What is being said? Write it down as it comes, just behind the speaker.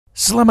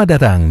Selamat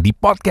datang di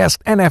podcast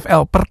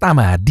NFL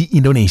pertama di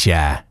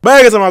Indonesia.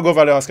 Baik, sama gue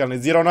Valdi Oscar di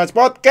Zero Knowledge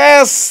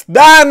Podcast.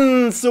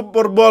 Dan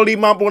Super Bowl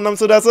 56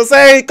 sudah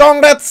selesai.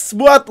 Congrats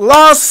buat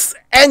Los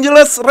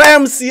Angeles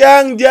Rams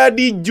yang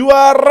jadi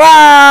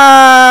juara.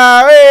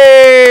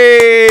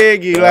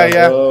 Gila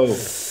ya.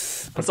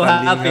 I'm so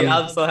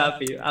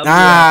happy.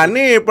 Nah,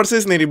 nih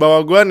persis nih di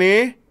bawah gue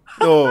nih.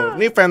 Tuh,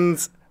 ini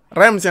fans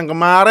Rams yang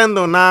kemarin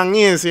tuh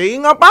nangis ya,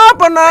 nggak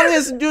apa-apa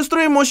nangis,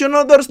 justru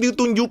emosional tuh harus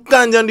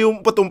ditunjukkan, jangan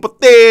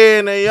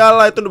diumpet-umpetin. Ya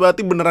iyalah, itu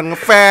berarti beneran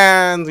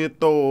ngefans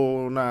gitu.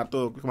 Nah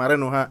tuh kemarin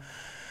Nuha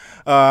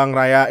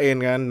ngerayain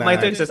kan. Nah, my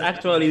things is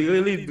actually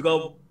really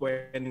drop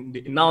when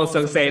the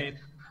announcer said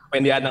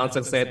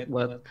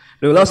what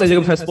the Los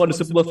Angeles has won the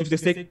Super Bowl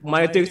 56.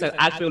 My things are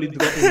actually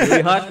dropping really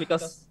hard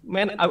because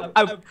man,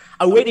 I'm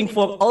waiting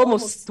for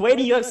almost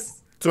 20 years.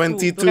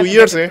 22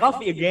 years ya.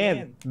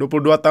 22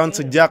 tahun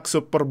sejak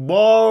Super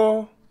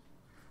Bowl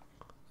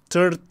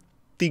 30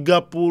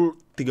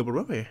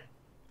 berapa ya?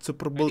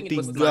 Super Bowl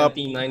 22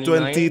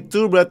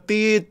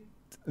 berarti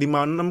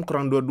 56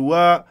 kurang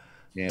 22.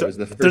 Yeah, it was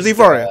the first,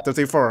 34 ya?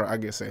 34 I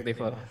guess ya.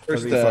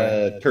 First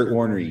Kurt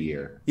Warner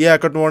year.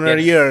 Yeah, Kurt Warner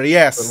year.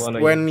 Yes.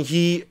 When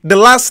the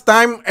last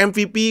time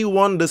MVP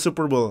won the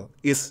Super Bowl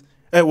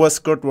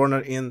was Kurt Warner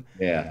in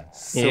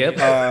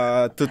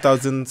 2000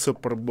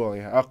 Super Bowl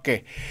ya.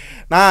 Oke.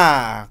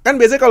 Nah, kan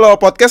biasanya kalau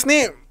podcast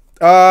nih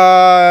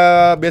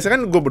biasanya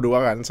kan gue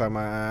berdua kan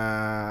sama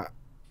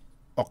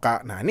Oka.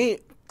 Nah, ini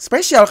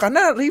spesial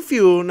karena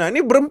review. Nah,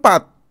 ini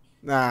berempat.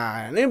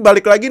 Nah, ini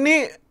balik lagi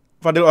nih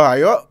Fadil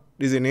Ohio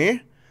di sini.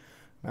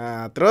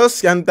 Nah, terus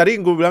yang tadi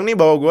gue bilang nih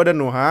bahwa gue dan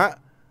Nuha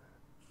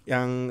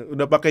yang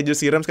udah pakai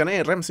jersey Rams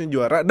karena Rams ini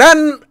juara.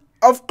 Dan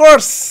of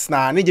course,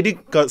 nah ini jadi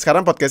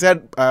sekarang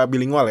podcastnya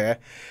bilingual ya.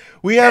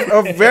 We have a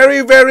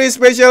very very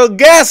special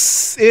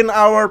guest in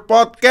our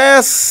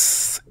podcast.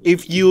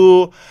 If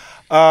you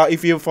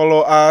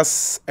follow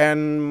us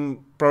and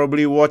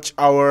probably watch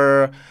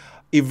our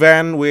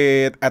event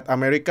at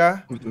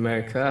America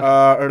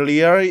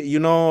earlier, you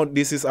know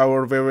this is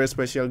our very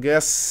special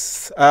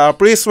guest.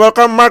 Please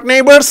welcome Mark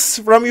Neighbors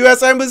from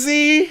US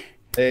Embassy.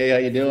 Hey, how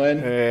you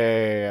doing?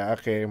 Hey,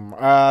 okay.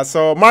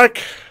 So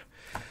Mark,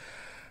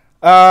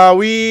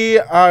 we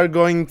are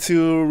going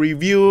to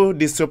review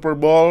the Super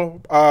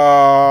Bowl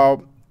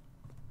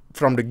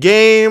from the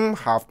game,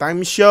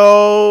 halftime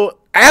show,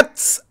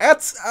 ads.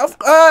 Of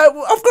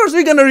course,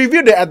 we're gonna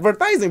review the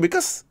advertising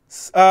because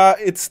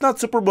it's not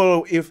Super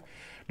Bowl if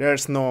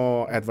there's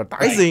no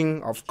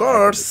advertising, of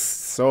course.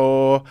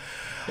 So,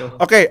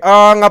 oke,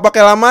 nggak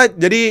pakai lama.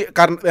 Jadi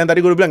karena yang tadi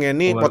gue bilang ya,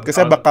 ini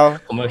podcastnya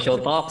bakal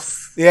commercial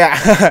talks. Ya,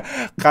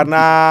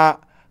 karena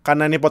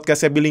ini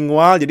podcastnya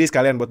bilingual, jadi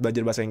sekalian buat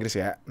belajar bahasa Inggris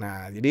ya.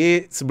 Nah,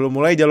 jadi sebelum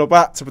mulai jangan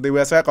lupa seperti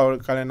biasa kalau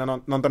kalian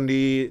nonton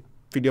di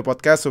video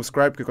podcast,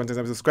 subscribe, klik konten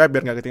subscribe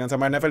biar nggak ketinggalan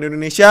sama NFL di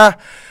Indonesia.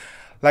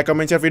 Like,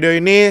 comment, share video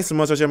ini.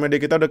 Semua sosial media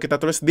kita udah kita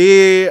tulis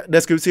di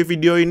deskripsi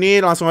video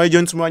ini. Langsung aja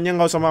join semuanya,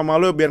 nggak usah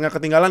malu biar nggak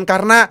ketinggalan.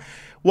 Karena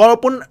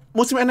walaupun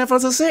musim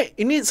NFL selesai,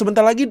 ini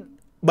sebentar lagi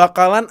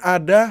bakalan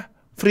ada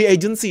free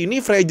agency.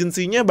 Ini free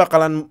agency-nya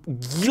bakalan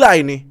gila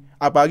ini.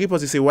 Apalagi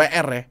posisi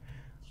WR ya.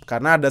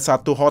 Karena ada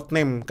satu hot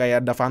name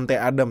kayak Davante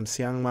Adams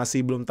yang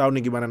masih belum tahu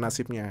nih gimana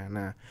nasibnya.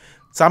 Nah,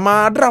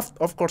 sama draft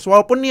of course.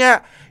 Walaupun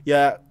ya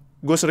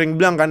gue sering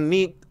bilang kan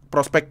nih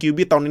prospek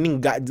QB tahun ini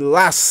nggak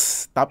jelas.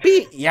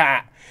 Tapi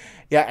ya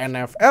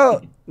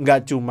NFL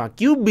nggak cuma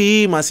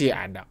QB, masih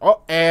ada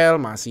OL,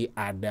 masih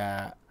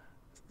ada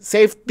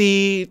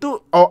safety.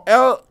 Itu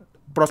OL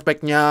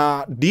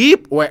prospeknya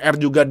deep, WR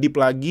juga deep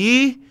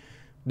lagi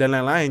dan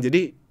lain-lain.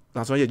 Jadi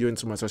langsung aja join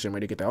semua sosial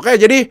media kita. Oke,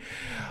 jadi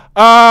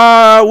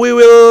we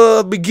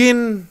will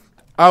begin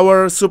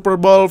our Super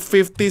Bowl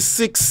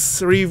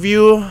 56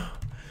 review.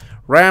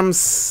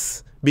 Rams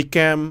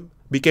became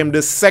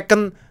the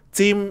second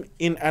team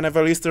in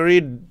NFL history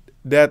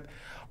that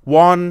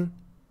won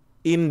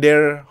in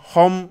their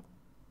home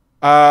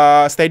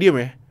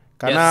stadium ya.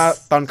 Karena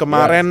tahun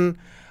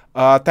kemarin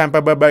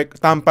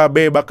Tampa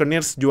Bay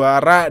Buccaneers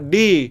juara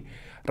di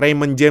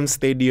Raymond James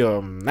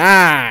Stadium.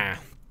 Nah,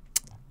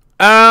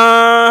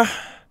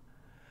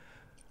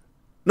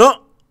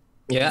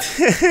 Ya.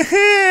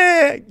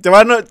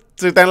 Coba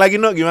ceritain lagi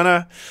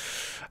gimana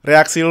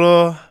reaksi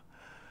lo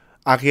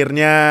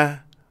akhirnya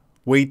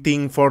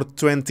waiting for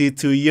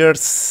 22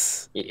 years.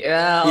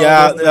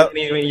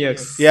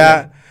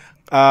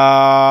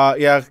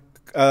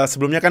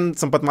 Sebelumnya kan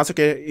sempat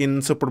masuk ya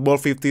in Super Bowl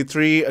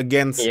 53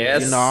 against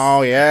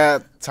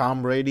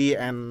Tom Brady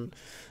and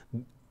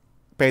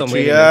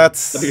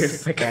Patriots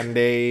and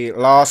they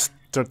lost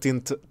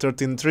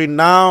 13-3.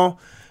 Now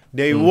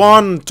they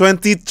won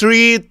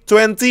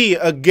 23-20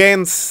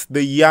 against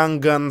the young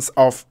guns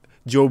of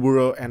Joe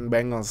Burrow and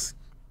Bengals.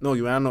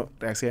 Gimana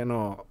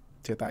reaksinya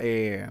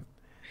ceritain.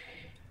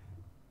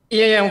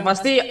 Iya, yang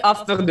pasti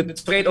after the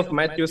trade of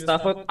Matthew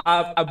Stafford,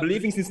 I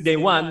believing since day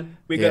one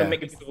we're gonna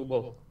make it Super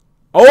Bowl.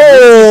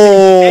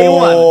 Day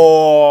one.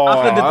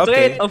 After the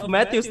trade of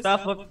Matthew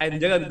Stafford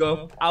and Jared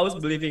Goff, I was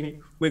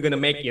believing we're gonna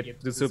make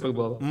it to Super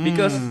Bowl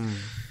because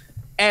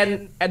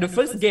And at the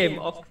first game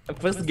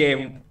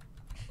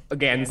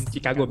against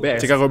Chicago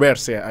Bears,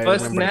 Yeah, I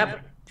first remember.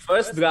 snap,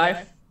 first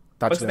drive,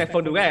 first Touchdown. snap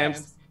for the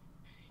Rams,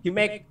 he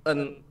make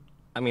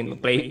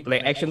play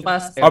action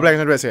pass. Oh, Black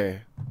and Red,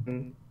 yeah.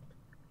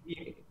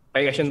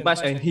 Play action pass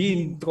and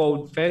he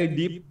throw very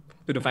deep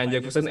to the Van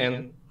Jefferson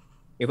and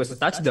it was a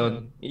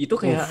touchdown. Itu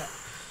kayak,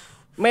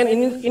 man,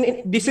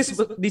 this is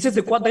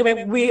the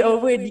quarterback we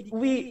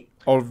Been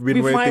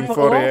waiting find for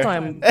for, a long yeah.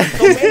 time.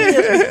 So many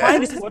years we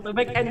find this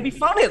quarterback and we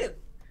found it.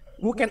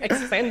 Who can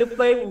expand the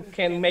play? Who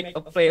can make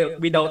a play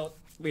without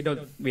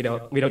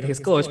his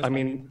coach? I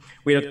mean,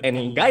 without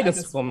any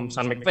guidance from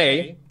Sean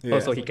McVay. Yeah.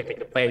 Also, he can make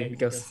the play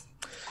because,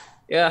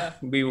 yeah,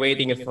 we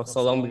waiting it for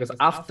so long because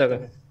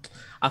after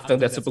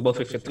that Super Bowl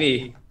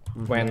 53,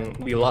 when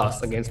we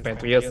lost against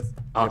Patriots,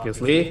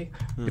 obviously,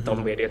 with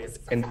Tom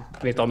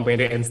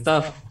Brady and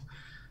stuff.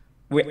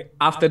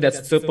 After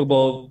that Super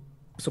Bowl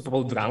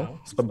drunk,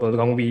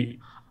 we,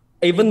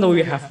 even though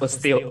we have a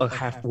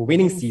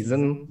winning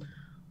season,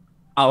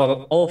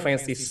 our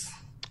offense is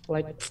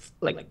like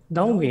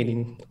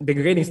downgrading,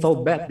 degrading so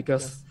bad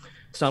because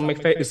Sean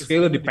McVay is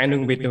really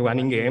depending with the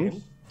running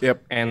game.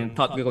 Yep. And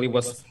Todd Gurley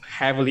was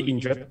heavily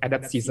injured at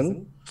that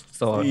season,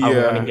 so our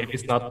Yeah. running game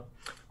is not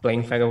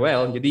playing very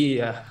well. Jadi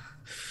ya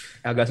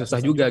agak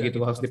susah juga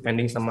gitu, harus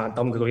depending sama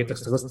Todd Gurley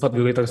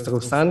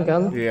terus-terusan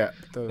kan. Iya,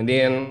 betul. And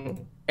then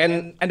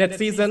and that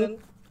season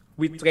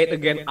we trade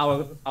again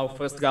our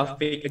first draft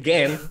pick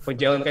again for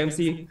Jalen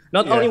Ramsey.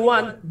 Not Yeah. only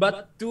one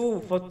but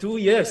two for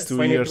 2 years,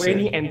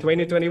 2020 and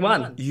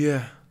 2021.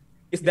 Yeah.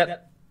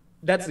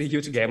 That's a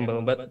huge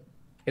gamble, but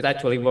it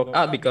actually worked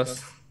out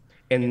because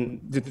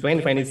in the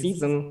 2020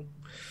 season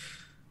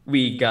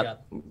we have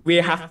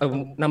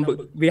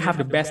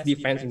the best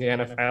defense in the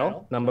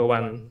NFL, number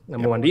one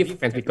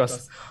defense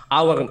because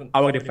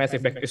our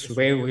defensive back is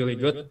really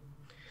good.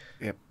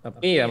 Yep.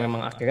 Tapi ya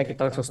memang akhirnya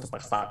kita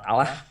terpaksa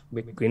kalah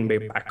with Green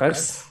Bay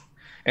Packers.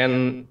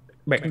 And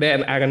back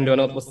then Aaron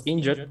Donald was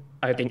injured.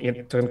 I think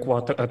in third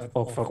quarter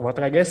or fourth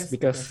quarter, I guess,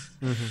 because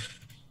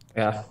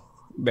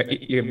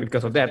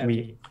because of that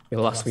we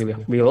lost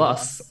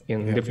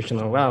in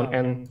divisional round.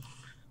 And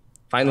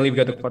finally we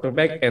got the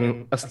quarterback.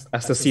 And as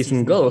the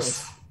season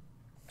goes,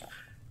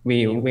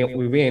 we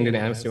win in the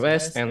NFC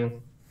West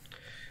and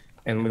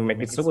we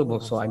make it Super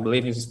Bowl. So I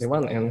believe this is the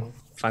one. And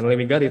finally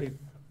we got it.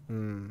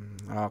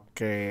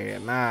 Oke,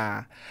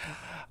 nah,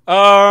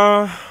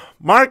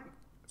 Mark,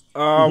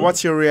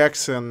 what's your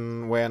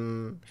reaction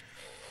when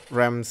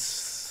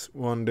Rams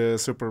won the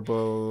Super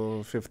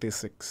Bowl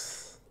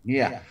 56?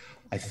 Yeah,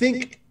 I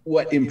think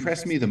what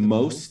impressed me the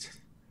most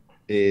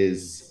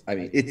is, I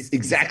mean, it's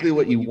exactly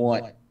what you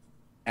want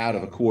out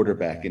of a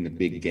quarterback in the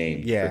big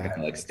game. Yeah. For a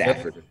guy like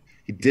Stafford.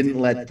 He didn't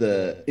let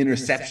the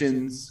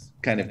interceptions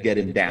kind of get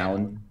him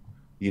down.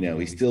 You know,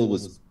 he still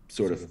was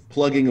sort of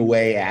plugging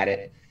away at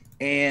it.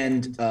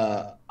 And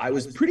I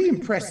was pretty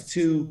impressed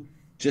too,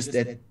 just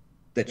that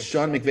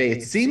Sean McVay.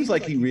 It seems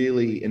like he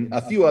really, and a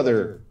few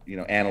other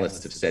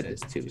analysts have said this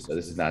too. So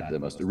this is not the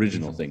most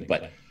original thing,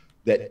 but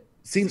that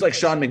seems like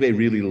Sean McVay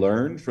really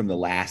learned from the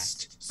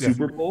last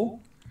Super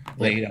Bowl.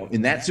 Like,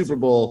 in that Super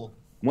Bowl,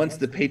 once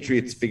the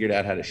Patriots figured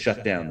out how to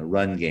shut down the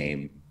run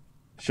game,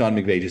 Sean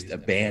McVay just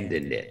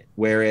abandoned it.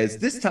 Whereas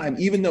this time,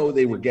 even though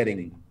they were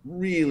getting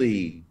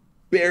really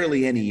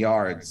barely any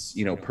yards,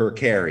 per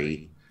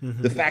carry,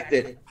 the fact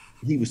that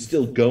he was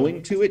still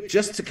going to it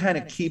just to kind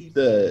of keep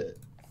the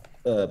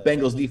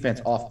Bengals defense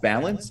off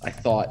balance, I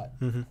thought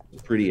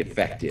was pretty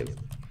effective.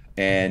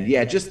 And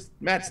yeah, just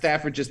Matt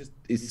Stafford just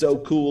is so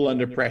cool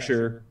under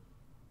pressure,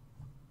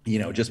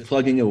 just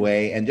plugging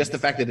away. And just the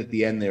fact that at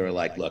the end they were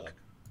like, look,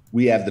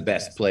 we have the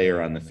best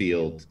player on the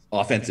field,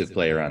 offensive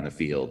player on the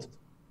field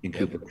in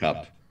Cooper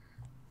Kupp.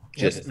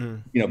 Just,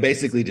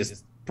 basically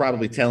just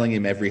probably telling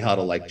him every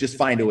huddle, like, just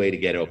find a way to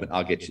get open.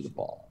 I'll get you the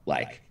ball.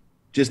 Like,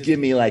 just give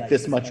me like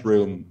this much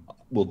room.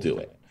 We'll do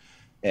it.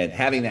 And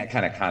having that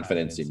kind of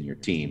confidence in your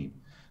team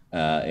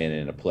and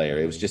in a player,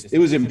 it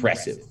was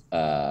impressive.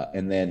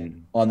 And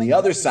then on the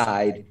other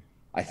side,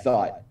 I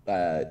thought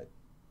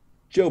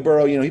Joe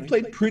Burrow, he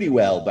played pretty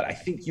well, but I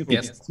think you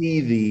could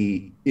see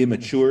the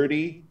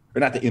immaturity,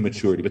 or not the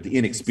immaturity, but the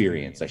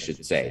inexperience, I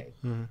should say,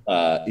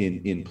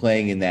 in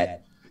playing in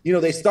that.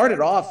 They started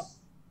off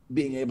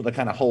being able to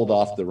kind of hold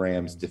off the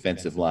Rams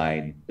defensive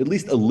line at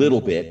least a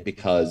little bit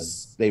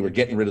because they were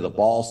getting rid of the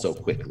ball so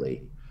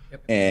quickly.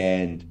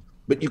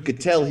 But you could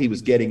tell he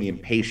was getting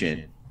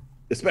impatient,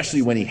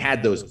 especially when he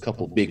had those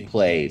couple big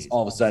plays.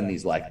 All of a sudden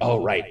he's like,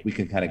 oh, right, we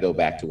can kind of go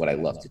back to what I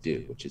love to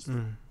do, which is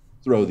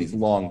throw these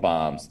long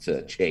bombs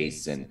to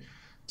Chase and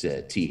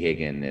to T.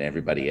 Higgin and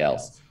everybody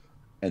else.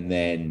 And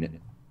then,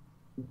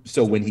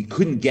 so when he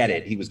couldn't get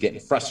it, he was getting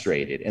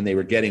frustrated, and they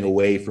were getting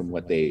away from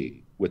what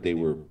they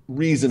were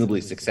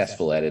reasonably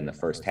successful at in the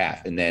first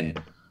half.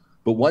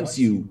 But once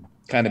you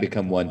kind of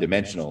become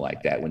one-dimensional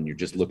like that, when you're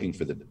just looking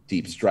for the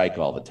deep strike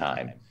all the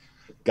time,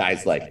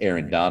 guys like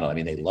Aaron Donald, I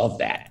mean, they love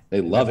that.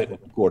 They love it when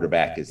the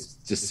quarterback is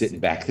just sitting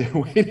back there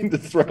waiting to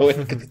throw it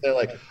because they're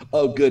like,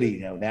 oh, goody,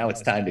 now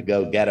it's time to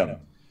go get him.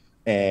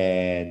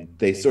 and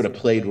they sort of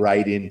played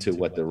right into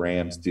what the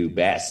Rams do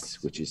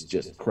best, which is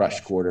just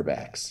crush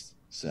quarterbacks.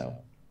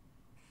 So,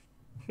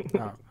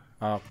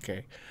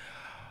 Okay.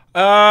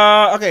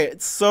 Okay,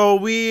 so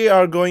we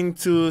are going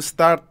to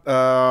start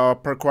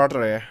per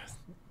quarter ya.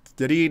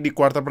 Jadi di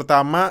kuarter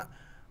pertama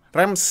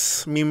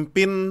Rams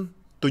mimpin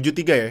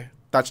 7-3 ya.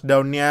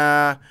 Touchdownnya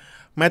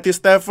Matthew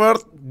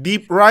Stafford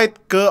deep right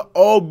ke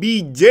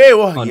OBJ.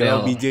 Wah,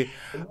 gila OBJ.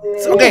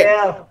 Oke.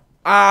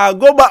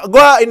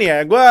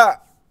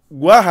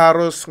 Gua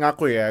harus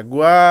ngaku ya.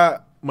 Gua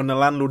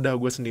menelan ludah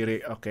gue sendiri,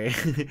 oke.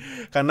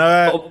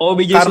 Karena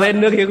OBJ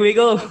slander, here we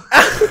go.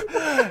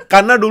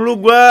 Karena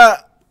dulu gue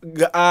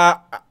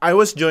I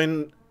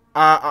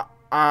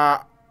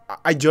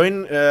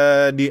join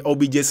di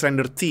OBJ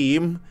slander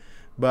team,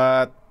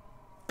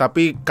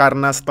 tapi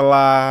karena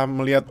setelah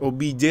melihat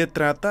OBJ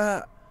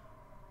ternyata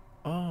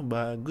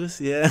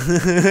bagus ya.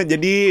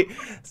 Jadi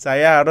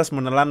saya harus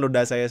menelan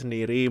ludah saya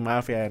sendiri.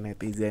 Maaf ya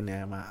netizen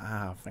ya,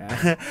 maaf ya.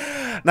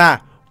 Nah,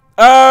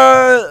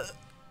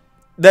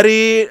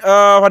 dari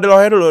Fadil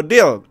Ohaya dulu,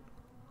 Dil.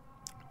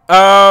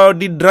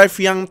 Di drive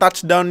yang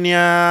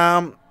touchdownnya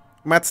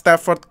Matt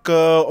Stafford ke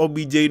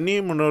OBJ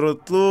ini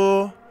menurut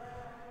lu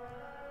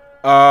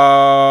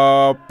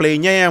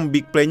playnya yang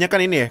big playnya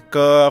kan ini ya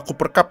ke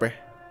Cooper Cup ya?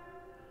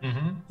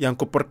 Yang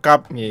Cooper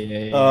Cup 20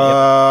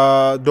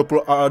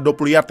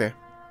 yard ya.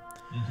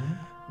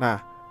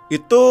 Nah,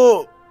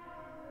 itu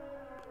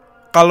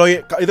kalau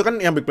itu kan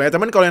yang big play,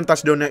 teman. Kalau yang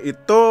touchdownnya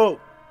itu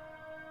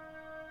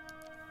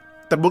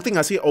terbukti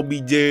nggak sih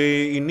OBJ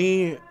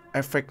ini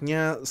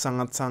efeknya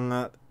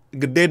sangat-sangat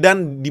gede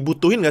dan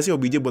dibutuhin nggak sih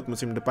OBJ buat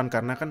musim depan,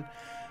 karena kan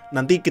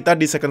nanti kita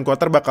di second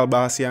quarter bakal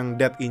bahas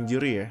yang death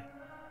injury ya.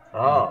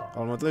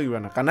 Kalau menurut lu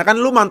gimana? Karena kan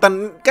lu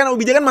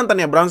OBJ kan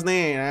mantannya Browns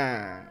nih.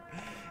 Nah,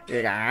 ya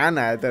kan?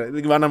 Nah,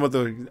 itu gimana menurut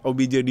lu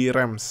OBJ di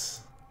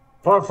Rams?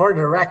 For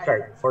the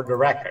record,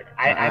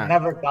 I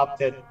never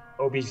doubted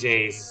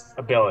OBJ's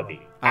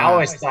ability. I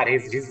always thought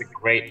he's a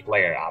great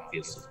player.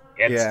 Obviously,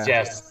 it's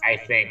just I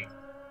think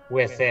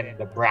within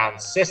the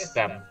Browns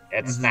system,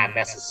 it's not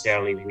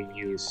necessarily we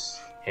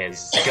use his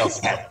skill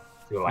set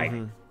to like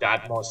the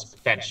utmost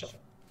potential.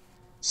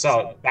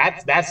 So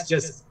that's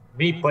just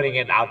me putting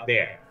it out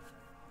there,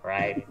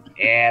 right?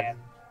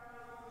 And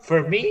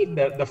for me,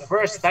 the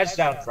first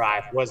touchdown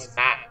drive was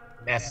not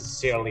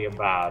necessarily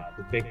about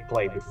the big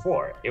play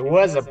before. It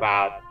was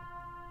about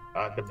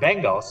the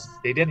Bengals.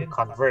 They didn't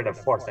convert a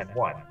 4th and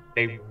 1.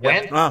 They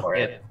went for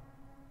it,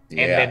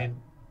 and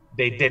then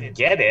they didn't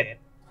get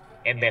it,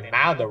 and then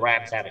now the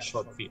Rams had a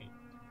short field.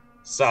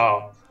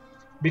 So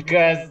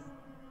because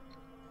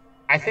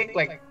I think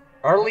like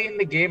early in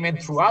the game and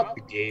throughout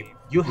the game,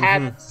 you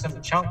had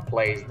some chunk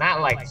plays, not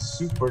like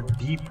super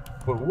deep,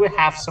 but we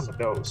have some of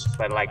those.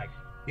 But like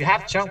you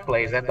have chunk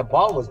plays and the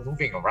ball was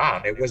moving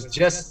around. It was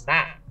just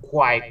not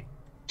quite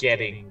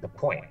getting the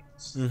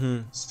points.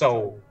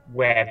 So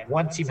when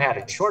one team had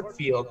a short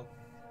field,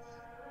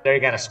 they're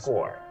gonna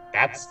score.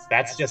 That's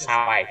just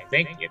how I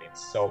think it is.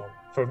 So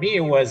for me,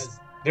 it was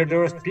there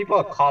was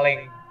people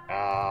calling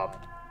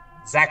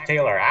Zach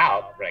Taylor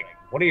out, like,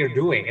 what are you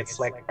doing? It's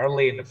like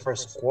early in the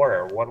first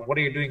quarter. What are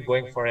you doing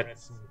going for it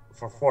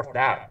for 4th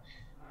down?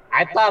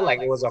 I thought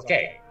like it was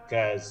okay,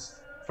 because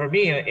for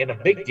me in a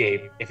big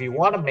game, if you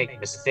want to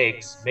make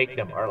mistakes, make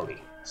them early.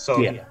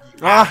 So benar.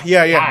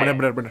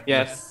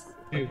 Yes.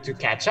 To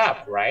catch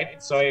up,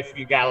 right? So if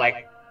you got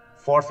like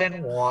 4th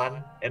and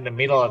 1 in the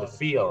middle of the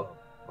field,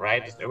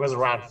 right? It was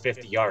around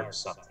 50 yards or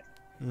something.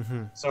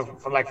 So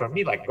for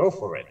me, like, go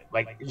for it.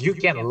 Like, you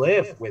can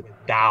live with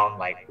down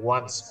like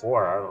 1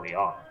 score early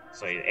on.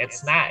 So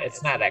it's not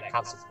that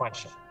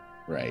consequential.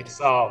 right.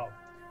 So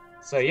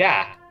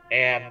yeah,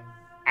 and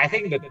I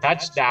think the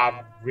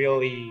touchdown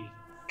really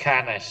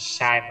kind of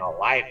shine a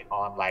light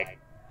on like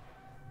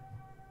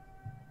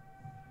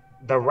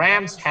the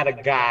Rams had a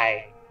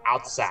guy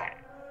outside.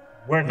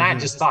 We're not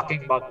just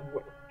talking about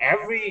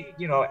every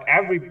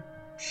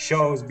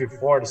shows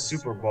before the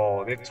Super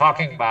Bowl. They're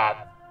talking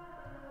about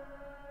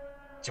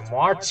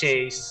Jamar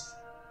Chase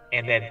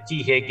and then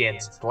T.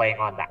 Higgins playing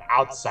on the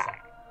outside.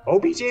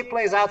 OBJ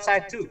plays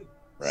outside too.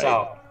 Right.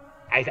 So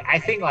I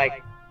think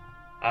like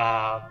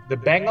the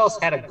Bengals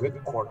had a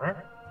good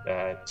corner,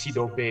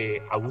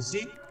 Chidobe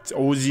Awuzie. It's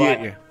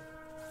Uzi.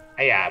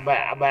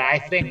 But I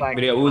think like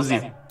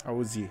Uzi.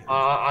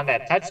 on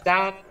that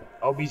touchdown,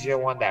 OBJ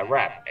won that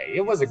rep.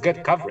 It was a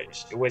good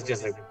coverage. It was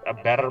just a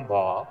better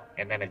ball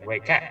and then a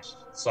great catch.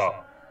 So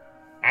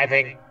I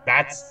think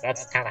that's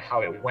kind of how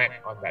it went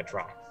on that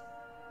drive.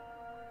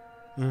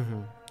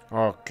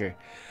 Oke.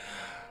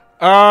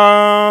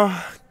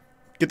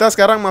 Kita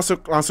sekarang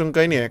masuk langsung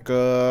ke ini ya, ke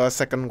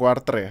second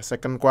quarter ya.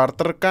 Second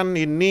quarter kan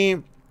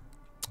ini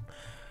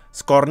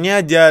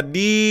skornya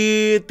jadi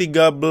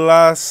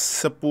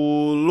 13-10,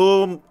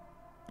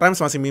 Rams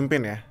masih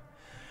mimpin ya.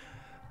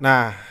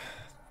 Nah,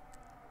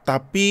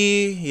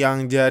 tapi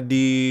yang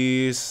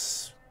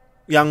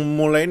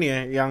mulai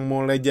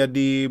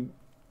jadi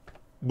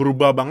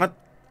berubah banget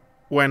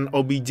when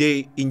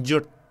OBJ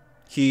injured.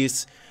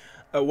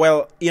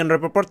 Ian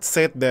Rappaport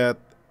said that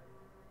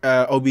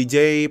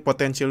OBJ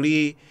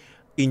potentially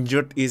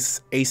injured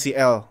is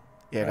ACL,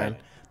 ya kan?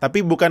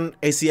 Tapi bukan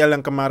ACL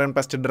yang kemarin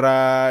pas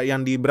cedera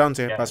yang di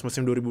Browns ya, pas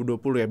musim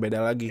 2020 ya,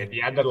 beda lagi.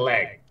 The other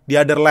leg. The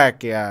other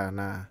leg ya.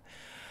 Nah,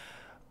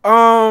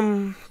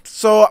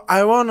 so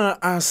I wanna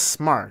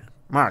ask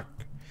Mark.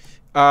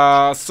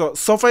 So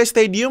SoFi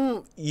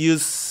Stadium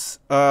use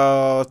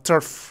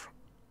turf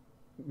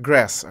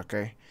grass,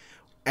 okay,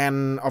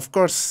 and of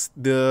course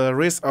the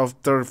risk of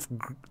turf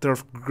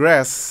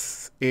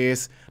grass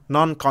is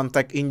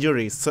non-contact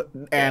injury. So,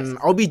 and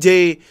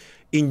OBJ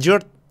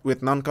injured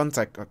with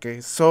non-contact,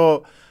 okay.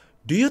 So,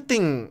 do you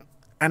think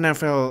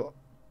NFL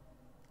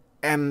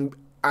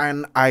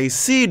and I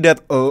see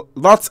that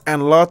lots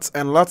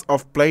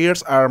of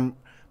players are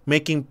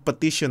making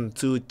petition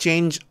to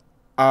change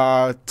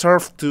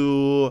turf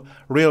to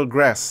real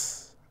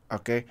grass,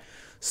 okay.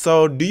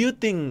 So, do you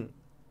think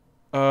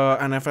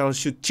NFL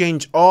should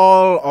change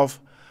all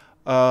of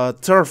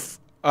turf,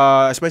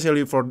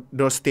 especially for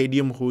those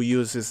stadium who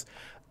uses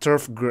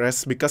turf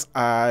grass? Because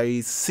I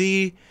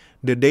see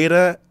the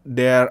data,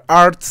 there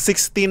are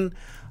 16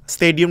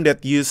 stadium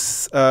that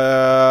use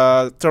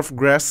turf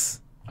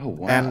grass. Oh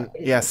wow! And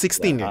yeah,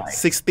 16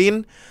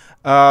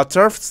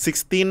 turf,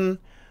 16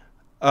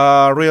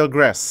 real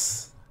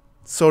grass.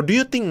 So do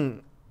you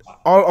think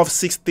all of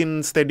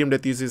 16 stadium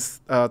that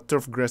uses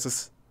turf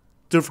grass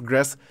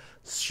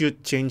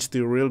should change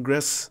to real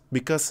grass?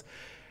 Because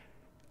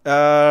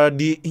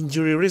the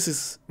injury risk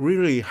is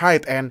really high,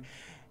 and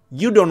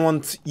you don't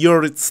want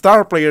your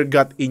star player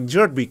got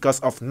injured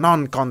because of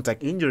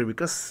non-contact injury.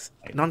 Because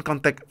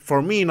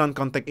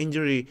non-contact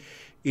injury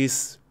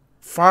is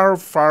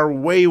far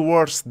way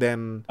worse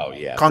than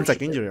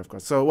contact injury, of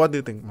course. So what do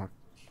you think, Mark?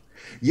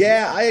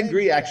 Yeah, I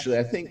agree. Actually,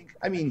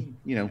 I mean,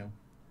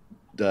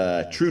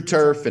 the true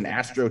turf and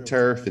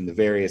astroturf and the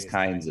various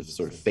kinds of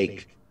sort of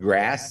fake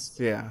grass.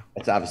 Yeah,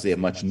 that's obviously a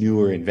much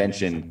newer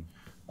invention.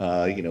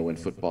 When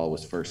football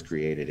was first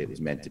created, it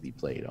was meant to be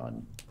played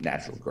on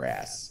natural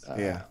grass.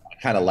 I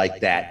kind of like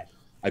that.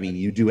 I mean,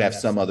 you do have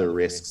some other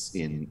risks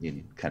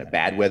in kind of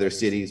bad weather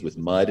cities with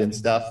mud and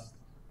stuff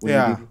when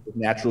you do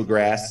natural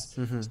grass,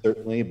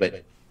 certainly.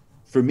 But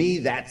for me,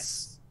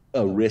 that's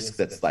a risk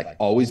that's like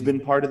always been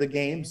part of the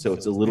game. So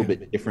it's a little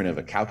bit different of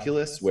a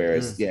calculus.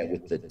 Whereas,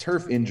 with the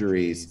turf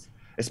injuries,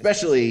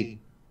 especially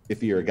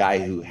if you're a guy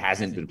who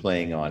hasn't been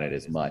playing on it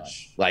as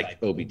much,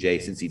 like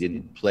OBJ, since he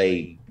didn't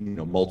play,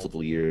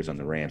 multiple years on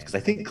the Rams, because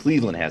I think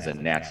Cleveland has a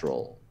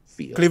natural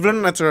field.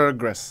 Cleveland natural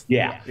grass.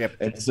 Yeah. Yep.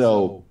 And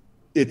so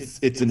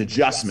it's an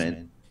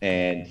adjustment,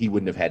 and he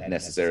wouldn't have had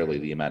necessarily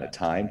the amount of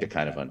time to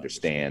kind of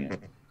understand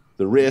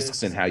the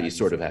risks and how you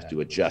sort of have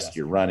to adjust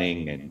your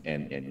running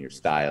and your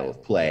style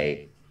of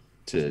play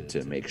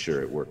to make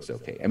sure it works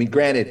okay. I mean,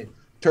 granted,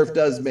 turf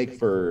does make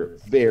for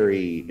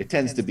it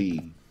tends to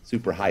be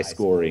super high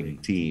scoring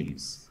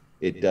teams.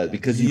 It does,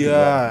 because you can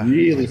run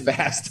really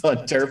fast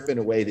on turf in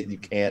a way that you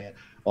can't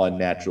on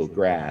natural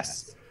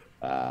grass.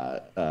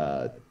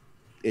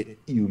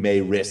 You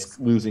may risk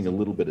losing a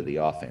little bit of the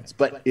offense.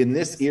 But in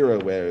this era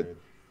where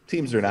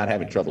teams are not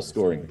having trouble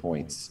scoring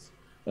points,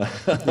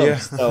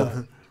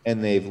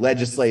 and they've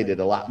legislated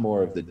a lot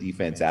more of the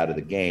defense out of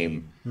the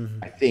game,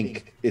 I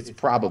think it's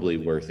probably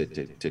worth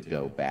it to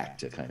go back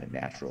to kind of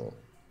natural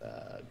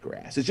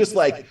grass. It's just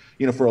like,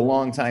 for a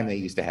long time they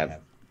used to have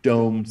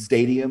dome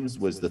stadiums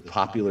was the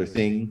popular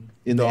thing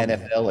in the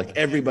NFL. Like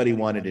everybody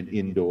wanted an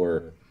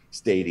indoor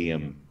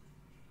stadium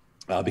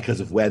because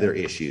of weather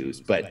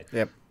issues. But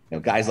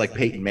guys like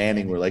Peyton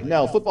Manning were like,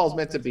 no, football's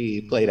meant to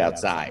be played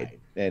outside.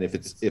 And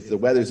if the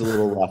weather's a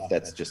little rough,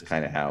 that's just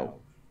kind of how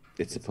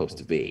it's supposed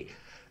to be.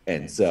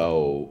 And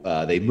so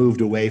they moved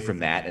away from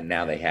that, and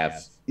now they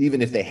have,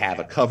 even if they have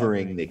a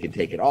covering, they can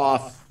take it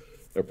off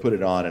or put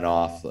it on and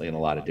off in a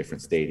lot of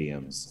different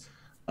stadiums.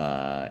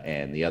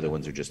 And the other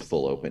ones are just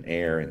full open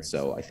air. And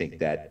so I think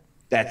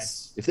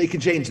that's if they can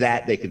change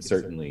that, they can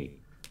certainly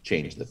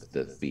change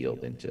the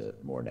field into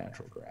more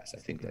natural grass.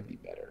 I think that'd be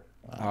better.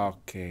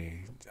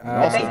 Okay.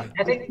 I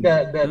think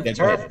the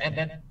turf and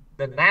then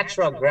the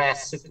natural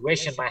grass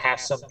situation might have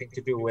something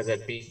to do with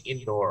it being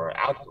indoor or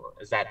outdoor.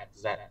 Is that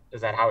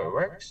how it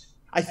works?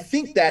 I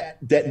think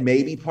that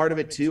may be part of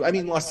it too. I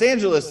mean, Los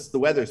Angeles, the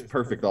weather's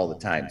perfect all the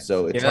time,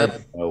 so it's hard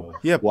to know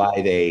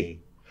why they.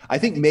 I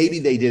think maybe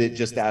they did it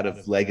just out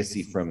of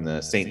legacy from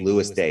the St.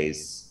 Louis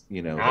days.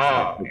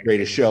 The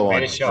greatest show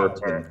on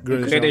turf.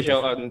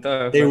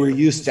 They were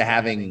used to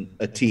having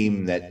a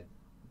team that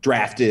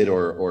drafted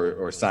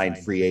or signed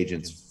free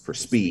agents for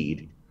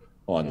speed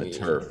on the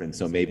turf, and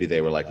so maybe they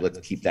were like, let's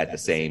keep that the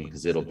same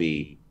because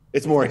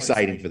it's more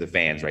exciting for the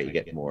fans, right? You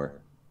get more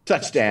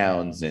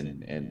touchdowns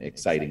and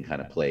exciting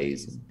kind of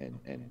plays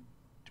and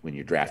when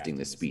you're drafting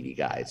the speedy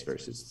guys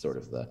versus sort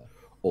of the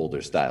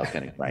older style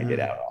kind of grind it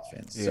out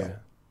offense.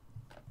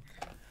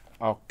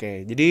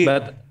 Okay, jadi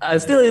but I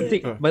still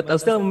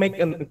make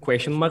a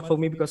question mark for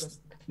me, because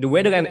the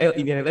weather in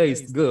LA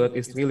is good.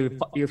 It's really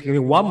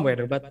warm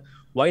weather, but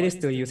why are they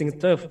still using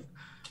turf?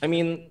 I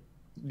mean,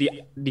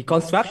 the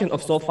construction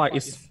of SoFi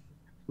is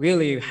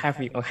really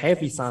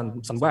heavy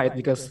sunlight,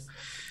 because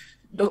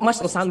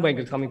much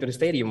sunburn coming to the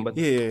stadium, but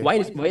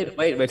why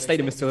the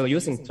stadium is still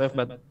using turf,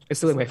 but it's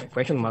still a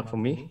question mark for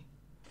me.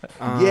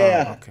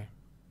 Yeah. Okay.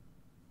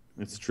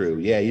 It's true.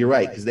 Yeah, you're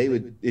right. Because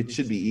it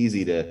should be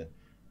easy to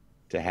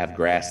have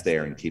grass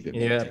there and keep it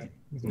maintained.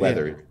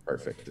 Weather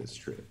perfect is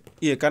true.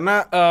 Iya,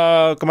 karena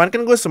kemarin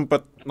kan gue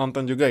sempet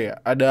nonton juga ya.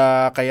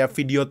 Ada kayak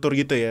video tour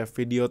gitu ya.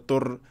 Video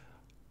tour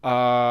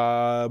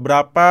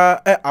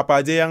apa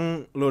aja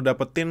yang lo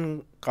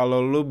dapetin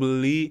kalau lo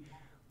beli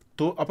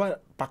tuh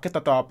paket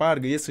atau apa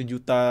harganya $1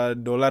 juta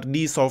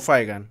di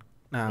SoFi kan.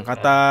 Nah,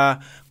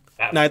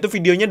 nah itu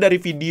videonya dari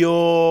video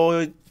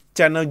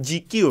channel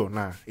GQ.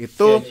 Nah,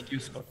 itu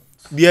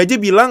dia aja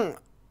bilang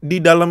di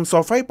dalam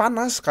SoFi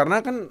panas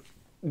karena kan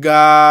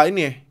gak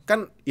ini ya,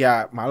 kan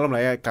ya malam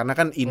lah ya, karena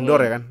kan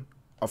indoor ya kan.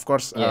 Of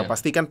course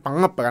pasti kan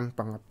pengep.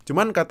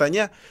 Cuman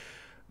katanya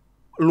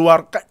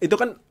luar itu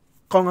kan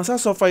kalau nggak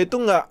salah SoFi itu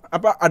nggak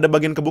ada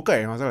bagian kebuka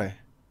ya, nggak salah ya?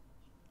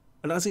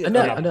 Ada nggak sih?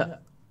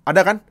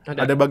 Ada kan?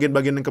 Ada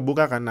bagian-bagian yang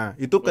kebuka kan. Nah,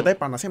 itu katanya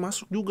panasnya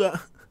masuk juga.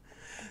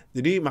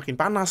 Jadi makin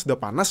panas, udah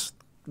panas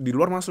di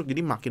luar masuk,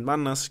 jadi makin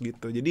panas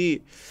gitu.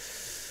 Jadi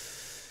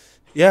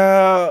ya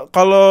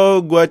kalau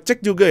gua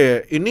cek juga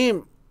ya, ini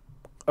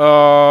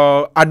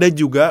ada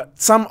juga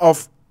some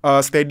of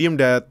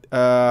stadium that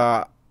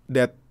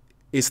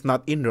is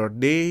not indoor,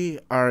 they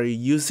are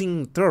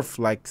using turf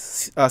like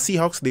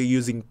Seahawks, they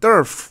using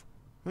turf.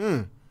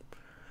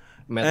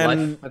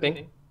 MetLife, I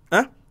think.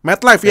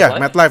 MetLife ya,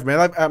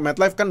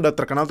 MetLife kan udah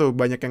terkenal tuh,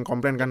 banyak yang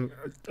komplain kan.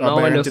 No,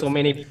 when there's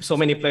so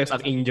many players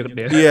are injured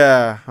there.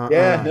 Yeah.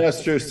 Yeah, no,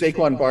 that's true.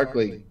 Saquon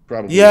Barkley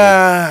probably.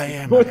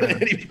 Yeah. More than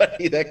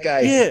anybody, that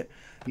guy. Yeah.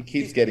 He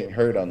keeps getting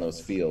hurt on those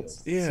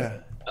fields.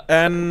 Yeah.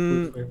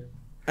 And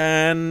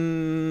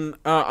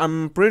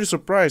I'm pretty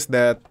surprised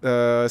that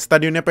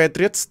stadionnya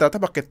Patriots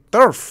ternyata pakai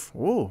turf.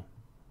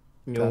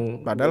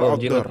 Padahal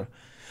outdoor.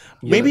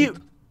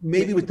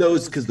 Maybe with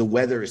those because the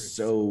weather is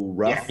so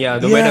rough.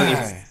 Yeah, the weather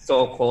is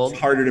so cold. It's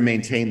harder to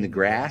maintain the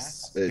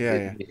grass.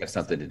 It has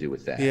something to do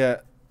with that. Yeah,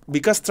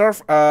 because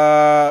turf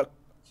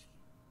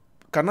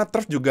karena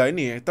turf juga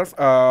ini ya, turf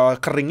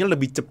keringnya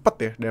lebih cepet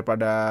ya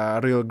daripada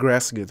real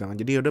grass gitu.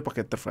 Jadi udah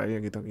pakai turf aja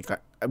gitu.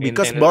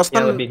 Because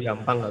Boston lebih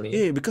gampang kali.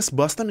 Yeah, because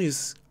Boston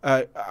is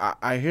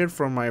I heard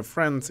from my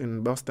friends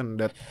in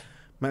Boston that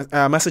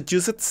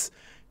Massachusetts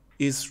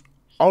is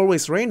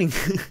always raining.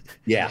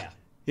 Yeah.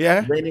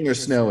 Yeah. Raining or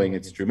snowing,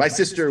 it's true. My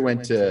sister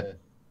went to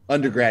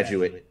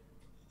undergraduate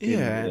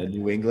in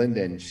New England,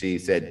 and she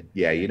said,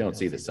 "Yeah, you don't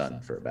see the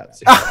sun for about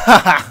 6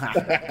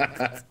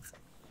 months."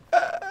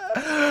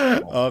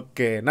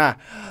 Oke,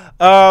 nah,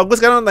 gue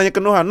sekarang tanya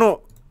ke Nuhan,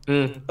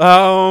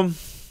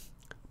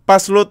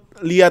 pas lu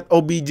lihat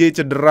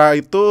OBJ cedera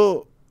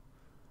itu,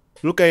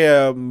 lu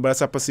kayak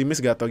merasa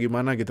pesimis gak atau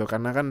gimana gitu?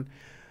 Karena kan,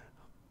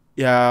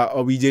 ya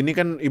OBJ ini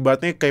kan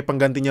ibaratnya kayak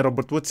penggantinya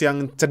Robert Woods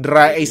yang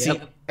cedera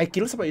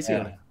Achilles apa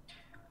ACL?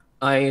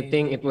 I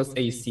think it was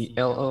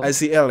ACL.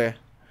 ACL ya.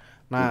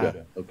 Nah,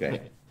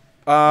 okay.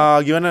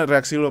 Gimana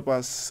reaksi lu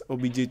pas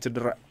OBJ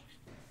cedera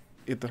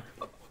itu?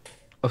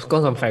 Of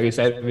course, I'm very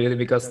sad really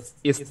because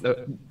it's a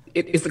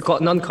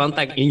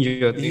non-contact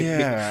injury.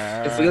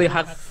 Yeah. It's really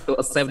hard to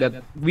accept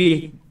that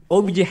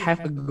OBJ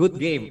have a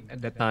good game at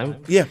that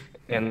time. Yeah.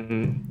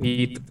 And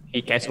he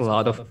catch a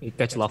lot of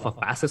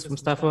passes from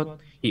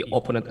Stafford. He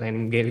opened it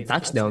and get a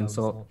touchdown.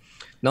 So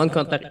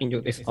non-contact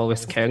injury is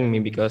always scaring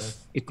me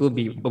because it could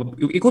be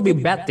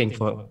a bad thing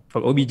for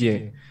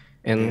OBJ.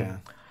 And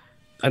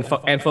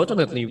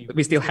unfortunately, we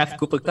still have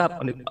Cooper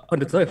Cup on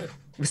the turf.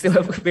 We still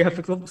have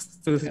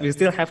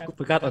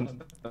Cooper Cup on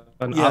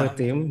our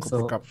team,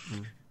 so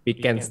we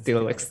can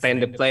still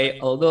extend the play.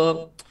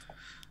 Although,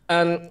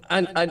 and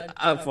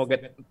I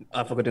forget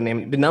the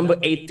name. The number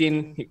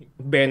 18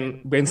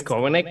 Ben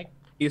Skowronek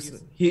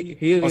is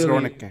he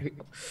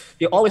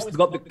always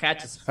drop the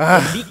catches for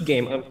the big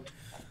game.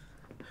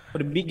 For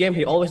the big game,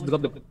 he always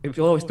drop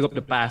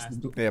the pass.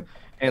 Yep.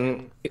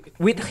 And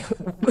with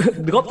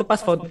drop the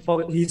pass for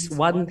his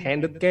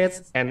one-handed catch,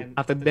 and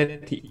after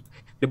that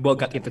the ball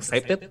got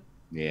intercepted.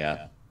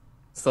 Yeah.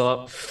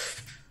 So,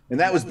 and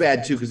that was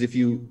bad too, because if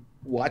you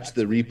watch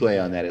the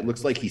replay on that, it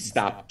looks like he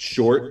stopped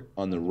short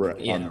on the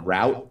route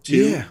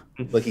too. Yeah.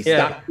 Like he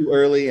stopped too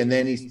early, and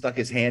then he stuck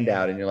his hand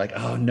out, and you're like,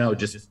 oh no,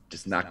 just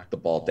knock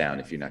the ball down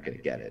if you're not going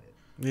to get it.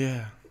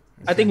 Yeah.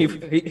 I think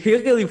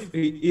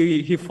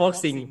he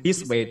forcing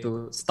his way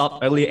to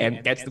stop early and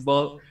catch the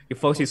ball. He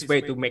forced his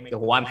way to make the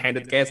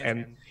one-handed catch,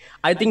 and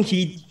I think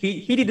he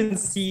didn't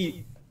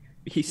see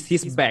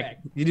his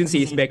back. He didn't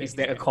see his back. Is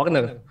there a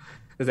corner?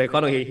 The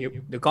corner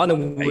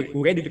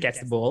ready to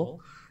catch the ball,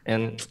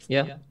 and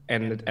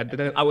and at the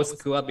time I was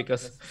screwed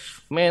because,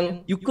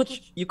 man, you could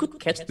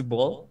catch the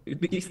ball.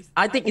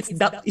 I think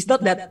it's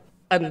not that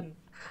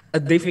a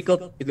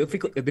difficult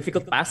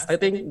pass, I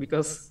think,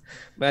 because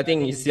I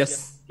think it's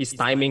just his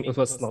timing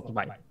was not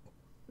right.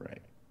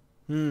 Right.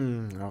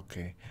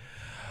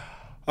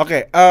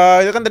 Oke,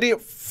 itu kan tadi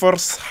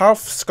first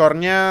half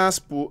skornya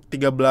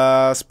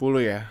 13-10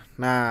 ya.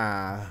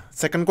 Nah,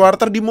 second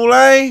quarter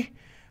dimulai,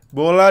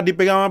 bola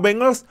dipegang sama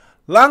Bengals,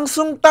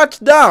 langsung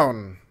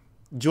touchdown.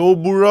 Joe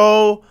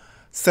Burrow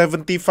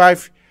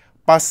 75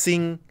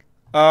 passing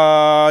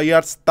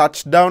yards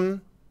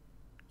touchdown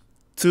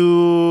to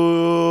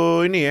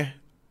ini ya.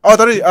 Oh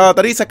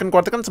tadi second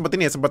quarter kan sempat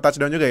ini ya, sempat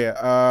touchdown juga ya,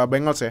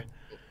 Bengals ya.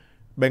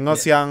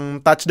 Bengals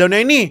yang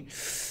touchdownnya ini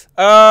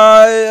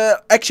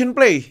action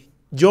play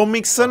Joe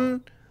Mixon.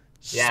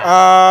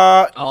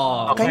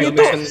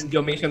 Kayaknya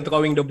Joe Mixon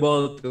throwing the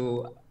ball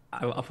to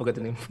I forgot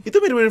the name. Itu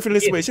mirip-mirip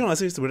Philly special nggak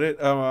sih sebenarnya?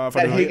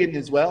 Higgins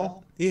as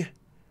well. Yeah,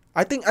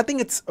 I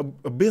think it's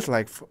a bit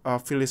like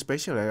Philly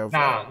special ya.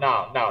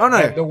 No. Oh, no.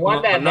 The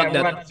one that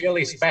run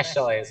Philly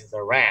special is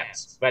the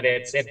Rams, but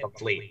it's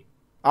incomplete.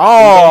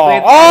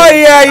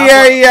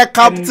 Iya,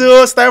 cup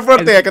to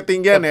Stafford ya,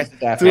 ketinggian ya,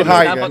 too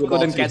high kan. Stafford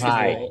couldn't catch the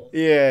ball.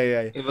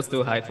 Iya. It was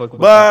too high for.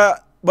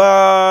 But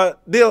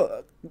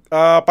Dil,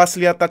 pas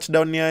lihat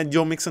touchdownnya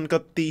Joe Mixon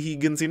ke T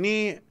Higgins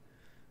ini,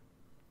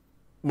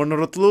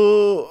 menurut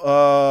lu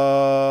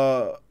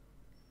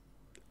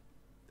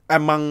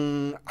emang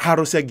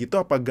harusnya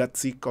gitu apa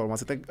gutsy call?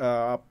 Maksudnya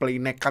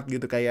play nekat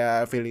gitu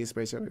kayak Philly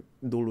special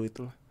dulu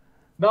itu?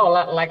 No,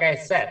 like I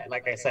said,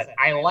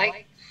 I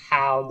like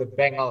how the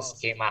Bengals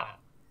came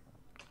out.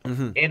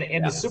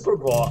 In the Super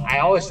Bowl,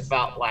 I always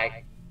felt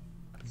like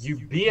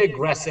you be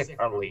aggressive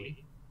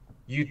early,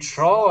 you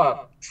throw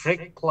a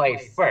trick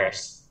play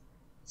first,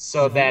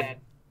 so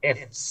that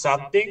if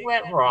something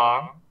went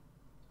wrong,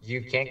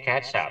 you can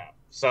catch up.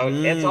 So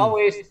it's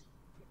always,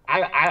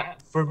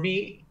 for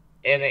me,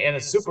 in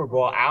a Super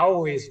Bowl, I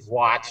always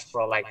watch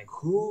for like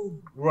who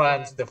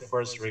runs the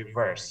first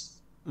reverse.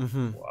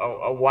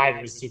 A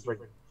wide receiver,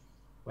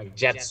 like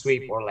jet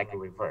sweep or like a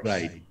reverse,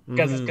 right?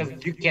 Because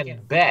you can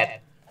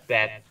bet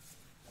that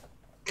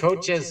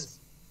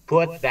coaches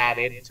put that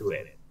into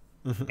it,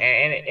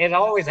 and it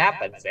always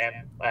happens.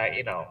 And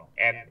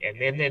and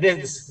in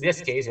this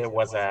case, it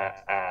was a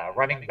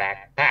running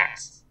back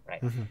pass,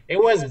 right?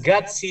 It was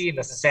gutsy in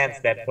the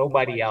sense that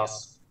nobody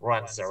else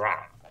runs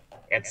around.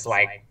 It's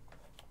like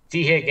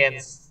T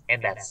Higgins, and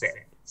that's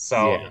it.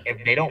 So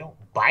if they don't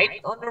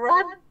bite on the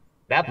run,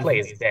 that play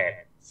is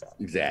dead. So.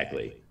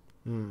 Exactly.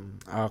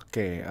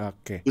 Okay.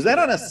 Was that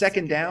on a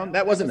second down?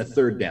 That wasn't a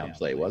third down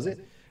play, was it?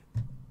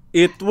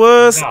 It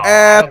was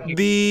at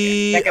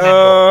the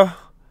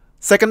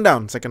second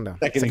down. Second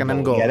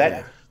and goal.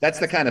 Yeah, that's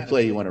the kind of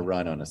play you want to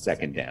run on a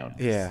second down.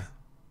 Yeah.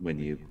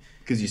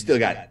 Because you still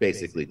got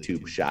basically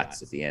 2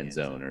 shots at the end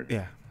zone or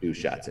 2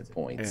 shots at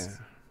points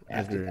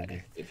after that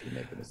if you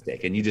make a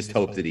mistake. And you just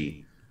hope that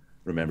he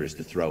remembers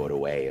to throw it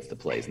away if the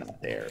play's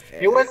not there.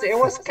 It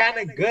was kind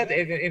of good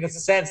in a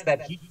sense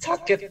that he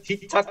tucked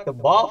the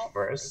ball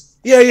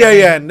first.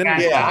 Yeah. And then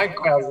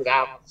coils it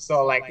out.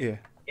 So like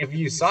if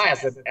you saw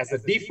as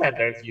a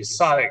defender, if you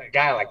saw a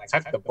guy like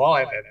tuck the ball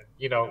and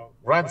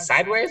run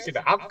sideways,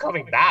 I'm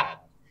coming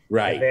down.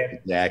 Right.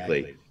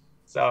 Exactly.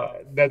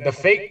 So the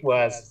fake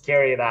was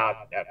carried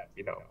out,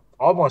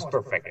 almost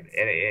perfect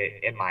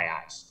in my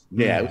eyes.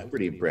 Yeah, it was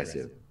pretty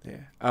impressive.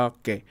 Yeah.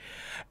 Okay.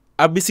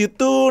 Abis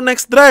itu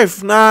next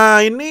drive.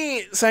 Nah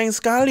ini sayang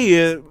sekali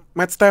ya,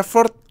 Matt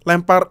Stafford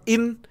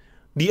lemparin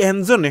di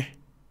end zone ya.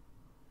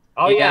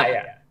 Oh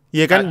iya.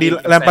 Iya kan,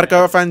 dilempar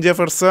ke Van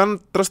Jefferson,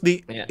 terus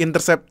di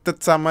intercepted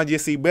sama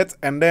Jesse Bates,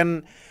 and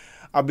then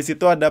abis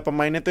itu ada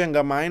pemainnya tuh yang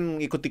nggak main,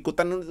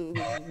 ikut-ikutan.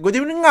 Gue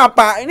jadi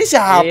ngapa? Ini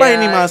siapa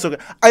ini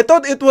masuk? I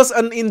thought it was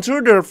an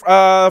intruder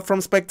from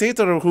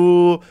spectator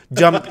who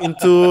jumped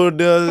into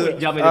the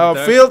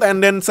field and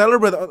then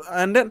celebrate,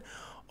 and then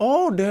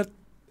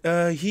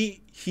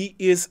he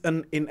is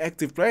an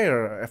inactive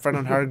player.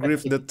 Vernon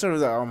Hargreaves the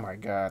third. Oh my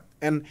god!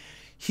 And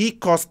he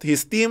cost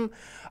his team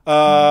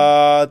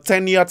 10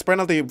 yards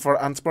penalty for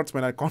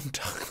unsportsmanlike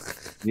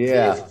conduct.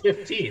 Yeah.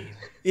 15.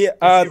 Iya,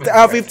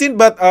 15,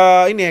 but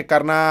ini ya,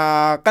 karena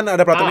kan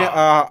ada peraturannya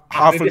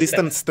half the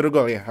distance through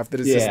goal ya, half the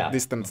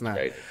distance. Nah,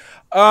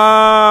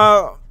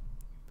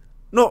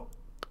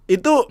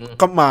 itu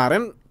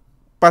kemarin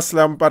pas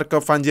lempar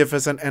ke Van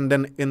Jefferson and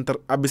then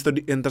abis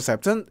itu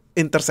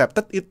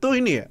intercepted itu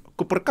ini ya,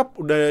 Cooper Kupp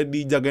udah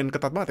dijagain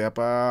ketat banget ya,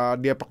 apa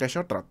dia pakai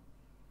short route?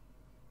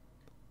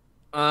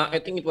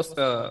 I think it was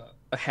a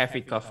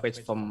heavy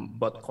coverage from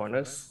both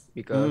corners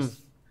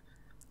because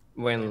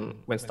when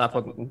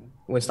Stafford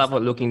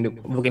looking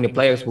the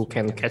players who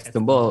can catch the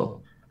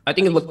ball, I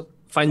think it was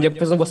Van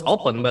Jefferson was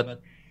open,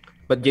 but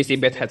Jesse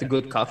Bates had a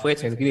good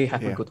coverage and really have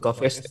a good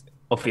coverage,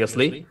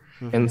 obviously,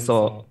 and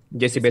so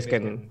Jesse Bates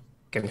can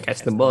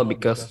catch the ball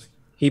because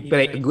he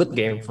played a good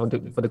game for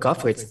the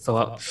coverage.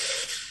 So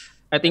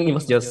I think it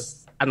was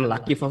just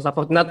unlucky for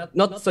Stafford.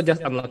 Not so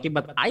just unlucky,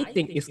 but I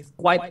think it's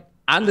quite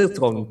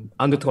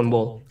underthrown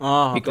ball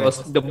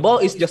because the ball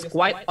is just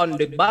quite on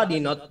the body,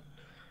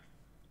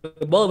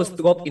 the ball was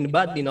dropped in the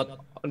body,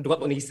 not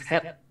dropped on his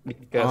head.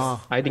 Because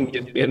I think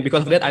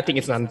because of that, I think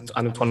it's an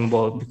underthrown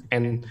ball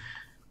and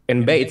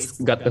Bates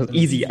got an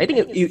easy. I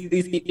think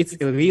it's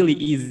a really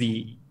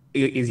easy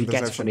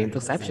catch for the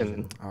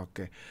interception.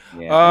 Okay.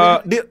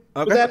 Yeah.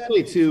 That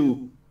play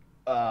too,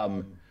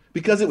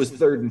 because it was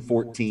 3rd and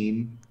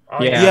 14.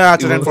 Yeah,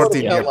 3rd and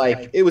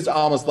 14. It was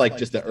almost like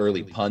just an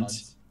early punt.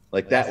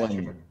 Like that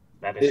one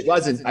It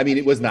wasn't. I mean,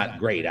 it was not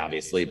great,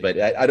 obviously, but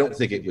I don't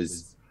think it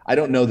was. I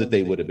don't know that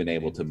they would have been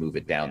able to move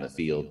it down the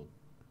field.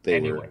 They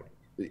were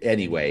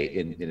anyway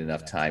in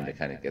enough time to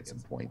kind of get some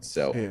points.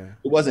 So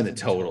it wasn't a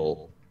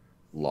total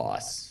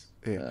loss.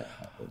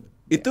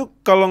 Itu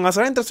kalau nggak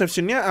salah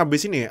interceptionnya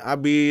abis ini,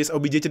 abis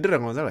OBJ cedera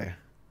nggak salah ya?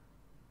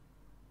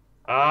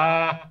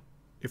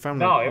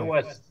 It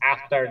was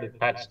after the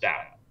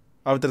touchdown.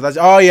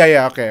 Oh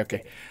iya,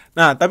 oke.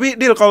 Nah, tapi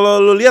Dil, kalau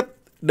lu lihat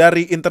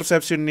dari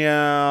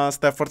interceptionnya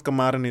Stafford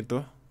kemarin itu,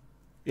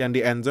 yang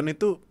di end zone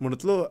itu, menurut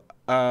lu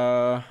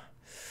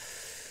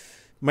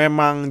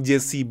memang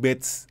Jesse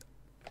Bates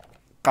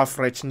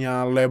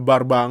coverage-nya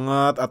lebar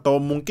banget,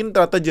 atau mungkin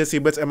ternyata Jesse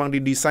Bates emang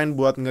didesain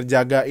buat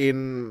ngejagain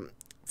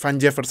Van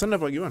Jefferson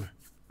apa gimana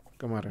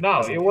kemarin?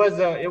 No, it was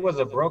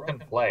a broken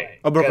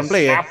play. A broken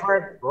play,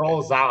 Stafford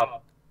rolls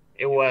out.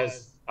 It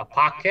was a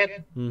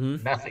pocket,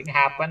 nothing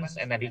happens,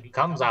 and then he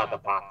comes out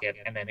the pocket,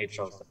 and then he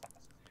throws the pass.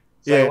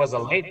 So it was a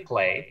late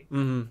play,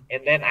 and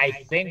then I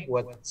think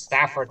what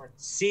Stafford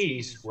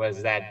sees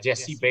was that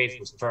Jesse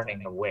Bates was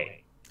turning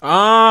away.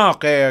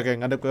 Oke,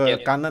 ngadep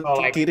ke kanan,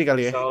 kiri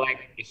kali ya. So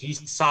like he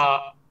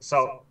saw.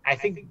 So I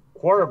think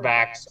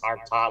quarterbacks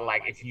are taught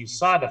like if you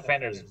saw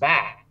defender's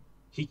back,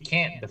 he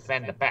can't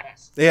defend the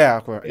pass. Benar.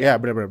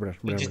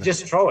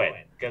 Just throw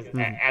it because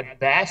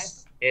at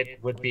best it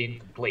would be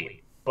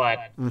incomplete.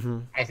 But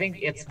I think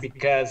it's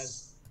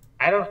because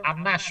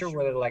I'm not sure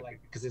whether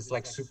because it's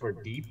like super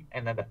deep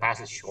and then the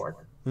pass is short,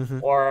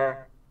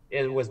 or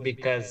it was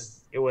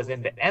because it was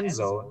in the end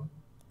zone.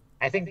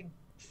 I think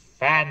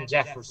Van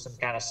Jefferson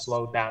kind of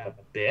slowed down a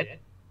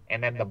bit, and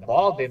then the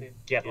ball didn't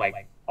get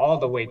like all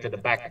the way to the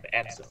back of the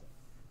end zone.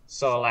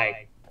 So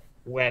like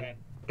when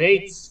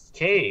Bates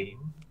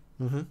came,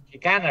 he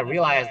kind of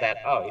realized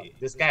that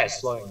this guy is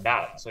slowing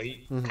down. So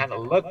he kind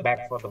of looked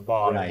back for the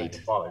ball, and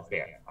the ball is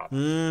there.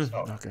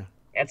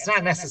 It's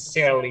not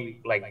necessarily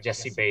like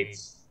Jesse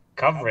Bates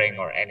covering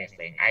or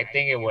anything. I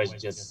think it was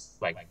just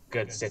like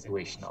good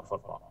situational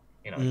football.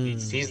 You know,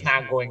 he's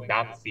not going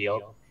down the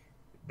field.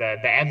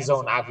 The end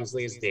zone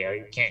obviously is there.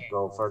 You can't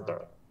go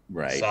further.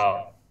 Right.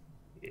 So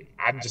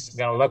I'm just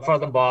gonna look for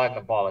the ball, and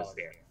the ball is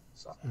there.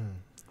 So.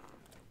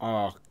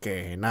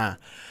 Oke, nah.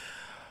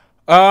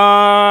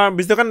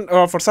 Habis itu kan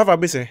first half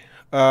habis ya.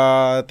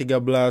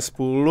 13-10,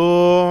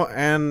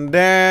 and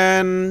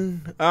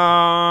then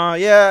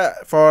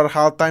for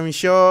halftime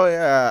show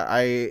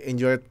I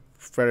enjoyed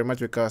very much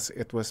because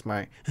it was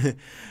my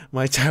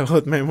my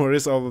childhood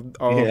memories of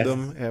all of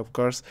them, of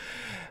course.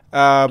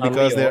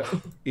 Because there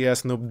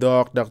Snoop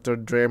Dogg, Dr.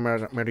 Dre,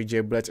 Mary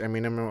J. Blige,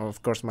 Eminem,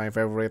 of course my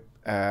favorite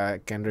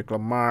Kendrick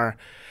Lamar.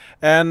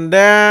 And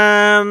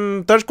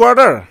then third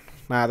quarter.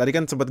 Nah, tadi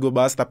kan sempat gue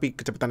bahas tapi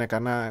kecepatannya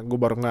karena gue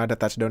baru nggak ada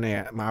touchdown-nya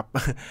ya, maaf.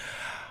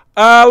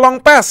 Long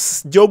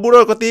pass, Joe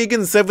Burrow ke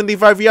Higgins,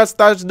 75 yards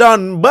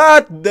touchdown,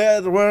 but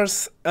there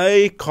was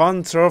a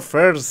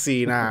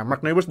controversy. Nah,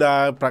 Mark Neighbors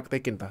udah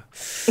praktekin tuh.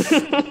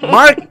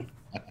 Mark,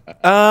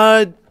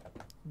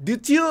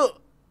 did you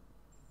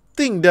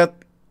think that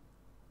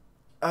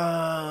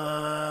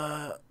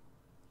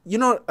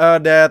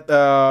that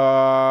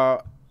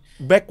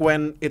back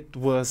when it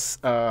was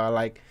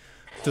like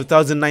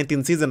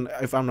 2019 season,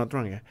 if I'm not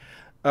wrong,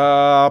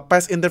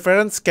 pass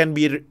interference can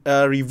be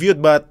reviewed,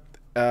 but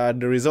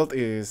the result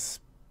is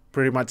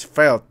pretty much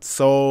failed.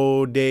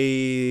 So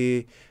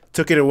they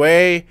took it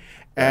away,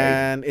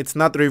 and it's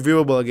not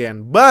reviewable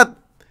again. But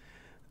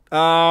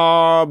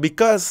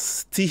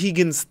because T.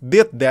 Higgins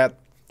did that,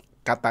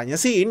 katanya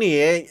sih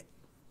ini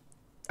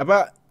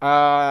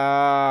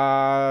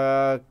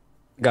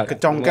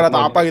kecongkel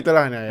atau apa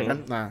gitulah, ya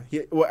kan? Nah,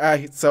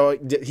 so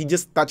he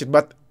just touched it,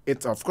 but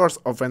it's of course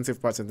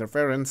offensive pass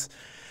interference.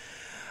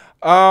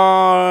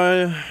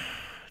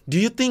 Do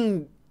you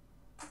think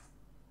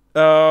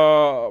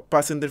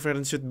pass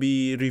interference should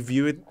be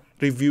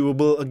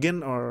reviewable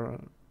again, or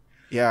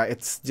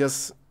it's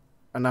just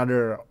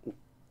another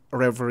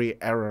referee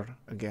error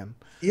again?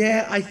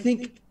 Yeah, I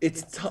think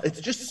it's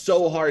just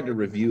so hard to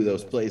review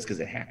those plays because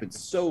it happens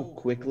so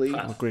quickly.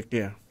 Because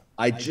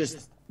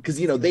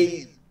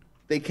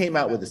they came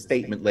out with a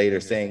statement later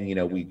saying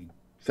we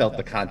felt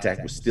the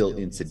contact was still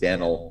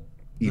incidental,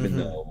 even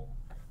though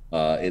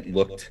it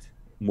looked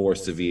more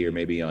severe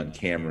maybe on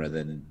camera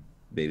than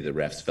maybe the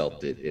refs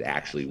felt it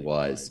actually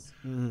was.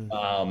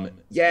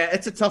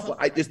 It's a tough one.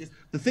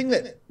 The thing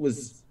that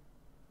was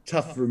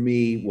tough for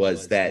me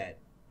was that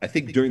I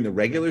think during the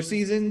regular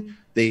season,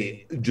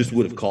 they just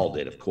would have called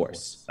it, of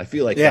course. I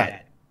feel like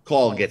that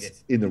call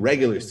gets in the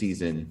regular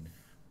season,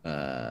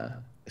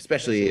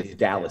 especially if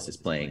Dallas is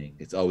playing,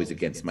 it's always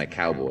against my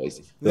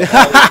Cowboys. They'll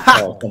always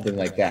call something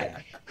like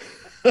that.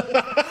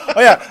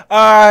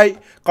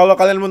 Kalau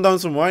kalian mau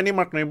tahu semua, ini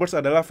Mark Neighbors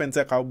adalah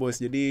fansnya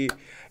Cowboys. Jadi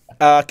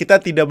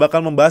kita tidak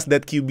bakal membahas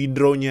that QB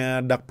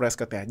draw-nya Dak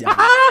Prescott ya. Jangan.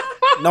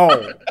 No,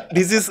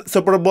 this is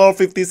Super Bowl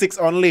 56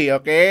 only,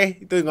 okay?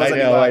 Itu nggak usah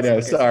dibahas. I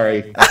know. Okay.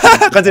 Sorry.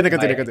 Continue.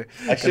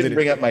 I shouldn't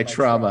bring up my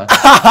trauma.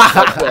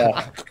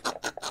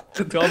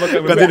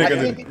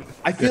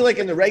 I feel like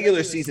in the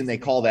regular season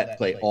they call that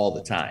play all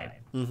the time.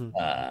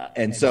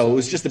 And so it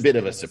was just a bit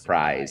of a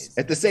surprise.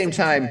 At the same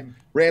time,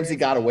 Ramsey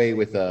got away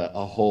with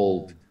a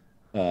hold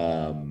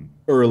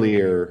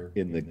earlier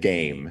in the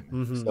game.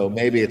 So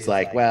maybe it's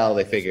like, well,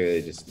 they figure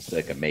it's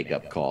like a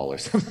makeup call or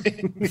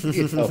something.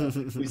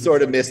 We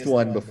sort of missed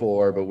one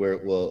before, but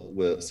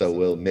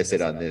we'll miss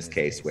it on this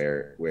case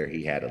where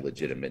he had a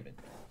legitimate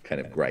kind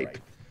of gripe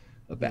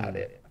about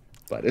it.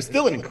 But it's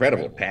still an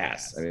incredible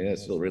pass. I mean,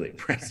 it's still really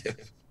impressive.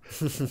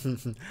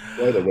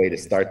 What a way to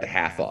start the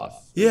half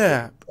off.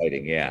 Yeah.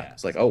 Fighting, yeah.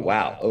 It's like, oh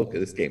wow,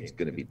 okay, this game's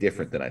going to be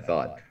different than I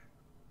thought.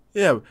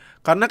 Ya,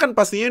 karena kan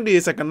pastinya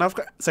di second half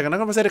kan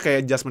pasti ada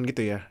kayak adjustment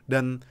gitu ya.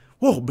 Dan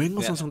wow,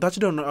 Bengals langsung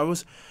touchdown. I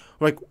was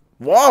like,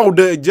 wow,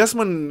 the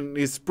adjustment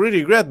is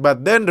pretty great.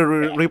 But then the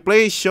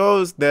replay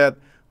shows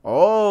that oke.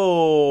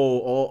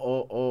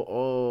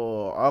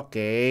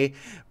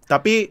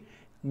 Tapi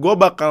gue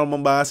bakal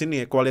membahas ini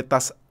ya,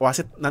 kualitas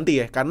wasit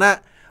nanti ya. Karena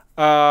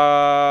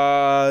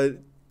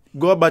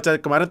gue baca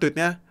kemarin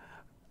tweetnya,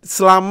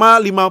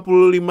 selama 55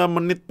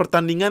 menit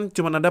pertandingan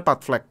cuma ada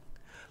 4 flag.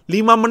 5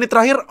 menit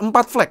terakhir 4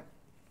 flag.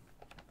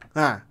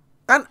 Nah,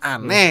 kan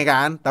aneh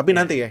kan? Tapi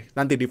nanti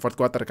di fourth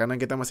quarter karena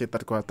kita masih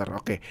third quarter.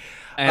 Oke.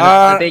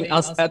 I think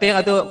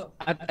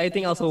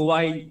also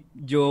why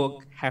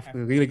Joe have a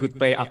really good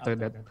play after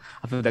that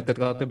third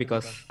quarter,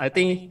 because I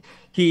think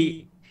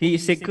he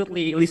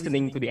secretly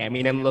listening to the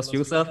Eminem Lost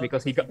Yourself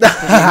because he got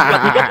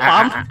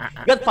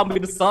pumped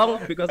with the song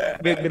because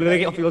the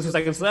lyric of Lost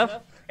Yourself.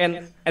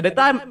 And at the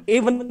time,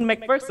 even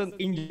McPherson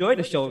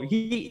enjoyed the show.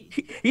 He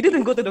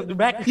didn't go to the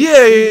back. He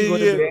go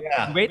to the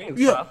waiting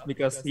stuff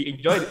because he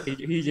enjoyed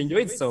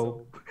it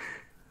so.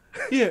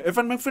 Iya,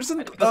 Evan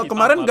McPherson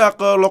kemarin gak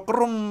ke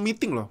locker room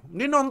meeting loh.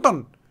 Dia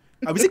nonton.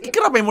 Abisnya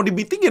kicker apa yang mau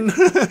dibitingin?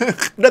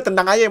 Udah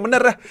tendang aja yang bener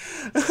lah.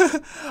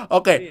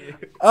 Oke.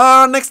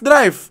 Next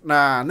drive.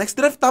 Nah, next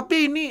drive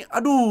tapi ini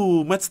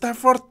Matt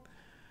Stafford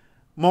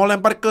mau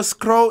lempar ke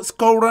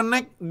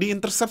Skowronek di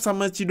intercept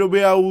sama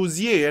Chidobe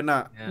Awuzie ya.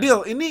 Nah,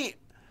 Deal, ini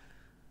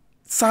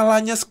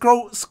salahnya his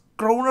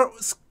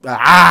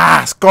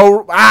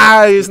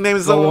name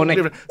is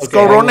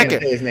Skowronek ya.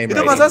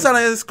 Itu kan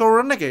salahnya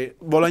Skowronek ya.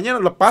 Bolanya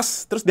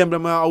lepas terus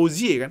diambil sama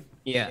Awuzie kan?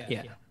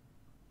 Iya.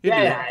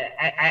 Yeah,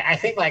 I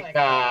think like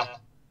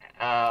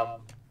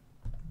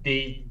the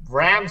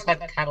Rams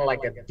had kind of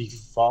like a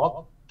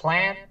default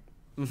plan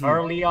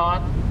early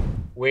on,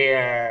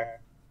 where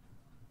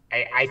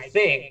I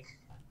think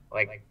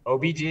like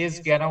OBJ is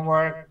gonna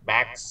work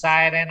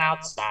backside and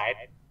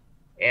outside,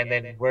 and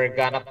then we're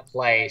gonna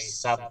play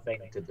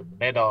something to the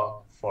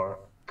middle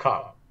for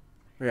Cup.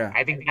 Yeah,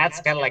 I think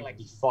that's kind of like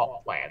the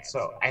default plan.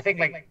 So I think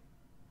like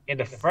in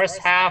the first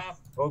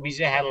half,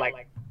 OBJ had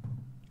like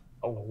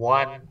a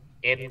one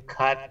in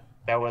cut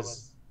that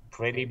was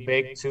pretty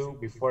big too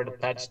before the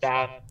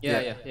touchdown.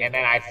 Yeah. And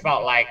then I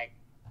felt like,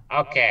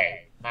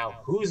 okay,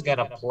 now who's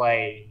gonna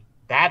play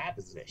that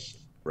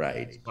position?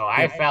 Right. So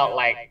I felt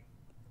like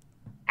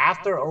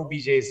after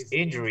OBJ's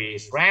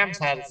injuries, Rams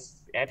had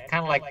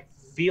kind of like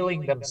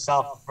feeling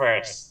themselves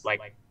first,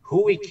 like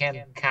who we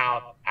can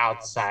count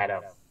outside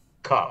of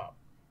Cup.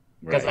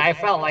 Because I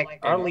felt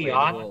like early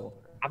on,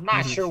 I'm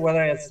not sure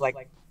whether it's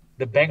like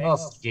the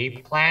Bengals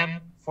game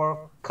plan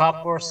for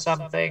Cup or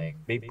something.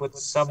 They put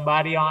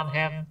somebody on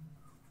him,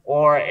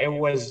 or it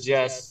was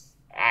just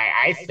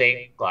I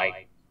think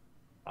like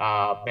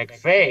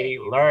McVay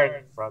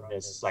learned from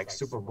this like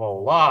Super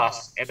Bowl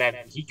loss, and then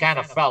he kind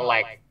of felt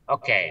like,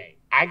 okay,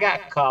 I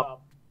got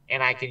Cup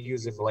and I can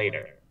use him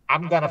later.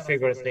 I'm gonna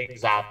figure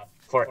things out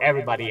for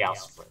everybody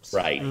else first.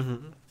 Right.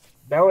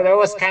 There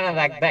was kind of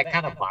like that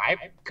kind of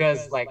vibe,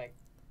 because like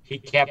he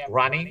kept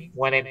running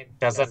when it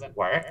doesn't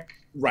work.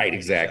 Right,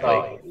 exactly.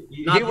 So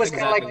he was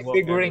kind of like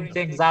figuring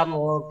things out a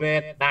little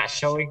bit, not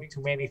showing too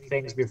many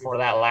things before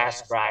that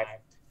last drive.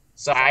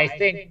 So I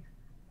think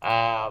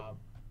not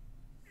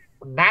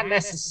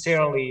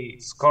necessarily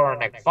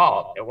Skowronek's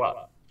fault.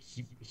 Well,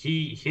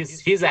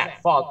 he's at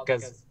fault,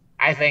 because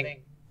I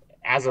think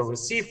as a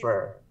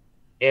receiver,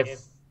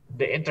 if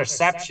the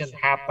interception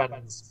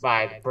happens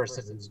by the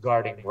person who's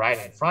guarding right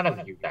in front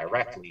of you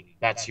directly,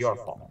 that's your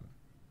fault.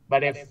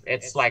 But if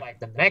it's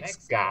like the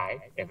next guy,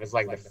 if it's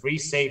like the free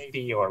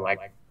safety or like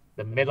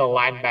the middle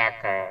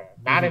linebacker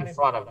not in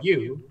front of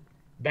you,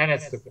 then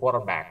it's the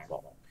quarterback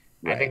fault.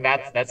 Right. I think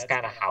that's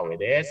kind of how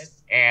it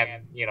is.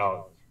 And, you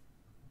know,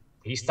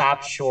 he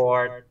stopped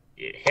short,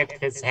 it hit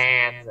his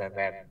hands, and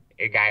then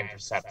it got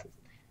intercepted.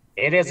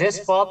 It is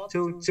his fault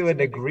to a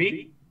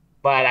degree,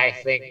 but I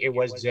think it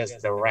was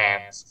just the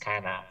Rams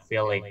kind of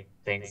feeling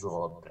things a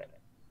little bit.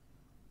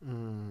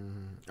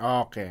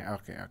 Okay.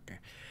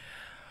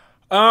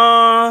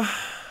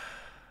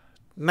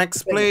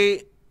 Next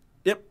play.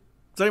 Yep.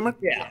 Sorry, Mark.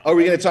 Yeah. Are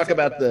we going to talk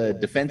about the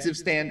defensive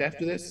stand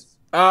after this?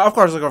 Of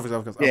course.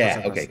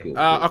 Yeah. Okay. Cool.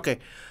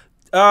 Oke.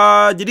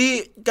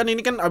 Jadi kan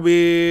ini kan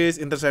abis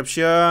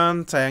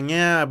interception,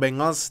 sayangnya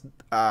Bengals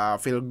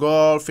field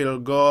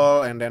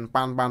goal, and then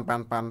pan.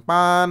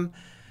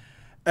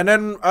 And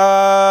then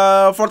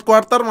fourth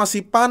quarter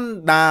masih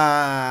pan. Nah,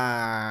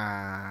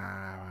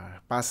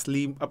 pas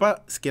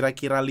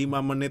kira-kira 5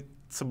 menit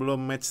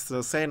sebelum match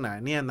selesai, nah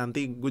ini yang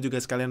nanti gue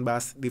juga sekalian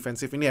bahas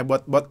defensif ini ya,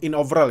 buat in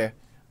overall ya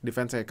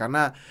defense ya,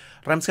 karena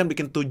Rams kan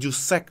bikin 7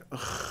 sack,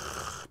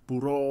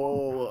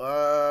 bro.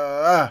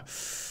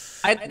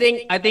 I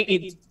think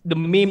the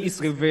meme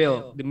is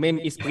reveal. The meme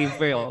is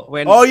prevail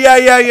when. Oh iya.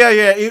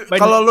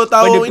 Kalau lu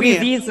tahu ini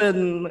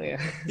preseason.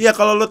 Iya,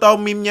 kalau lu tahu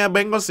meme-nya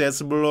Bengals ya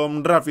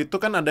sebelum draft itu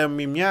kan ada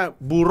meme-nya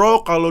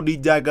Burrow kalau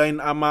dijagain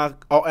sama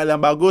OL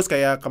yang bagus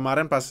kayak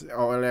kemarin pas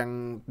OL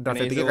yang draft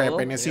ketiga kayak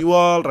Penny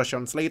Sewell,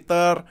 Rashawn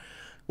Slater,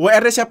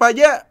 WR siapa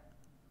aja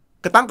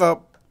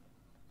ketangkep.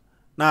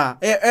 Nah,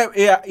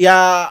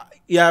 ya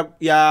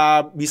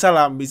bisa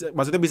lah,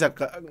 maksudnya bisa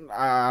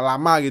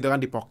lama gitu kan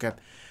di pocket.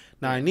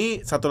 Nah ini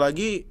satu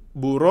lagi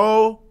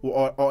Burrow,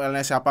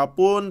 OL-nya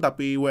siapapun,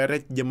 tapi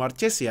WR Jamar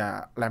Chase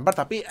ya lempar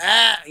tapi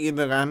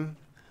gitu kan.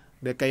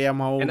 Dia kayak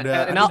mau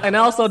and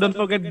also don't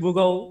forget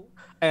Burrow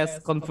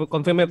as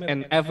confirmed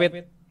and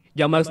avid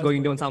Jamar's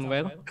going down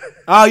somewhere.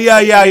 Oh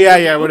iya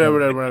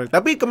benar.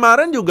 Tapi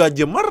kemarin juga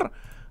Jamar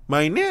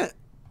mainnya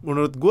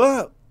menurut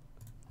gua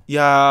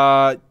ya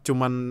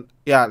cuman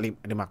ya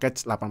 5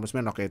 catch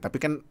 89 oke. Tapi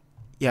kan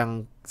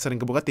yang sering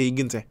kebuka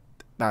Higgins ya.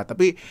 Nah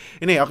tapi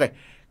ini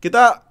oke.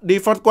 Kita di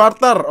fourth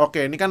quarter,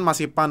 oke, ini kan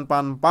masih pan,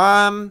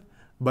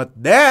 but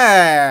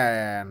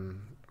then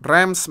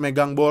Rams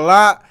megang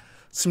bola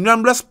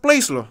 19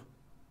 plays loh,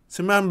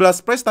 19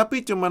 plays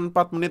tapi cuma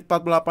 4 menit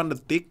 48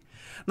 detik.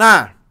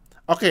 Nah,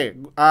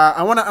 oke,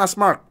 I wanna ask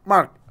Mark,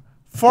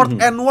 fourth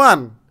and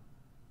 1,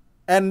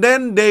 and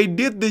then they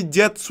did the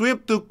jet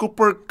sweep to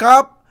Cooper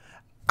Kupp.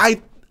 I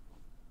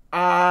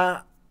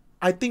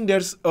think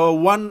there's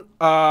one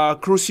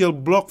crucial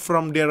block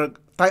from their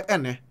tight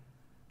end ya.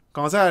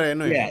 Kalau saya ada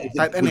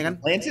tight end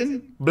kan?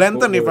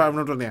 Blanton if I'm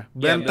not wrong ya.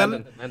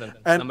 Blanton.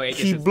 And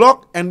he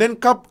blocked and then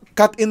cut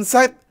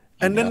inside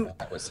and then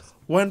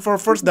went for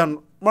first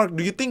down. Mark,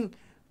 do you think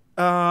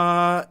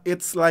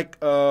it's like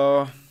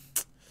the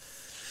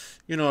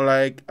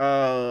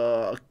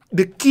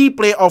key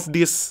play of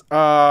this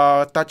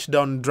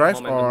touchdown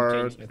drive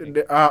or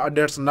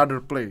there's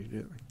another play?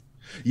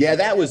 Yeah,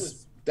 that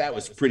was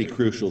pretty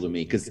crucial to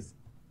me because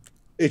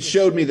it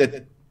showed me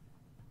that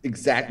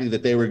exactly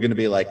that they were going to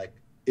be like,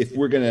 if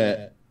we're going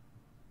to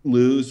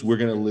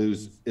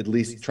lose at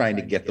least trying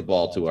to get the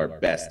ball to our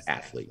best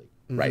athlete,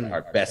 right?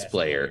 Our best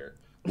player.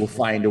 We'll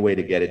find a way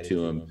to get it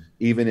to him,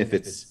 even if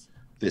it's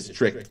this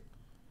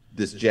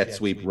jet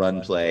sweep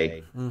run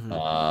play.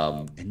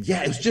 And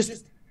yeah,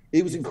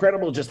 it was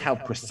incredible just how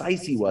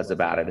precise he was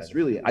about it. It's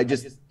really,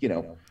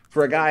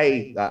 for a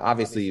guy,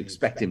 obviously you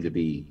expect him to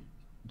be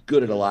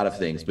good at a lot of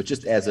things, but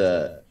just as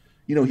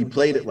he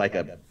played it like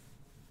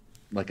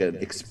an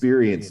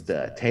experienced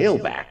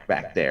tailback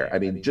back there. I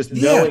mean, just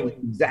knowing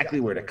exactly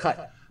where to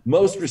cut.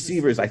 Most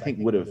receivers, I think,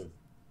 would have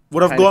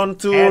gone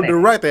to the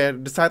right there,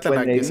 the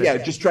sideline.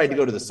 Just tried to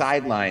go to the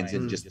sidelines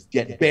and just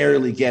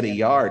barely get a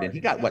yard. And he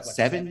got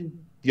 7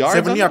 yards?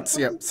 7 yards,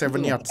 yeah,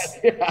 7 yards.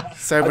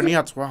 7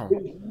 yards, wow.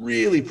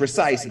 Really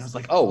precise. And I was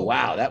like, oh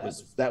wow, that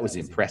was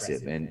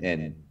impressive.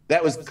 And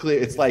that was clear.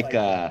 It's like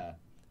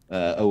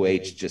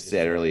OH just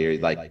said earlier,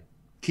 like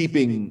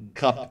keeping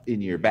Kupp in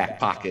your back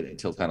pocket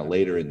until kind of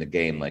later in the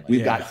game. Like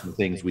we've got some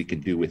things we can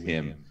do with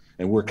him,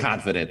 and we're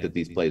confident that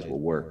these plays will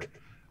work.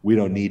 We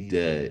don't need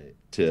to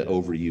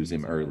overuse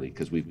him early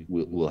because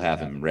we'll have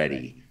him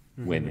ready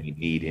when we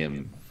need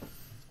him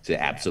to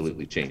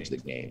absolutely change the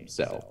game.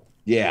 So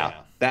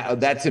yeah,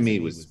 that to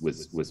me was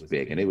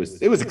big, and it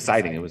was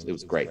exciting. It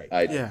was great.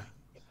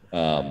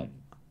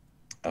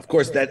 Of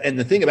course and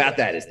the thing about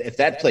that is if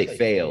that play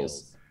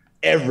fails,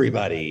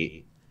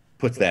 everybody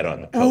puts that on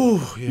the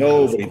coach.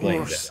 Nobody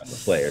blames that on the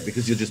player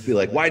because you'll just be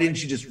like, why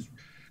didn't you just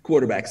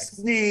quarterback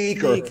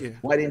sneak? Or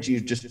why didn't you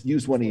just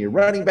use one of your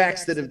running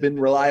backs that have been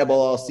reliable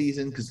all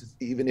season? Because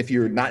even if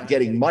you're not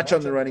getting much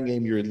on the running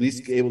game, you're at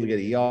least able to get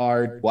a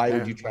yard. Why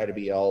would you try to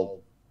be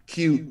all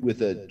cute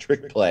with a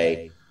trick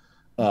play?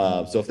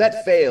 So if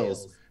that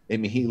fails, I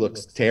mean, he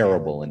looks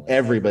terrible, and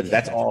everybody,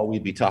 that's all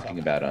we'd be talking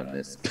about on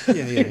this.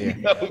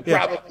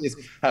 Probably is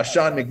how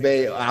Sean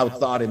McVay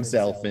outthought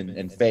himself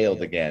and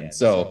failed again.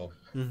 So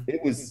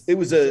it was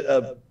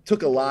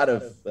took a lot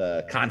of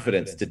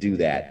confidence to do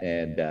that,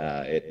 and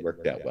it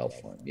worked out well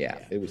for him. Yeah,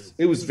 it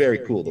was very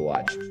cool to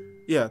watch.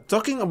 Yeah,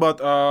 talking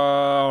about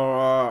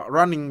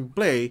running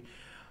play,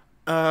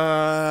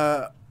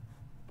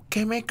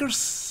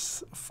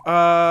 K-Makers,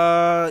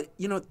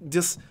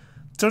 just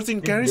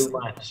 13 carries,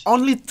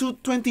 only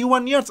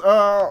 21 yards.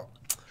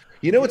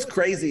 You know what's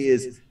crazy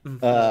is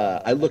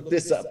I looked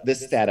this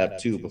stat up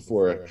too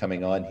before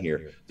coming on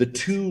here. The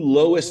two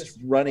lowest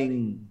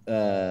running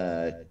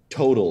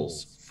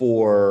totals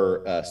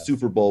for a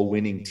Super Bowl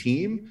winning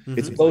team,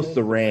 it's both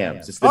the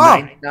Rams. It's the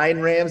 99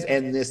 Rams,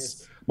 and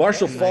this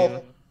Marshall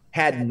Faulk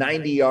had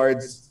 90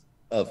 yards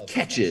of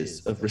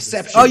catches, of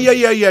receptions. Oh,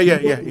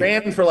 yeah.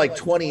 Ran for like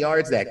 20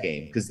 yards that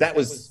game because that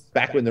was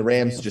back when the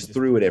Rams just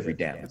threw it every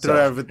down. Throw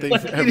everything,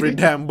 every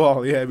damn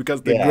ball,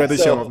 because the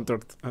greatest show on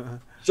third.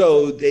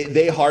 So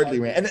they hardly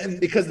ran, and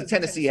because the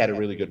Tennessee had a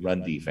really good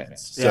run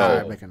defense,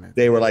 so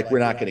they were like, we're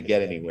not going to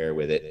get anywhere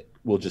with it.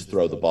 We'll just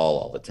throw the ball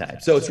all the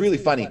time. So it's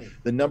really funny.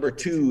 The number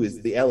 2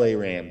 is the LA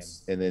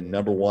Rams, and then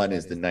number 1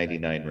 is the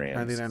 99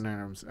 Rams. 99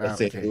 Rams. Let's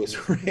say it was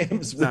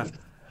Rams with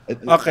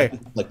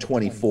like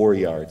 24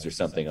 yards or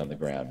something on the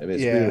ground. It's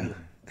really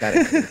kind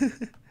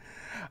of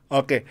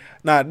Oke.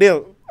 Nah,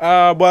 Dil,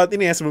 buat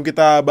ini ya sebelum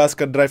kita bahas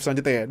ke drive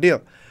selanjutnya ya, Dil.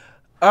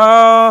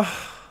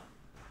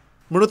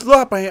 Menurut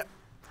lo apa ya?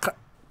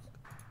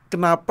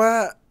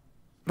 Kenapa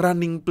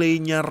running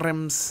play-nya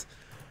Rams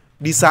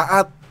di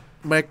saat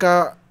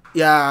mereka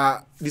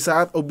di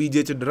saat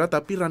OBJ cedera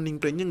tapi running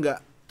play-nya nggak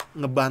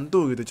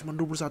ngebantu gitu, cuma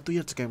 21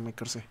 yards kayak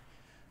Makers ya.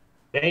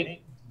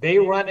 They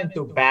run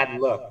into bad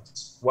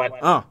looks.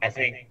 I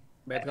think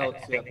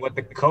what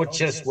the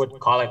coaches would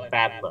call it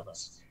bad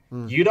looks.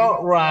 You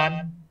don't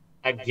run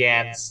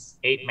against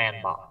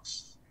 8-man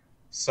box.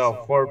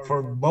 So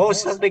for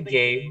most of the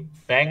game,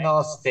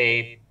 Bengals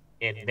stayed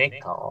in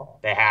nickel.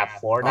 They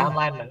have 4 down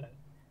linemen.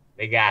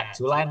 They got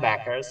 2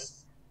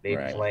 linebackers. They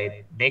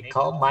played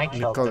nickel, Mike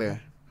Hilton,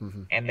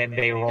 and then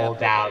they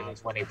rolled out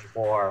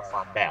 24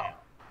 from Bell.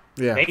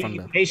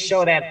 They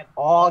showed that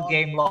all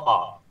game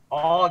long,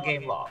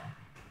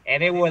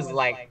 and it was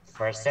like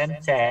 1st and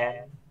 10,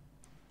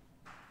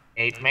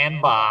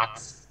 8-man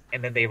box,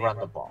 and then they run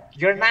the ball.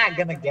 You're not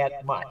gonna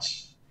get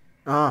much,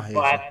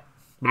 but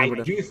I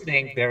do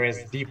think there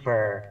is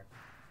deeper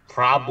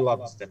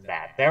problems than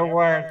that. There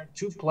were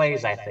 2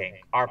 plays, I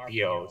think,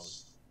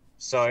 RPOs.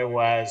 So it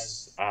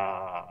was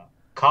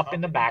Cup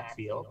in the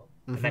backfield,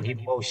 and then he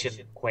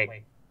motioned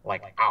quick,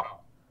 like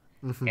out.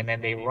 And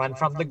then they run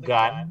from the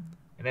gun,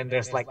 and then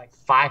there's like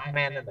 5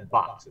 men in the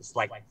box. It's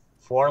like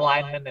 4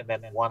 linemen and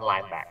then 1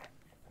 linebacker.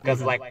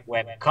 Because like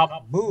when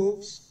Cup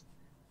moves,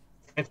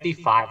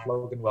 55,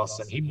 Logan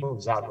Wilson, he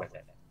moves out with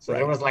it. So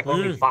there was like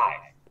only 5.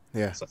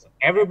 Yeah. So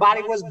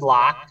everybody was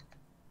blocked,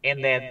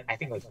 and then I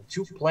think it was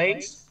 2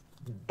 plays,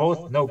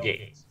 both no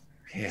gains.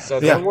 So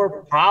there were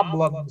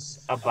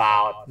problems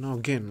about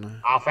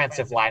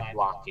offensive line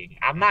blocking.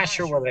 I'm not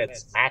sure whether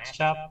it's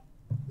matchup,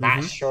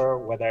 not sure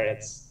whether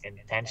it's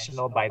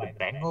intentional by the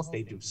Bengals.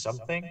 They do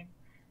something,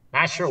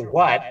 not sure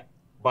what,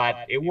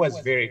 but it was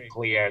very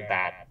clear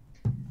that,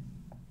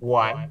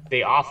 one,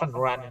 they often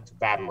run into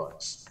bad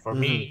looks. For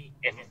me,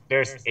 if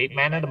there's 8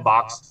 men in the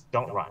box,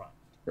 don't run.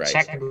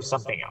 Check and do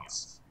something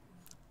else.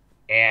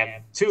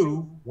 And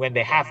 2, when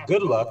they have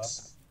good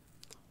looks,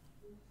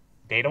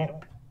 they don't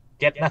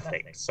get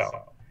nothing.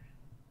 So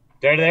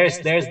there's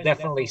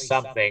definitely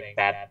something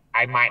that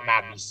I might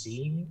not be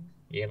seeing.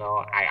 You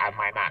know, I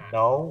might not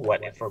know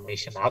what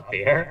information out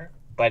there,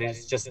 but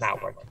it's just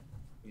not working.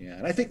 Yeah,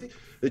 and I think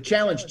the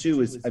challenge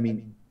too is, I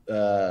mean,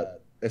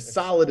 as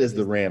solid as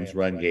the Rams'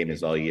 run game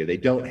is all year, they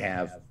don't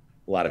have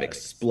a lot of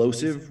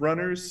explosive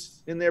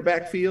runners in their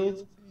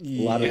backfield.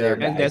 A lot of their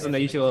guys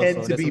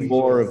tend to be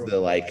more of the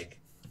like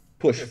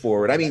push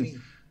forward. I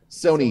mean,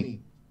 Sony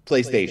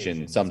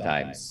PlayStation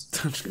sometimes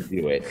can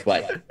do it,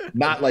 but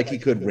not like he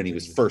could when he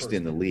was first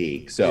in the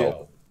league.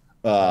 So,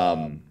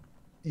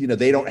 you know,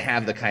 they don't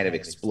have the kind of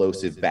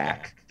explosive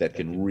back that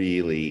can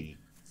really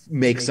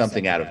make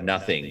something out of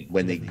nothing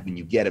when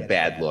you get a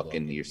bad look,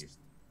 and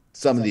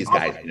some of these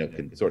guys, you know,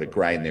 can sort of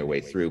grind their way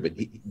through, but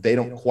they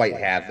don't quite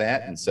have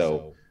that. And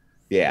so,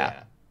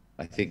 yeah,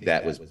 I think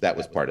that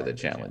was part of the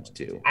challenge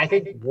too. I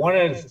think one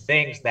of the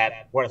things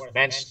that worth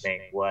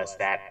mentioning was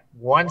that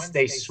once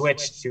they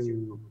switched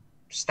to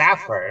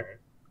Stafford,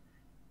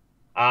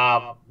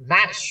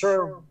 not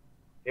sure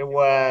it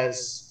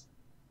was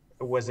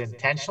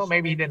intentional.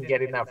 Maybe he didn't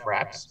get enough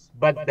reps,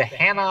 but the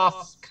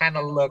handoffs kind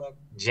of look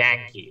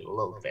janky a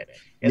little bit.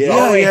 It's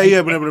a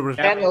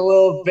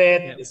little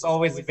bit. It's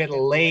always a bit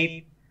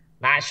late.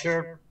 Not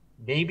sure.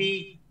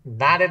 Maybe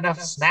not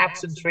enough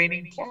snaps in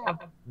training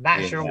camp.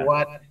 Not sure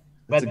what.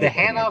 But the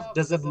handoff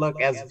doesn't look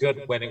as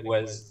good when it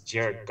was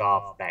Jared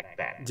Goff back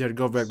then.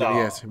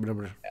 Yes.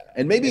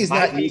 And maybe he's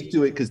not used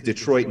to it because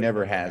Detroit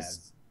never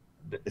has.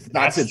 It's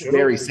not since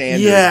Barry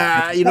Sanders.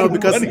 Yeah, you know,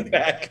 because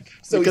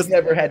he's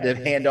never had to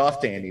hand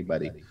off to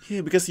anybody.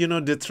 Yeah, because you know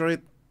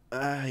Detroit,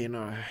 you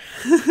know.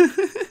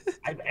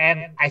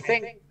 And I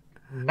think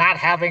not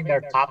having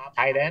their top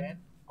tight end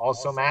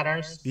also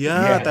matters.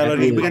 Yeah, Tyler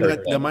Higbee kan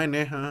gak main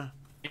ya.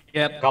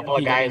 A couple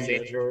of guys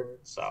injured,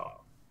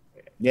 so.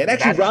 Yeah, and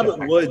actually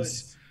Robert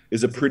Woods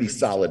is a pretty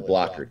solid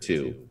blocker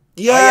too.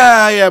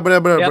 Yeah,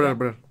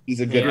 benar. He's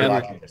a good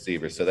blocking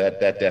receiver, so that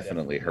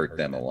definitely hurt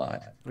them a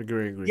lot.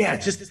 Agree. Yeah,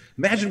 just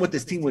imagine what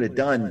this team would have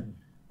done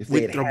if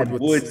they had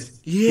Woods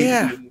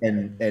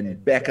and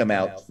Beckham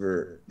out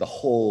for the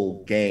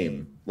whole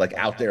game, like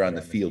out there on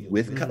the field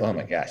with. Oh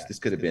my gosh, this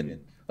could have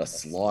been a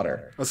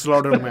slaughter. A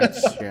slaughter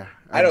match. Yeah,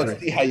 I don't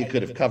see how you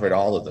could have covered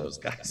all of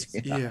those guys.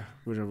 Yeah,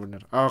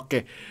 benar.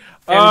 Okay.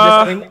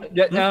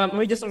 Let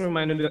me just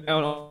remind you,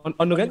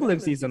 on the regular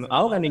season,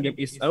 our running game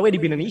is already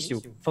been an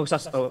issue for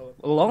such a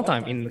long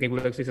time in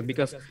regular season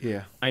because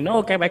I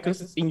know Cam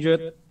Akers is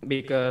injured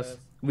because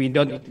we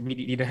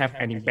didn't have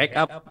any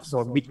backup,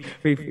 so we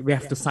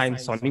have to sign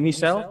Sonny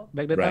Michel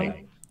back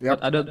then. Yep.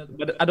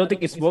 But I don't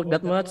think it's worked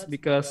that much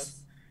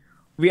because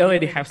we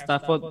already have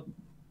Stafford.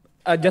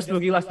 Just to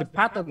realize the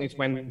pattern is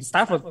when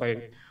Stafford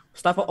play,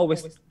 Stafford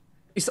always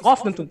is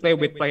often to play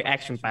with play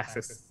action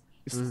passes.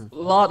 It's a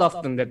lot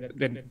often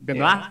than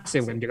last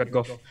year when Jared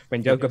Goff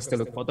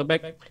still a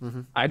quarterback.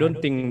 I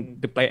don't think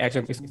the play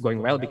action is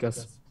going well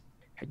because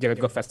Jared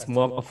Goff has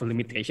more of a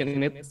limitation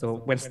in it.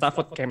 So when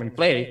Stafford came and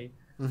play,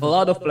 a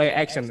lot of play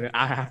action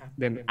I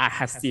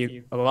have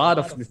seen a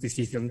lot of this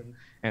season,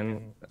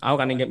 and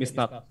our running game is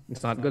not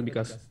good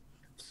because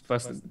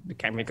first the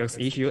chemicals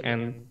issue,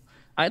 and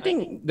I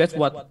think that's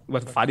what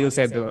Fadil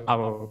said.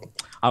 Our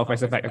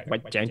offensive back are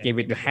quite janky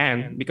with the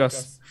hand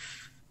because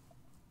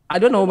I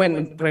don't know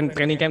when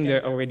training camp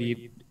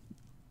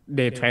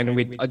they train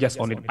with just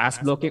only the pass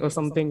blocking or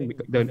something.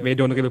 Because they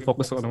don't really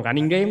focus on the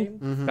running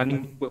game,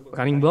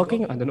 running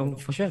blocking. I don't know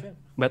for sure,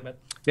 but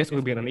that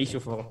will be an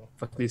issue for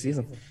this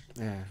season.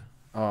 Yeah.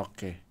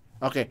 Oke.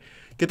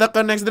 Kita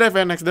ke next drive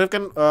ya. Next drive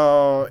kan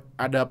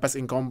ada pass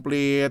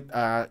incomplete,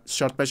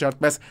 short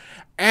pass,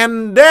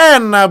 and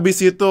then habis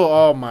itu,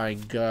 oh my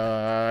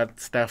god,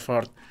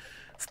 Stafford,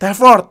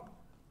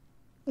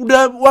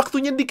 udah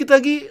waktunya dikit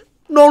lagi,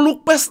 no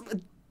look pass,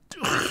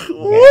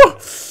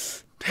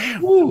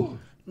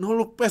 no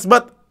look pass,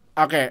 but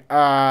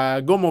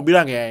gue mau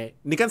bilang ya,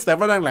 ini kan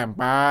Stafford yang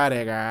lempar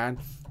ya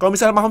kan. Kalau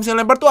misalnya Mahomes yang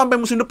lempar tuh sampai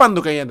musim depan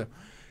tuh kayaknya tuh.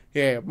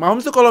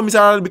 Mahomes tuh kalau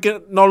misalnya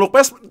bikin no look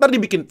pass, ntar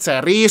dibikin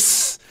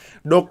series,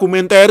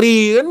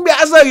 dokumentari, kan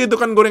biasa gitu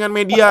kan gorengan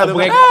media.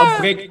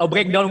 A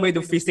breakdown with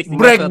the physics.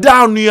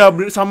 Breakdown ya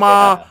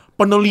sama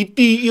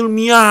peneliti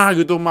ilmiah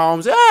gitu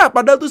Mahomes.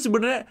 Padahal tuh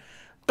sebenarnya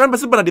kan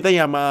pasti pernah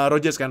ditanya sama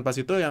Rodgers kan pas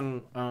itu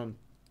yang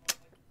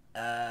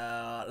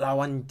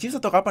lawan Chiefs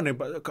atau kapan deh,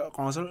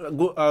 kalau nggak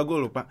salah gue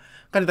lupa.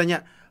 Kan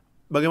ditanya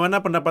bagaimana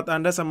pendapat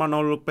Anda sama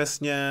no look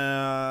pass-nya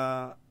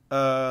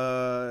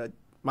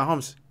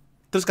Mahomes.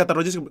 Terus kata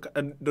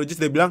Rodgers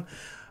dia bilang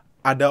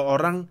ada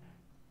orang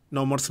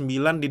nomor 9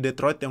 di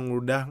Detroit yang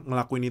udah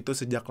ngelakuin itu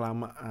sejak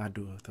lama.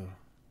 Aduh tuh.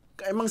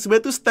 Emang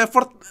sebenarnya tuh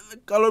Stafford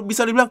kalau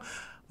bisa dibilang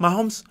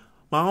Mahomes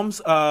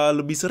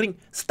lebih sering.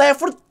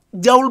 Stafford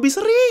jauh lebih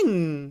sering.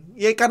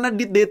 Ya karena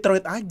di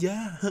Detroit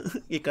aja.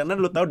 Ya karena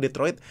lu tahu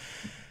Detroit.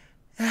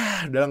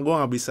 Udah gue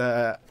nggak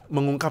bisa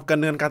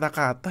mengungkapkan dengan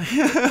kata-kata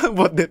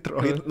buat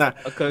Detroit. Nah,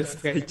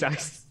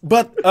 franchise.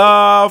 But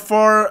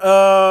for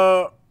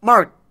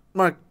Mark,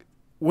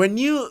 when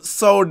you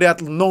saw that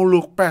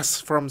no-look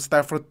pass from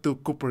Stafford to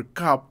Cooper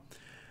Kupp,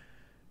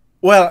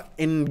 well,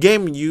 in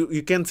game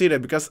you can see that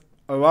because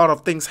a lot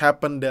of things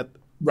happen that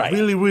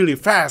really, really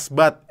fast.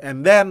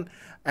 And then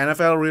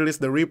NFL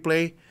released the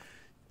replay.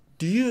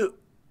 Do you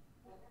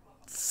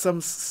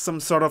some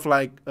sort of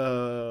like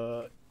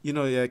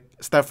like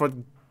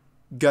Stafford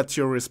got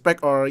your respect,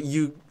 or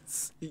you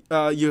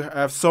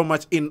have so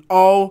much in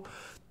awe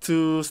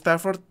to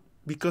Stafford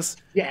because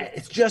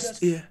it's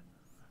just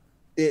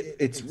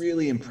It's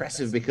really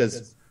impressive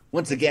because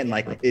once again,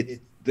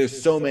 there's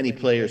so many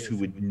players who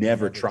would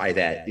never try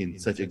that in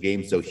such a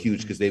game so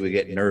huge because they would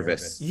get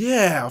nervous.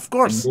 Yeah, of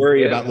course. And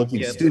worry about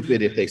looking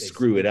stupid if they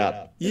screw it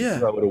up,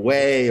 throw it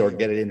away or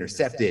get it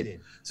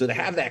intercepted. So to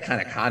have that kind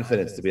of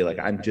confidence to be like,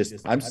 I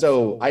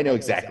know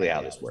exactly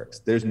how this works.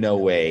 There's no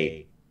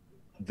way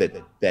that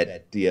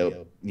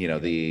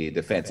the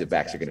defensive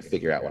backs are going to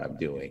figure out what I'm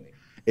doing.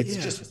 It's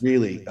just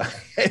really,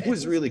 it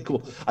was really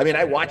cool. I mean,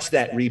 I watched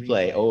that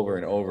replay over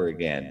and over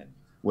again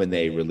when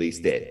they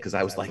released it because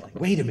I was like,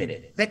 wait a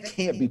minute, that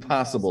can't be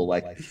possible.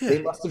 They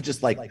must have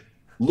just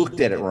looked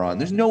at it wrong.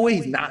 There's no way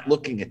he's not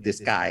looking at this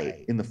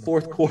guy in the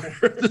fourth quarter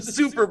of the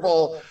Super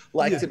Bowl.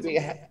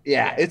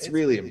 It's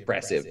really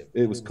impressive.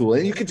 It was cool.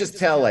 And you could just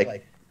tell, he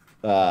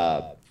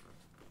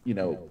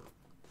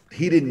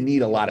didn't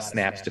need a lot of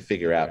snaps to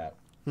figure out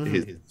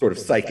his sort of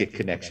psychic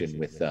connection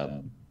with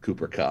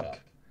Cooper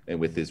Kupp and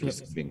with his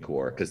receiving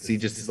core, because he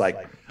just is like,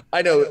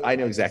 I know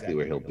exactly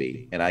where he'll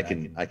be, and I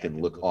can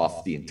look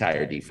off the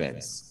entire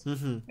defense,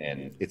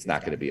 and it's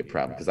not going to be a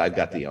problem because I've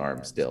got the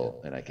arm still,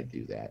 and I can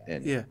do that.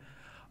 And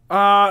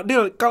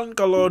Dil,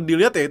 kalau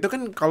dilihat ya itu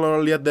kan kalau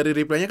lihat dari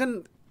replaynya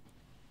kan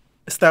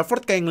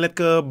Stafford kayak ngeliat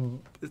ke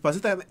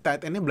pasti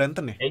tight end-nya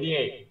Blanton ya.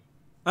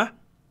 88. Hah?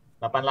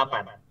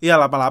 88. Iya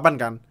 88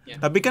 kan.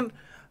 Tapi kan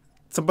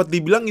sempat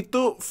dibilang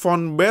itu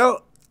Von Bell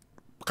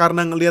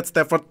karena ngelihat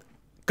Stafford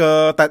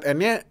ke tight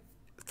end-nya,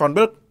 Von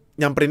Bell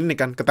nyamperin ini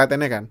kan ke tight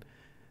end-nya kan.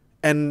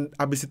 And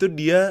abis itu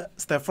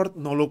Stafford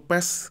no look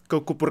pass ke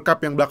Cooper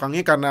Kupp yang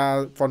belakangnya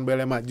karena Von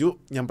Bell-nya maju,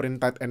 nyamperin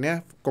tight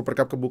end-nya, Cooper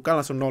Kupp kebuka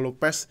langsung no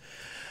look pass.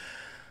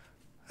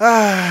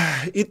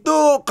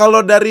 Itu kalau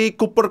dari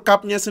Cooper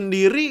Kupp-nya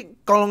sendiri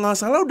kalau nggak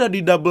salah udah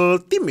di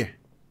double team ya?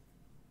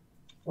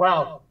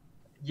 Well,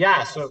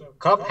 so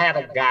Kupp had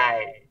a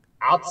guy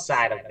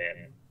outside of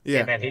him,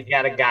 and then he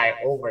got a guy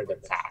over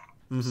the top.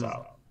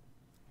 So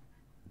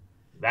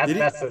that's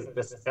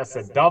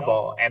a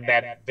double, and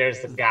then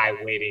there's the guy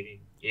waiting,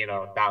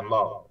 down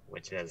low,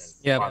 which is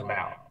Von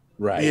Bell.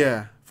 Right.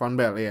 Iya, Von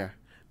Bell, iya.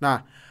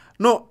 Nah,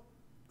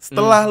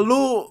 setelah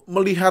lu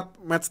melihat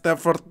Matt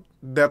Stafford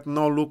that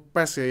no look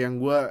pass ya, yang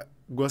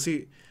gue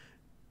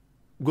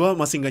gue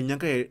masih nggak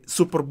nyangka ya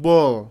Super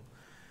Bowl,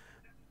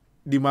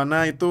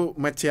 dimana itu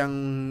match yang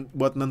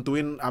buat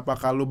nentuin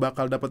apakah lu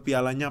bakal dapet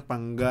pialanya apa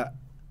enggak.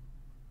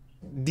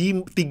 Di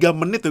 3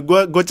 menit tuh,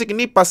 gue cek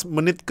ini pas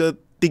menit ke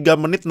 3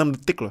 menit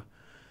 6 detik loh.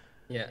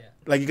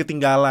 Lagi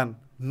ketinggalan,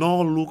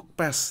 no look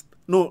pass.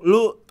 No,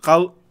 lu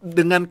kalau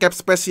dengan cap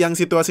space yang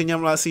situasinya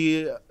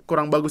masih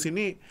kurang bagus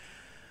ini,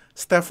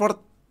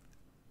 Stafford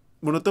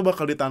menurut tuh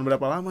bakal ditahan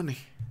berapa lama nih?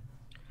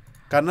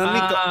 Karena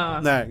nih,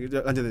 nah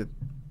lanjut.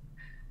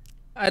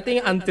 I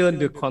think until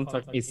the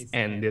contract is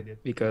ended,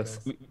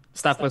 because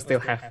Stafford still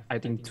have, I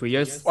think, 2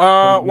 years.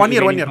 One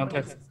year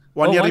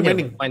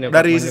remaining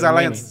dari sisa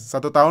remaining. Lions. 1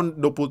 tahun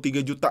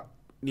 23 juta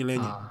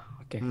nilainya.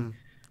 Okay.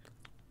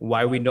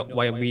 Why we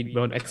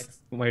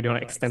don't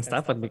extend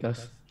Stafford?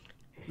 Because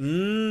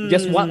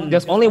just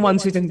only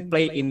one season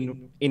play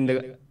in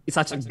the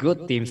such a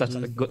good team, such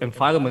a good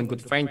environment,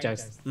 good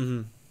franchise.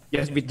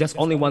 Just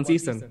only one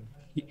season.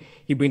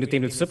 He bring the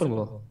team to the Super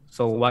Bowl.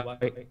 So why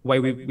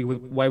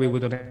we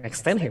wouldn't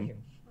extend him?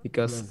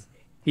 Because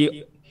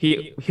he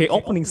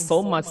opening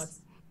so much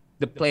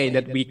the play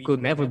that we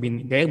could never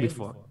been there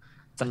before.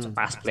 Such a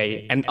pass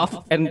play, and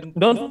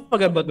don't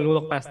forget about the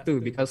look pass too,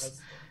 because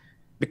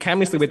the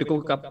chemistry with the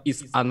Cook Cup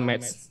is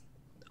unmatched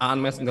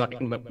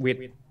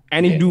with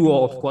any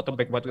duo of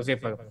quarterback wide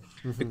receiver.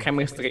 The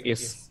chemistry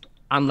is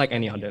unlike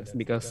any others,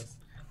 because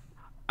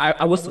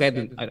I was read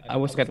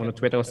on the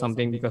Twitter or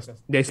something, because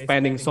they're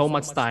spending so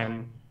much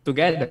time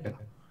together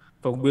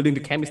for building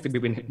the chemistry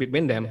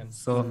between them.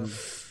 So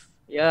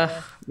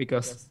yeah,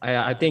 because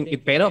I think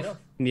it paid off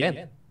in the end.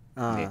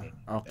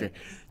 Oke.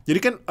 Jadi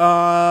kan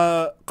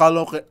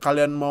kalau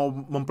kalian mau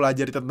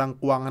mempelajari tentang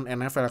keuangan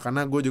NFL,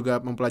 karena gue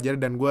juga mempelajari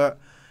dan gue,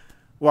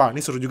 wah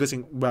ini seru juga sih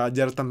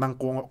belajar tentang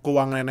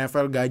keuangan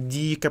NFL,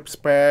 gaji, cap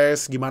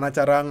space, gimana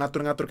cara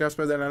ngatur-ngatur cap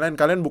space dan lain-lain.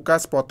 Kalian buka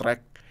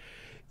Spotrac.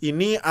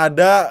 Ini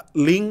ada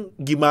link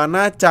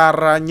gimana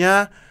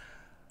caranya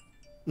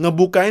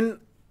ngebukain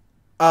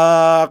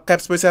cap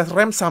space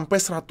Rams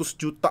sampai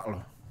 100 juta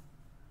loh.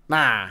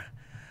 Nah,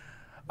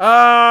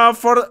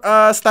 for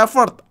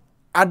Stafford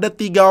ada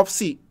 3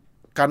 opsi.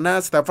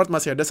 Karena Stafford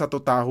masih ada 1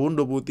 tahun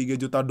 23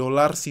 juta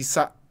dolar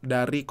sisa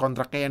dari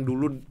kontraknya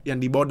yang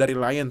dibawa dari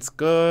Lions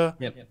ke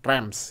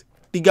Rams.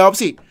 3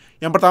 opsi.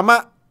 Yang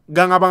pertama,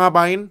 gak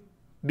ngapa-ngapain,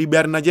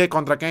 dibiarin aja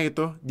kontraknya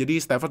itu. Jadi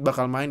Stafford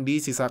bakal main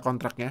di sisa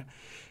kontraknya.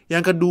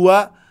 Yang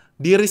kedua,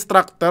 di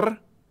restructure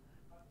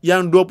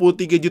yang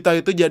 23 juta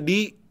itu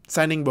jadi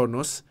signing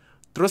bonus,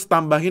 terus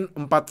tambahin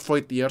 4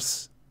 void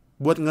years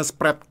buat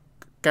nge-spread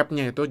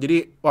cap-nya itu.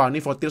 Jadi, wah ini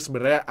void years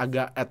sebenarnya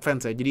agak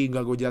advance ya. Jadi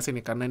nggak gue jelasin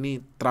nih karena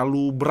ini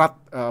terlalu berat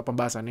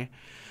pembahasannya.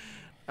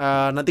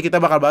 Nanti kita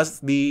bakal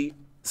bahas di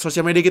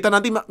sosial media kita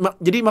nanti.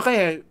 Jadi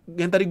makanya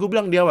yang tadi gue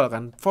bilang di awal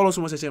kan, follow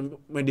semua sosial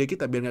media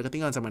kita biar nggak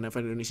ketinggalan sama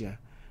NFL Indonesia.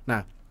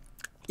 Nah,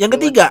 yang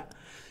ketiga,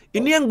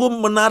 ini yang gue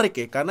menarik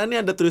ya, karena ini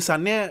ada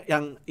tulisannya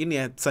yang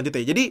ini ya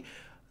selanjutnya. Jadi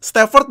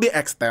Stafford di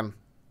extend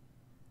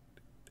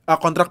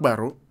kontrak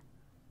baru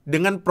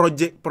dengan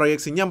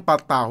proyeksinya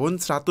 4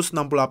 tahun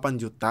 168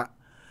 juta,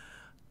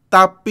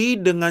 tapi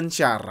dengan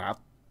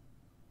syarat,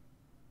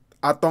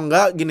 atau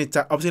enggak gini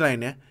opsi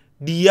lainnya,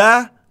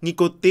 dia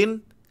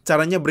ngikutin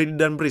caranya Brady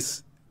dan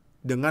Breeze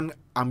dengan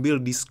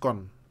ambil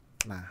diskon.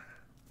 Nah,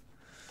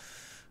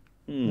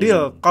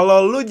 deal,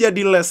 kalau lu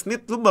jadi Les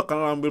Snead, lu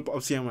bakal ambil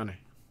opsi yang mana?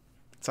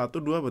 1,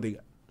 2, atau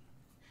 3?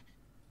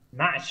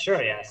 Not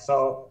sure yet.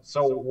 So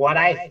what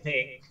I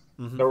think,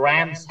 the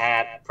Rams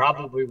had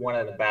probably one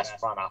of the best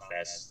front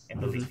office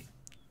in the league,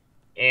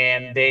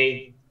 and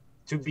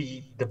to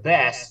be the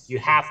best, you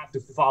have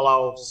to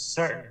follow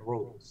certain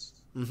rules,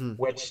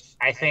 which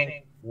I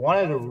think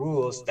one of the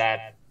rules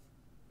that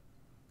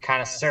kind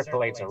of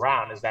circulates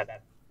around is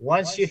that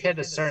once you hit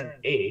a certain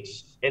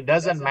age, it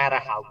doesn't matter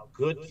how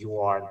good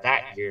you are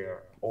that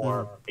year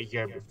or a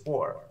year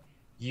before,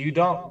 you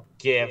don't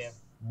give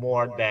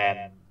more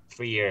than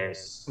 3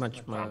 years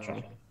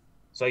contract.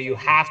 So you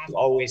have to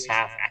always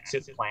have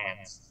exit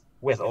plans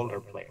with older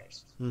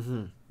players.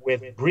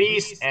 With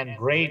Breeze and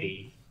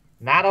Brady,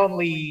 not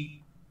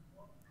only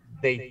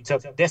they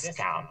took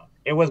discount,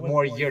 it was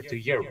more year to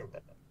year with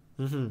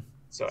them.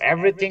 So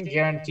everything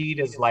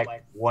guaranteed is like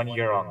 1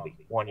 year only.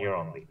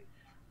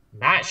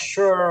 Not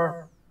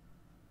sure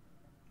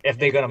if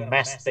they're gonna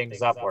mess things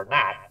up or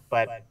not,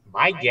 but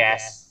my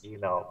guess,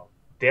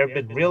 they've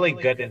been really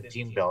good in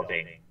team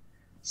building.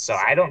 So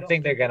I don't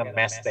think they're gonna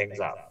mess things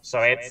up.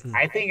 So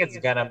I think it's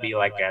gonna be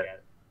like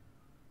a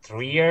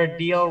 3-year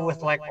deal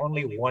with like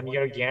only 1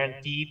 year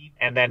guaranteed,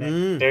 and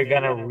then they're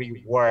gonna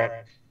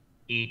rework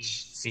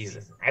each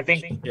season. I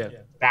think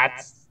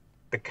that's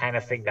the kind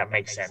of thing that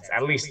makes sense,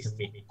 at least to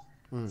me,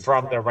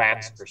 from the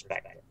Rams'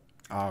 perspective.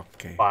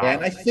 Okay. And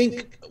I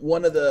think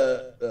one of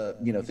the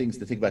things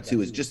to think about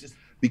too is just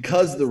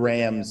because the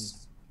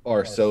Rams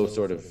are so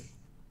sort of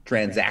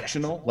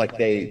transactional, like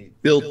they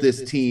built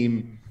this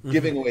team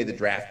giving away the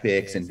draft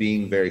picks and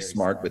being very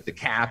smart with the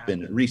cap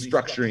and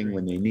restructuring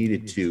when they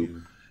needed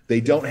to, they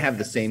don't have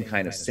the same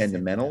kind of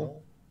sentimental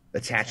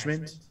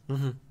attachment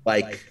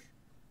like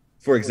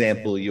for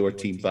example, your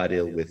team,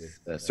 Fadil, with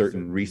a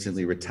certain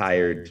recently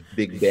retired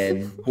Big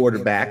Ben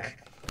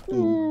quarterback,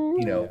 who,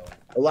 you know,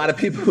 a lot of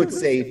people would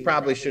say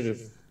probably should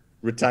have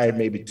retired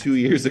maybe 2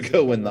 years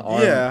ago when the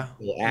arm,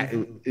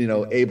 you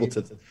know, able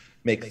to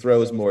make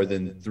throws more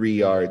than 3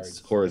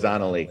 yards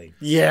horizontally.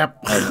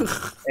 Yep.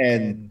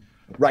 And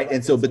but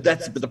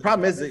the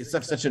problem is it's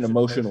such an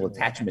emotional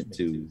attachment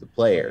to the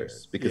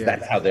players, because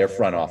that's how their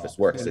front office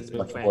works. It's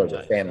much more of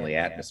a family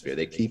atmosphere.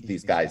 They keep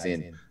these guys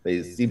in.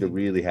 They seem to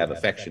really have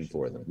affection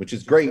for them, which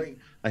is great,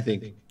 I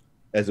think,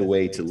 as a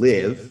way to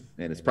live,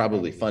 and it's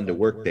probably fun to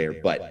work there.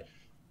 But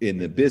in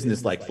the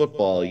business like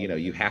football, you know,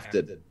 you have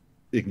to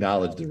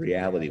acknowledge the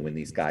reality when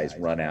these guys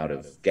run out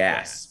of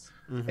gas.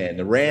 And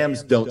the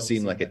Rams don't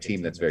seem like a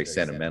team that's very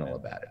sentimental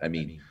about it. I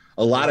mean,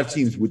 a lot of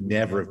teams would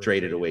never have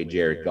traded away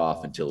Jared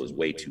Goff until it was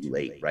way too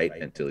late, right?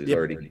 Until he's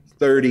already in his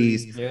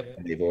 30s,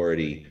 and they've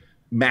already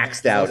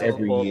maxed out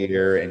every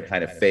year and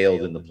kind of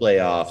failed in the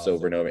playoffs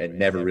over and over, and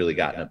never really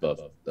gotten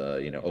above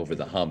over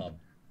the hump.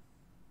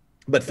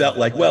 But felt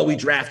like, well, we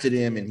drafted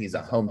him, and he's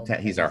our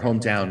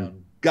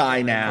hometown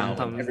guy now.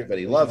 And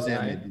everybody loves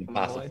him. It's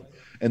impossible.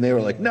 And they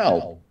were like,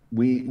 no,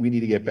 we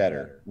need to get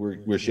better.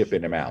 We're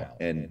shipping him out,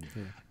 and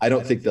I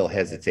don't think they'll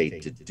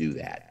hesitate to do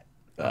that.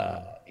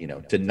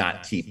 To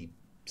not keep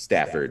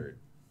Stafford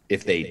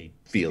if they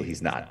feel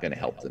he's not going to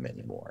help them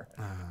anymore.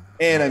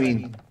 And I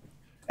mean,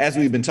 as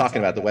we've been talking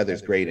about, the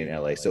weather's great in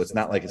LA, so it's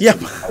not like it's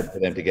hard for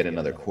them to get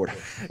another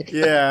quarterback.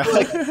 Yeah.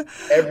 Like,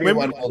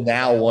 everyone will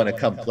now want to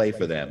come play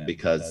for them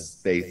because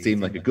they seem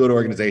like a good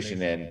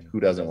organization, and who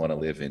doesn't want to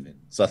live in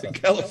Southern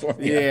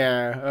California?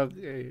 Yeah.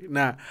 Okay.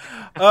 Nah.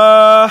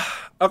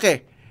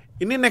 Okay.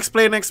 Ini next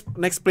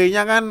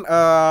play-nya kan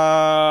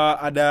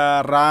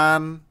ada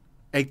run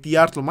 80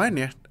 yards,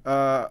 lumayan ya.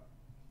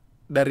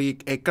 Dari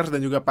Akers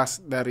dan juga pas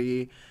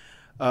dari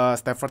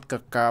Stafford ke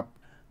Cup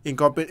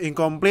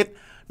incomplete.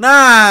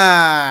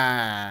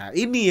 Nah,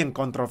 ini yang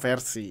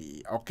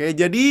kontroversi. Oke,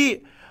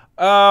 jadi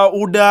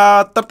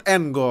udah third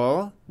and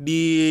goal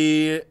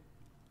di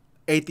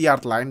 80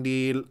 yard line,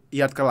 di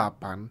yard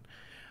ke-8.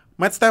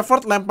 Matt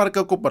Stafford lempar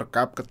ke Cooper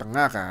Cup ke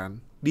tengah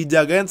kan.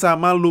 Dijagain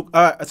sama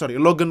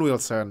Logan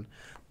Wilson.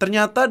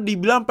 Ternyata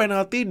dibilang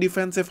penalti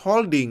defensive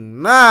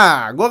holding.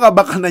 Nah, gue gak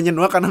bakal nanya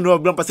Noah karena Noah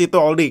bilang pasti itu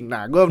holding.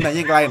 Nah, gue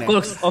nanya ke lain ya.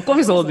 Of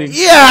course holding.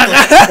 Iya.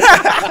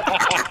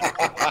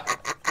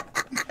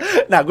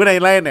 Nah, gue nanya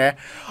lain ya.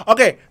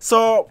 Oke,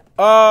 so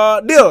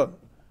Dil,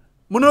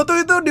 menurut lu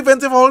itu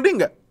defensive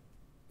holding gak?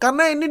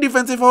 Karena ini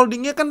defensive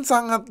holdingnya kan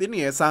sangat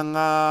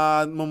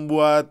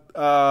membuat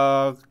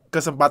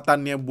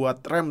kesempatannya buat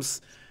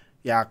Rams.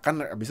 Ya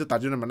kan abis itu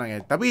Tarjun menang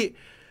ya. Tapi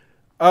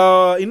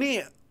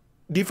ini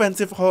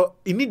defensive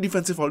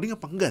holding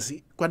apa enggak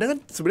sih? Kadang kan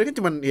sebenarnya kan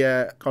cuman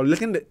ya kalau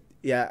lihat kan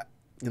ya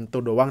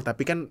nyentuh doang,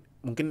 tapi kan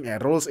mungkin ya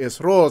rules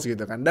is rules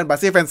gitu kan. Dan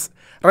pasti fans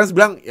Rams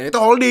bilang ya itu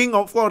holding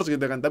of course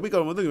gitu kan. Tapi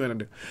kalau menurut gimana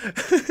deh?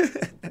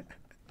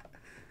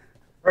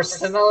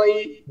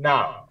 Personally,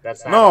 no,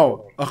 that's not.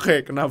 No,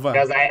 okay, kenapa?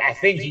 Because I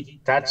think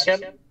he touched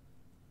him,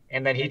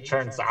 and then he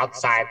turns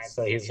outside,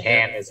 so his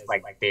hand is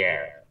like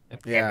there,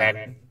 and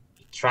then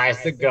he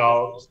tries to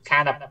go,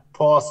 kind of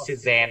pulls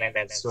his hand, and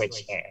then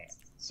switch hands.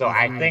 So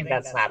I think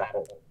that's not a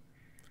hold.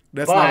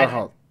 That's not a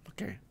hold.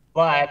 Okay.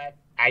 But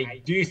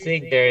I do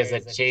think there is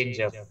a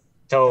change of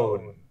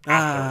tone.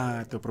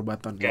 Itu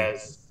perbaton.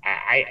 Because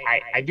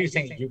I do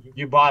think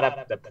you brought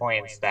up the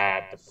points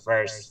that the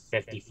first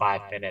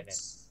 55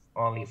 minutes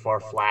only 4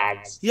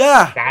 flags.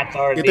 Yeah. That's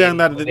already itu yang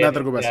nanti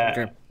gue bahas.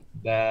 Okay.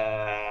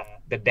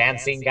 The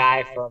dancing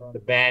guy from the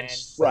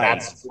bench. So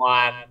that's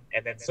one.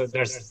 And then so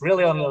there's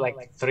really only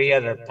like 3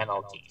 other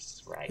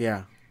penalties, right?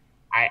 Yeah.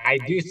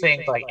 I do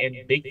think like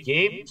in big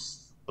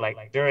games,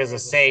 like there is a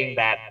saying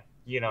that,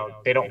 you know,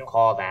 they don't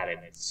call that in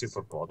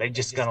Super Bowl. They're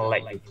just going to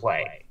let you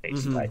play,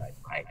 basically,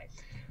 right?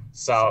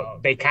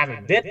 So they kind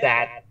of did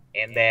that,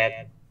 and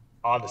then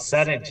all of a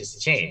sudden it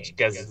just changed,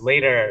 because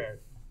later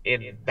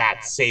in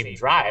that same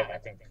drive, I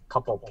think a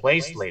couple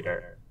plays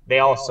later, they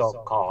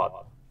also called,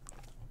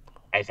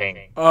 I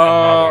think,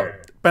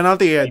 another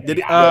penalty ya.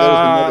 Jadi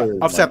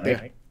offset ya.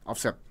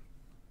 Offset.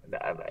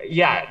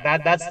 Yeah,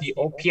 that's the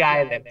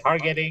OPI and then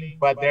targeting,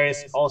 but there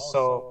is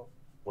also,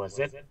 was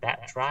it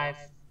that drive?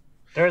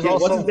 There's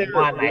also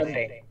one, I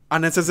think.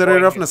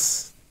 Unnecessary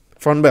roughness.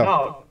 Front bell.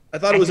 No, I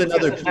thought it was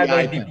another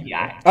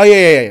DPI. Oh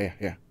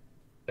yeah.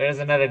 There's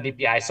another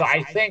DPI. So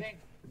I think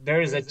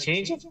there is a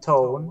change of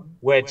tone,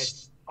 which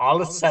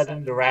all of a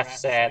sudden the ref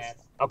said,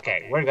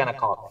 okay, we're going to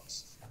call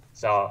this.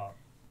 So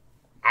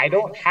I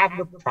don't have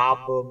the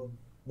problem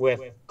with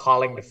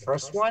calling the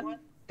first one,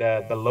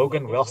 the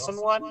Logan Wilson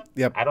one.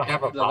 Yep. I don't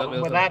have a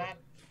problem with that.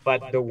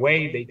 But the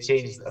way they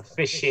changed the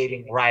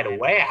officiating right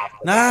away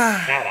after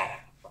that.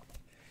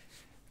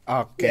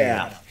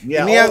 Okay.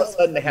 Yeah. All of a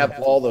sudden to have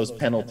all those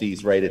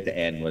penalties right at the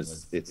end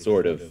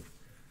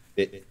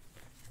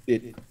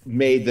it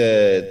made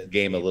the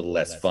game a little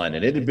less fun,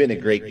 and it had been a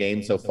great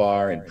game so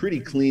far and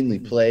pretty cleanly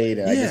played.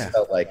 And I just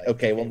felt like,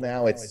 okay, well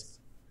now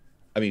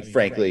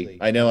frankly,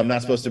 I know I'm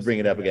not supposed to bring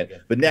it up again,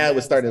 but now it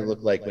was starting to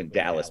look like when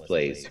Dallas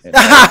plays.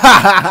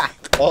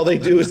 All they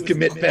do is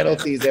commit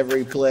penalties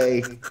every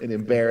play and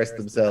embarrass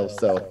themselves.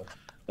 So,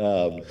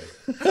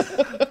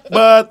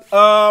 but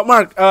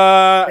Mark,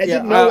 I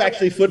didn't know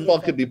actually football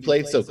could be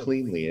played so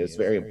cleanly. It was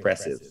very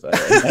impressive.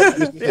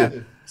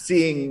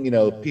 Seeing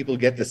people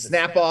get the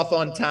snap off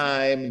on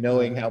time,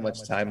 knowing how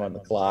much time on the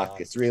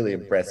clock, it's really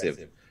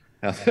impressive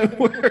how that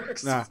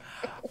works. Nah,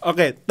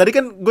 oke, tadi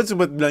kan gue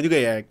sempat bilang juga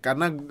ya,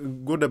 karena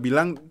gue udah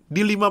bilang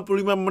di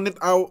 55 menit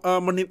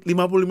 55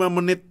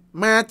 menit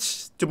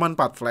match cuman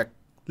 4 flag.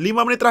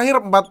 5 menit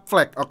terakhir 4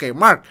 flag. Oke,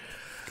 Mark.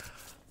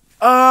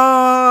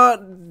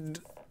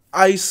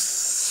 I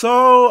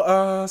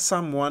saw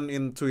someone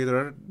in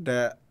Twitter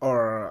that,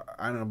 or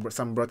I don't know,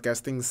 some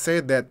broadcasting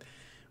said that,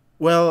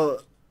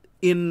 well,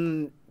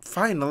 in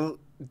final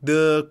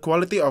the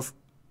quality of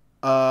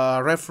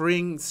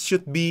refereeing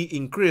should be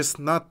increased,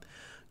 not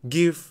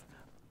give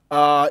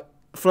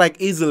flag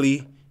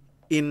easily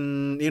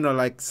in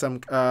like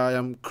some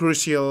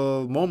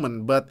crucial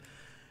moment. But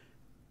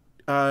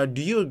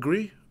do you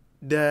agree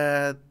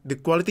that the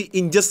quality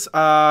in just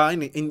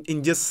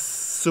in just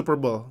Super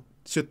Bowl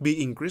should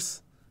be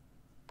increased?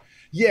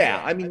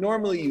 Yeah, I mean,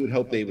 normally you would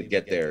hope they would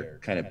get their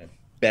kind of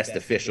best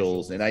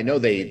officials, and I know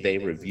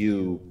they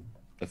review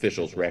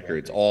officials'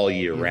 records all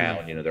year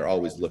round. They're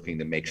always looking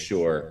to make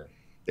sure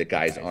that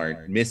guys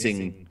aren't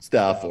missing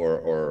stuff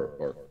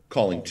or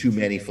calling too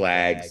many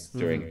flags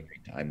during every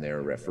time they're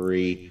a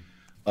referee.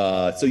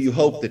 So you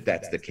hope that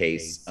that's the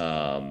case.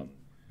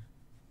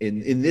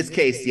 In this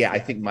case, yeah, I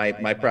think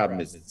my problem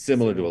is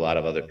similar to a lot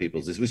of other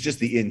people's. This was just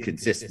the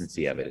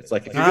inconsistency of it. It's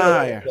like if you're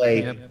going to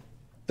play,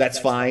 that's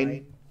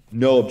fine,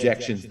 no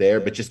objections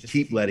there, but just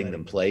keep letting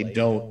them play.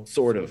 Don't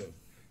sort of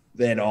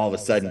then all of a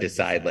sudden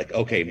decide like,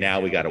 okay, now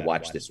we got to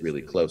watch this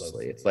really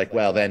closely. It's like,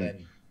 well,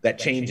 then that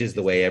changes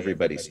the way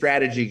everybody's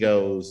strategy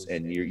goes,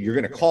 and you're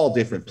going to call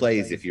different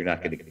plays if you're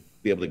not going to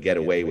be able to get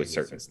away with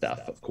certain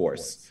stuff, of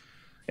course.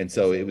 And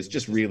so it was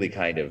just really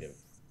kind of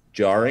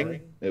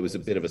jarring. It was a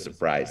bit of a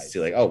surprise to see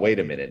like, oh, wait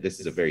a minute, this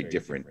is a very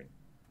different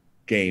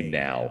game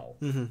now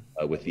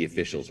with the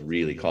officials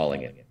really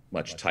calling it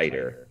much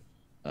tighter.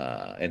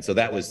 And so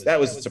that was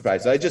a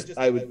surprise.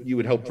 You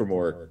would hope for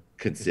more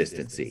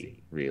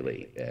consistency,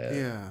 really,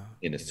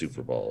 in a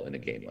Super Bowl in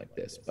a game like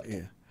this. But.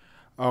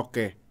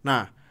 Oke.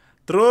 Nah,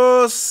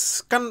 terus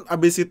kan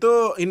abis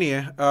itu ini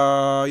ya,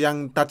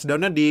 yang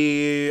touchdownnya di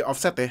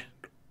offset ya,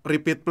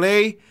 repeat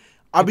play.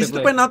 Abis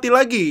itu penalti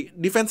lagi,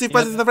 defensive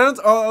pass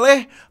interference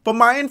oleh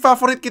pemain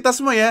favorit kita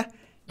semua ya,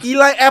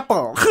 Eli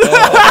Apple.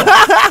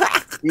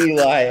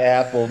 Eli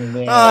Apple,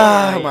 man.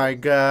 Oh my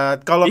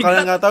god. Kalau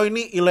kalian nggak tahu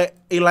ini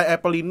Eli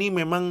Apple ini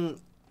memang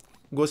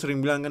gue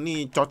sering bilang kan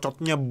nih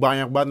cocoknya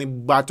banyak banget nih,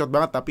 bacot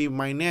banget tapi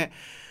mainnya.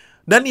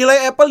 Dan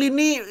Eli Apple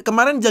ini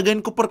kemarin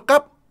jagain Cooper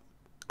Cup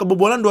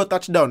kebobolan 2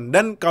 touchdown.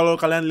 Dan kalau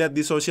kalian lihat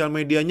di sosial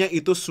medianya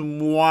itu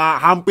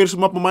hampir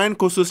semua pemain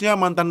khususnya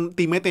mantan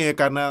teammate-nya ya,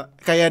 karena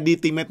kayak di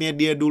teammate-nya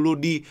dia dulu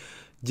di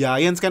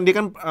Giants kan, dia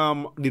kan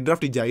di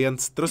draft di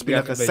Giants, terus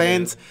pindah ke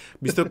Saints,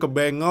 habis itu ke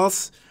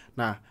Bengals.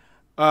 Nah,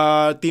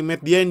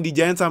 teammate dia yang di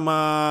Giants sama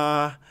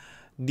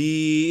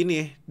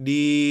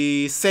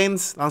di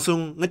Saints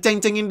langsung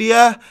ngeceng-cengin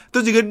dia.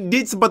 Terus juga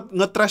dia sempat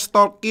nge-trash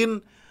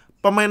talkin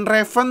pemain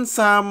Ravens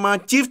sama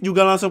Chiefs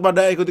juga langsung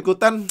pada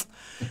ikut-ikutan.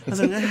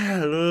 Langsung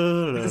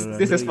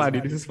This is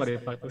funny.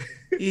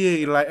 Iya,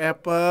 Eli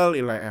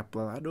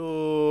Apple.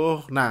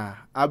 Aduh.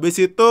 Nah,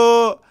 abis itu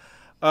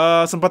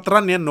sempat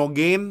run ya, no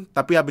gain,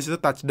 tapi abis itu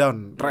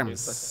touchdown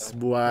Rams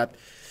buat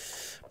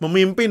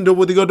memimpin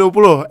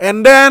 23-20.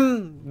 And then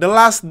the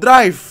last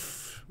drive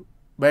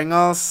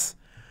Bengals,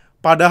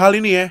 padahal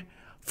ini ya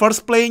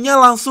first play-nya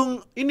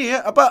langsung ini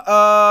ya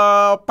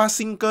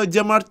passing ke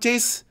Jamar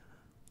Chase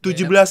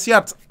 17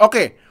 yards.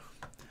 Oke.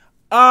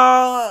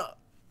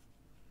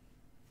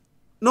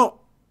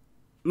 No,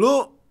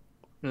 lu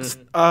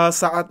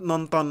saat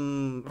nonton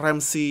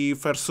Ramsey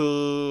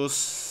versus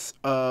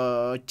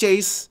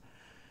Chase,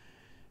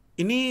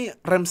 ini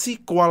Ramsey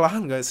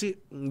kewalahan gak sih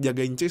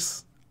jagain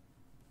Chase?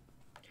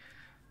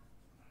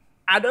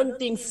 I don't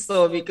think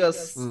so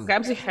because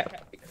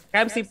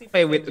Ramsey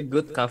play with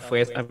good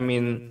coverage. I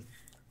mean,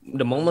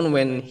 the moment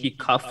when he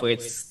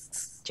coverage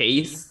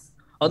Chase,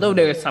 although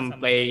there is some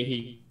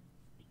play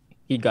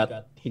he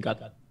got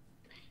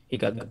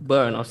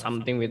burned or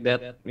something with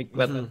that.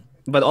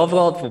 But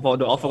overall, for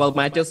the overall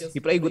matches,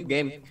 he played a good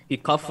game. He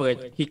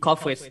covered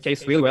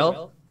Chase really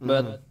well.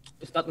 But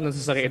it's not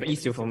necessarily an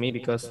issue for me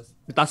because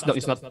the touchdown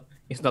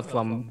is not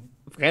from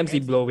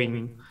Ramsey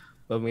blowing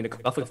the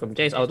coverage from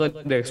Chase. Although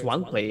there's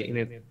one play in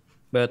it,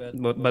 but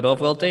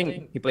overall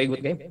thing, he played a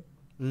good game.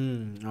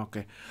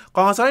 Oke.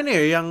 Kalau nggak salah ini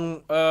ya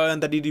yang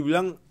tadi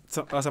dibilang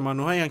sama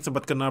Nuha yang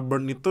sempat kena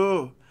burn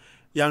itu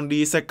yang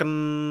di second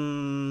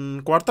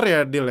quarter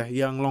ya, Dil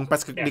ya, yang long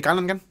pass di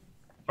kanan kan?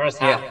 First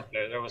half.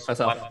 There was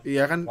one.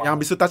 Iya kan, yang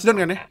habis itu touchdown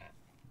kan ya?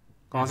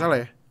 Kalau nggak salah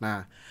ya.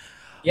 Nah.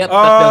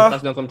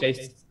 Touchdown from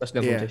Chase.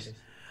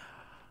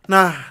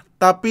 Nah,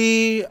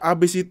 tapi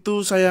abis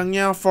itu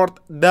sayangnya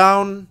fourth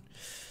down,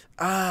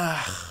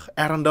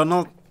 Aaron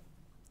Donald,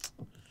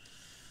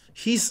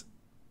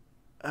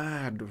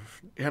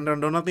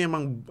 Aaron Donald nih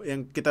emang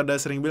yang kita udah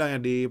sering bilang ya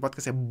di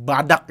podcast ya,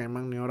 badak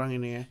emang nih orang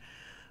ini ya.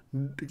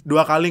 2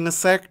 kali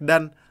nge-sack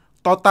dan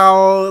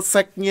total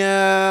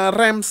sack-nya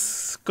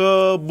Rams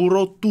ke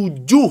Burrow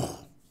 7.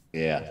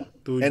 Yeah.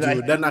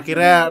 7 dan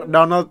akhirnya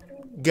Donald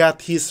got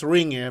his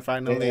ring ya,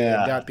 finally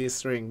got his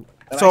ring.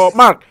 And So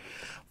Mark,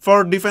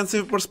 for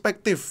defensive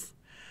perspective,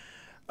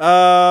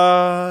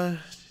 and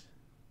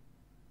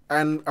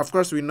of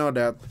course we know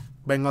that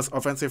Bengals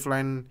offensive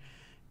line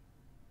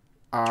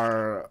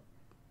are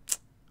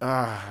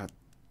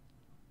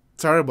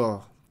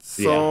terrible.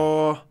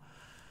 So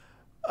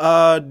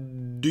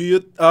do you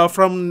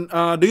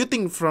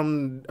think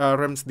from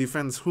Rams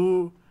defense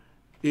who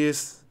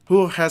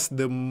has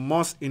the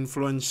most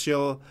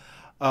influential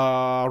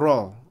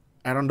role?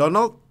 Aaron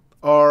Donald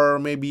or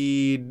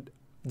maybe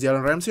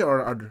Jalen Ramsey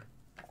or other?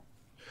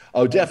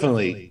 Oh,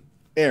 definitely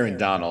Aaron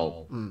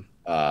Donald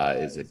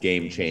is a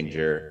game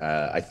changer.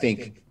 I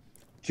think,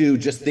 too,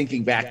 just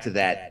thinking back to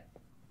that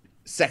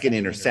second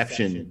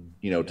interception,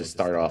 to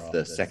start off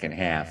the second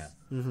half.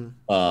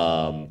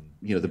 The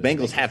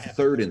Bengals have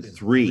 3rd and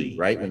 3,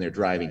 right, when they're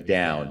driving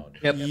down.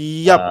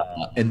 Yep.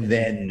 And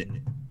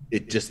then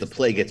the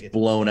play gets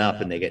blown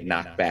up and they get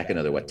knocked back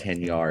another,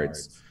 10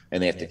 yards,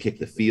 and they have to kick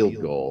the field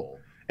goal.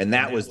 And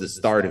that was the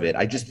start of it.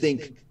 I just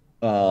think,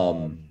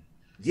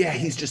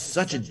 he's just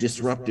such a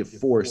disruptive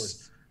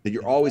force that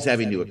you're always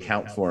having to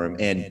account for him.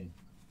 And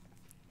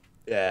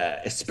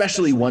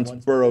especially once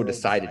Burrow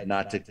decided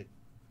not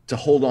to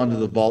hold on to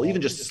the ball,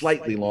 even just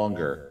slightly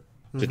longer,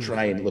 to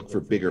try and look for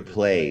bigger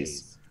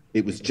plays,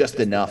 it was just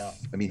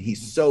enough. I mean,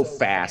 he's so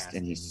fast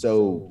and he's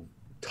so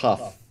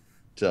tough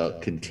to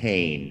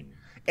contain.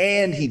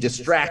 And he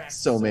distracts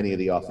so many of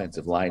the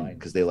offensive linemen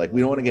because they're like,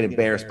 we don't want to get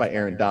embarrassed by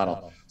Aaron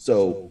Donald.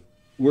 So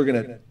we're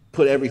going to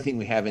put everything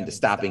we have into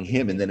stopping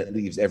him, and then it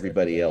leaves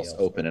everybody else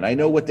open. And I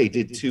know what they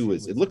did, too,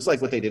 is it looks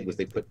like what they did was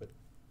they put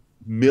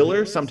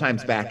Miller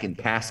sometimes back in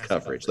pass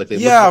coverage. Like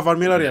Von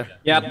Miller,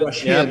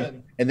 rush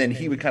him, and then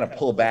he would kind of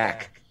pull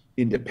back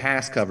into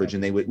pass coverage,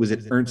 and was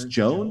it Ernst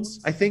Jones,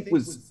 I think,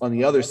 was on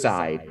the other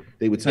side.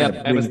 They would kind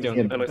of bring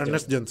him.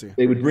 Ernest Jones.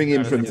 They would bring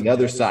him from the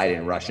other side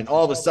and rush, and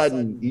all of a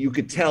sudden you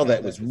could tell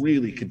that was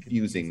really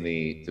confusing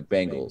the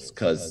Bengals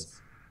because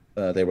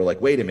they were like,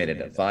 wait a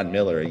minute, Von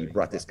Miller, you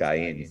brought this guy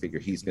in, you figure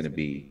he's going to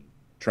be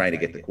trying to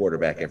get the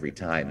quarterback every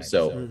time.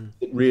 So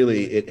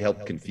it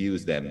helped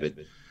confuse them, but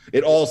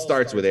it all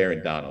starts with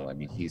Aaron Donald. I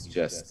mean, he's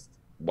just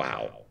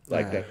wow,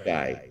 like that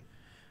guy.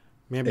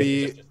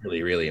 Maybe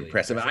really, really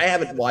impressive.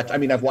 I've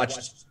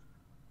watched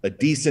a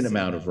decent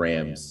amount of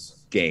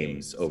Rams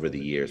games over the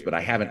years, but I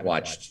haven't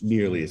watched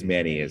nearly as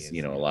many as,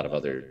 a lot of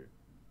other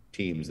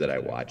teams that I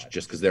watch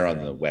just because they're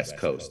on the West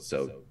Coast.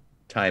 So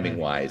timing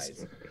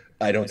wise,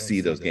 I don't see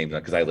those games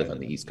because I live on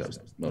the East Coast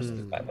most of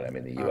the time when I'm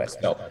in the U.S.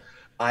 So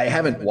I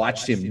haven't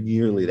watched him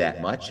nearly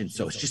that much. And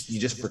so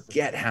you just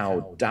forget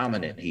how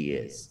dominant he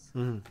is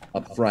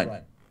up front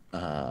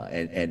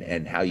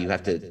and how you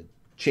have to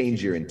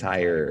change your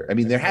entire. I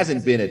mean, there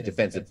hasn't been a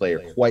defensive player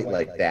quite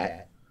like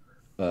that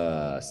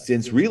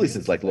since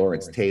like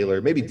Lawrence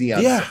Taylor. Maybe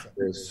Deion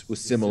Sanders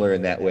was similar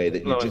in that way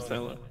that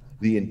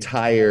the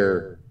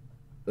entire.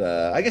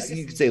 I guess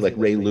you could say like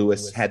Ray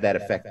Lewis had that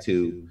effect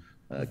too.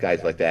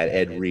 Guys like that,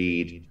 Ed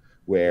Reed,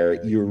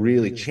 where you're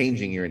really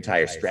changing your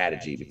entire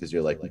strategy because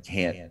you're like, we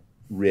can't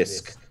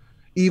risk.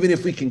 Even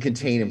if we can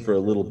contain him for a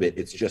little bit,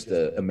 it's just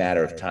a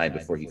matter of time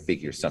before he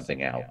figures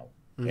something out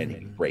and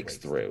he breaks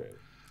through.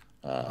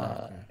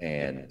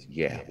 And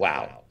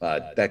wow,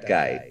 that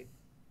guy,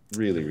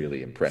 really,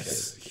 really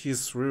impressive.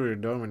 He's really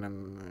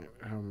dominant,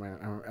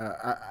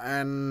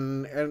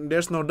 and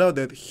there's no doubt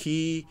that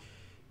he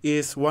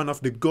is one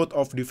of the GOAT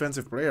of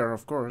defensive player,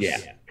 of course.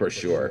 Yeah, for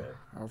sure.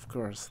 Of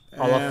course.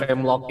 Hall of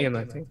Fame lock in,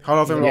 I think.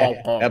 Hall of Fame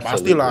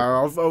pasti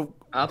lah. Absolutely.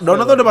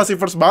 Donald tuh udah pasti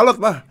first ballot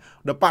lah,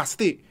 udah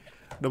pasti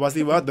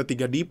banget, udah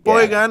 3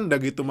 depoy kan, udah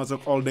gitu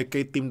masuk All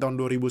Decade Team tahun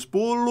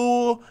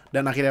 2010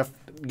 dan akhirnya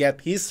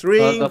get his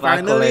ring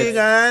finally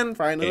kan.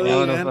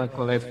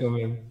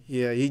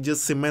 Yeah, he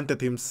just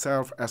cemented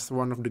himself as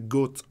one of the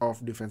GOATs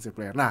of defensive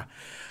player. Nah,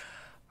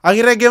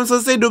 akhirnya game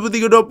selesai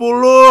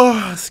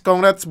 23-20.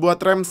 Congrats buat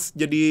Rams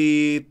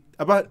jadi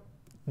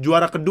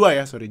juara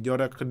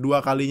kedua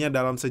kalinya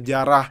dalam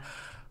sejarah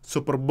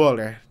Super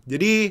Bowl ya.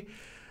 Jadi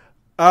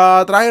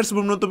terakhir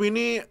sebelum nutup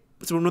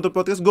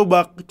podcast, gue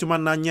cuma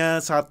nanya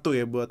satu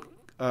ya buat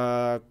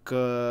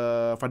ke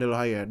Fadel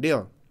Ohaya.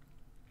 Deal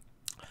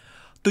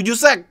 7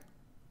 sack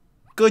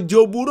ke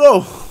Joe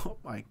Burrow. Oh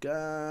my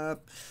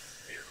god.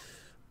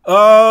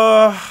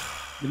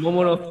 The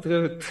moment of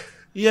truth.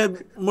 Iya,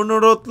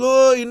 menurut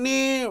lo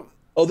ini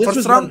this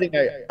was one thing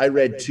I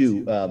read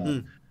too.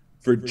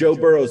 For Joe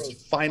Burrow's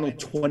final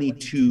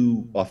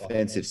 22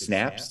 offensive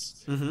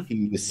snaps,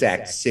 he was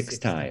sacked 6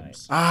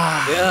 times.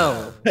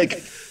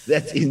 Like,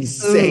 that's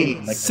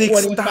insane. Like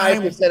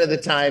 25% of the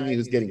time he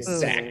was getting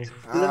sacked.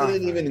 It doesn't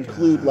even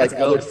include like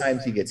other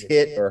times he gets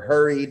hit or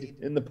hurried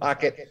in the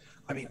pocket.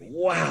 I mean,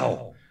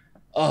 wow.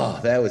 Oh,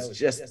 that was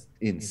just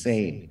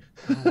insane.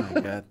 Oh my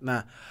god.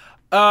 Nah,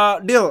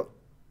 Dil,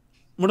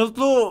 Menurut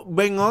lu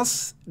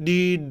Bengals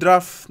di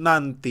draft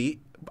nanti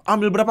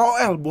ambil berapa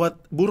OL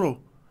buat Burrow?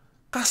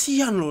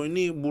 Kasihan loh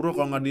ini Burrow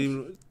kalau nggak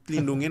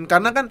dilindungin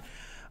karena kan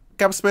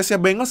cap space-nya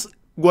Bengals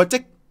gua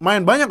cek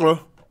main banyak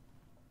loh.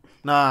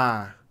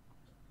 Nah,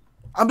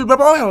 ambil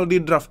berapa OL di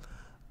draft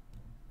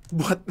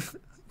buat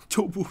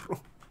Joe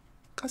Burrow?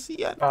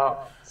 Kasihan.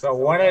 So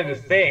one of the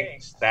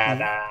things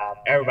that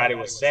everybody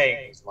was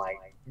saying is like,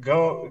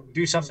 go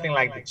do something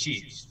like the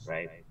Chiefs,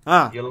 right?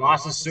 You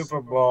lost the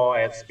Super Bowl.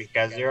 It's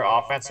because your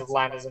offensive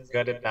line isn't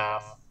good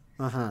enough.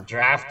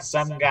 Draft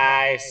some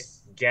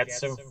guys, get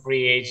some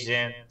free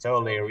agent,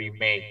 totally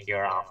remake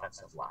your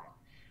offensive line.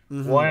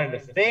 One of the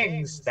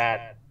things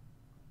that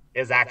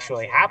is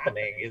actually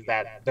happening is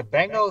that the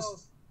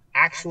Bengals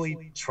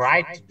actually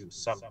tried to do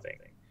something.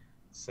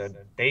 So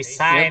they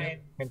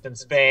signed Quinton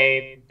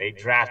Spade, they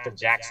drafted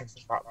Jackson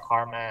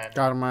Carman.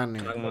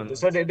 Yeah.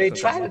 So they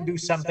try to do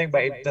something,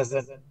 but it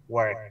doesn't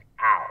work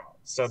out.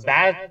 So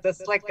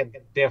that's like a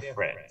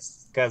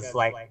difference, because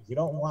like you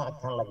don't want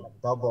to kind of like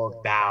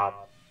double down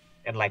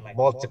in like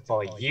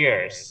multiple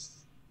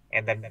years,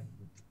 and then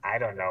I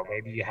don't know,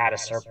 maybe you had a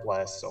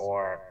surplus,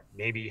 or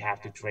maybe you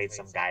have to trade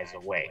some guys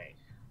away.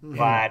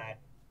 But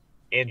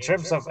in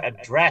terms of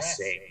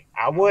addressing,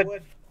 I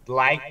would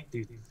like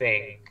to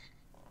think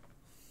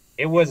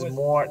it was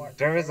more.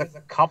 There was a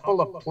couple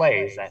of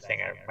plays I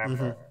think I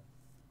remember.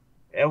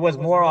 It was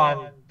more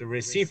on the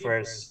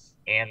receivers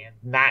and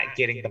not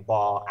getting the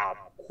ball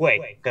out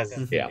quick, because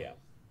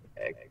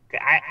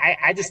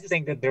I just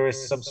think that there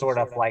is some sort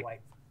of like,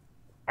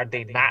 are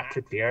they not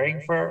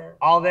preparing for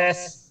all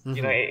this?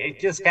 You know, it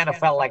just kind of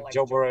felt like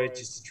Joe Burrow is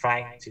just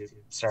trying to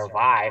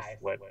survive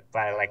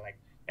by like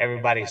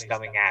everybody's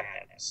coming at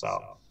him.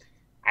 So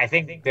I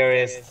think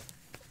there's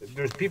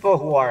people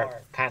who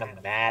are kind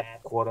of mad,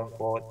 quote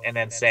unquote, and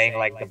then saying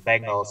like the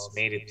Bengals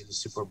made it to the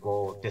Super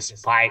Bowl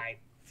despite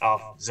of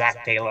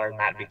Zach Taylor,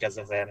 not because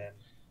of him.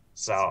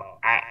 So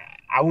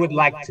I would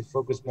like to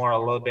focus more a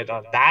little bit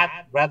on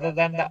that rather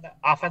than the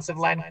offensive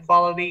line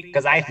quality,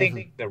 because I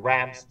think the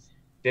Rams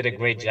did a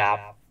great job,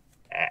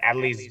 at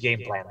least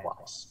game plan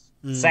wise.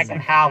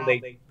 Second half,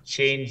 they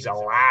changed a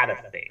lot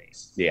of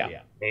things.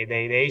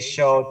 They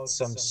showed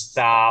some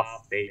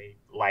stuff. They,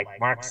 like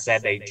Mark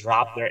said, they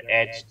dropped their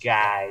edge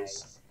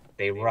guys.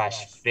 They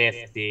rushed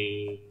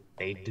 50.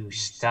 They do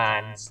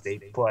stunts. They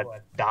put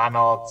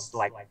Donald's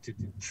like to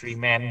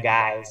 3-man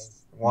guys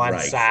one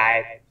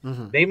side.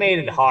 They made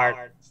it hard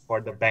for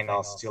the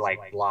Bengals to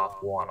like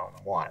block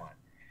one-on-one.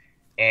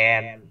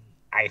 And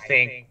I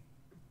think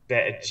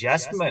the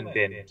adjustment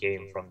then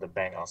came from the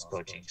Bengals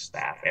coaching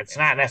staff. It's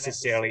not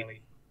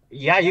necessarily,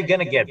 you're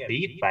going to get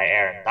beat by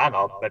Aaron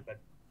Donald, but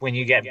when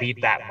you get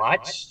beat that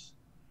much,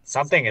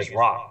 something is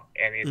wrong.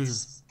 And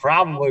it's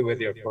probably with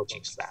your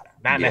coaching staff,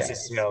 not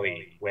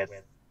necessarily with,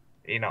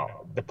 you know,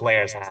 the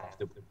players have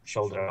to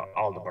shoulder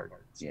all the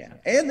burdens. Yeah.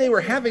 And they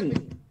were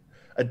having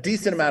a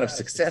decent amount of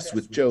success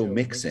with Joe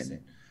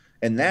Mixon.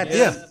 And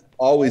that's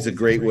always a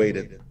great way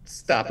to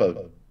stop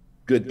a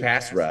good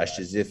pass rush,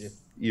 is if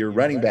your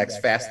running back's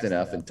fast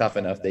enough and tough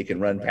enough, they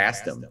can run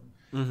past them.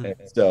 And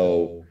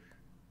so,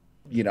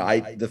 you know,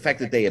 the fact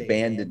that they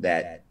abandoned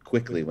that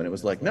quickly when it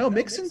was like, no,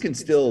 Mixon can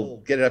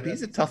still get it up.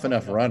 He's a tough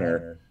enough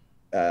runner.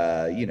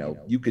 You know,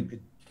 you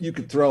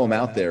could throw him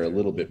out there a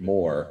little bit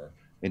more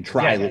and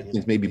try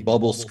maybe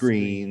bubble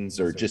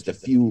screens or just a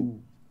few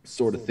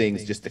sort of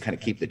things just to kind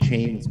of keep the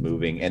chains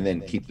moving and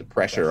then keep the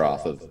pressure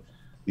off of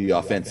the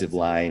offensive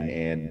line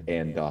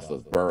and off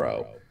of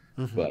Burrow.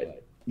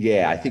 But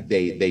yeah, I think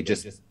they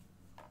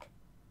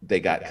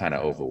got kind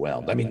of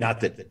overwhelmed. I mean,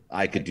 not that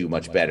I could do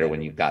much better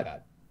when you've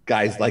got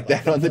guys like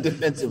that on the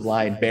defensive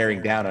line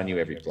bearing down on you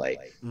every play.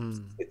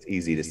 It's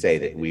easy to say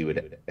that we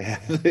would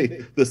have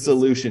the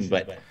solution,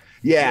 but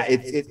yeah,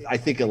 I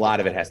think a lot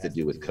of it has to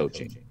do with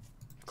coaching.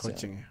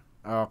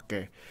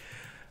 Oke.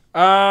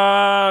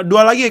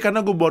 Dua lagi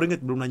karena gue baru inget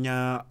belum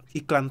nanya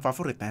iklan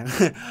favorit ya.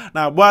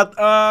 Nah, buat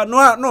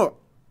Noah,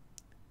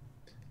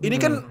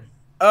 ini kan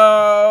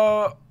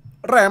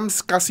Rams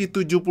kasih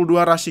 72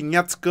 rushing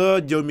yards ke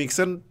Joe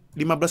Mixon,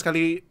 15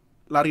 kali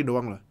lari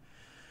doang loh.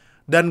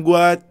 Dan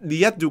gue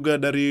lihat juga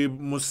dari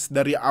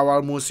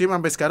awal musim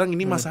sampai sekarang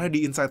ini masalah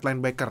di inside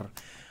linebacker.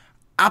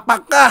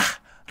 Apakah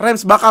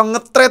Rams bakal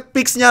nge-trade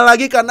picks-nya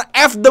lagi karena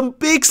F them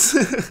picks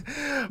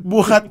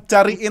buat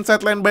cari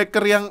inside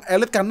linebacker yang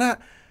elite,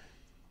 karena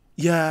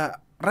ya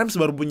Rams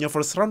baru punya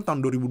first round tahun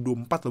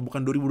 2024 loh,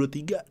 bukan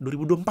 2023,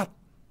 2024.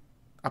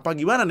 Apa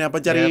gimana nih, apa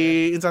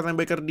cari inside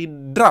linebacker di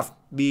draft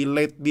di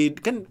late di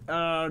kan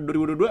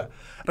 2022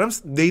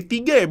 Rams day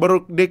 3 ya,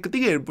 baru day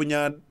ketiga ya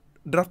punya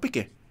draft pick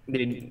ya?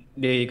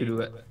 Day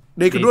kedua.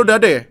 Day kedua udah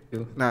ada ya?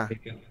 Nah,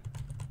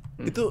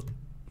 itu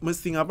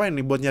mesti ngapain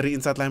nih buat nyari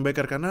inside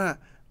linebacker, karena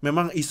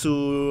memang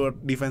isu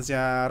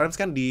defense-nya Rams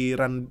kan di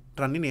run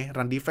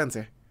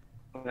defense ya.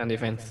 Run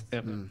defense.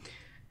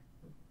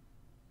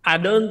 I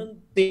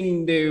don't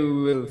think they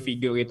will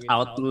figure it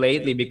out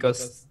lately,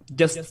 because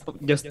just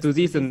 2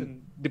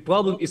 seasons the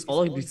problem is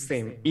always the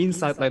same.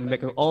 Inside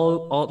linebacker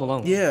all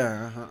along.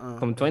 Yeah.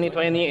 From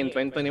 2020 and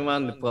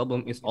 2021, the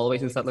problem is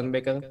always inside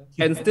linebacker.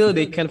 And still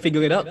they can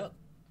figure it out.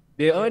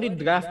 They already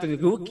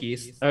drafted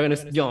rookies,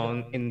 Ernest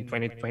Jones in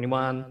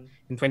 2021,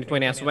 in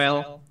 2020 as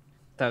well.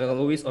 Tyrell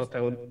Lewis or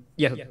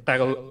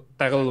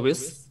Tyrell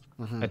Lewis.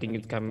 I think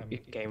it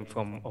came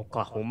from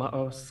Oklahoma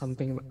or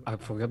something. I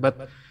forget.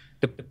 But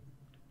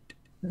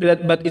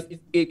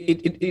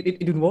it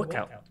didn't work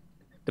out.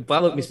 The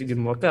problem is it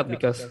didn't work out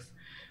because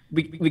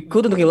we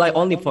couldn't rely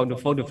only for the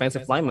four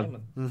defensive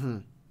linemen.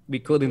 We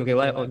couldn't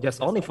rely on just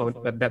only for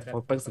that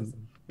four person.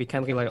 We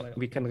can't rely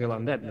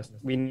on that.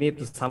 We need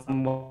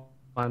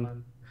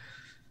someone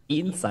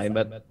inside,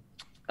 but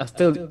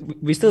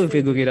we still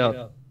figure it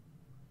out.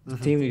 The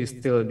team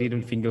still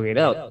didn't figure it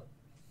out.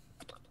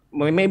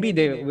 Maybe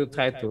they will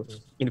try to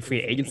in free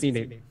agency.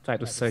 They try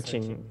to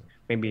searching.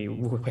 Maybe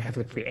we have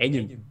a free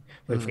agent.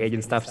 With free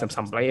agent stuff,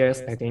 some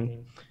players, I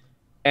think.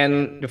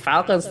 And the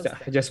Falcons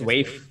just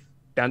wave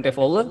Dante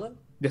Fowler.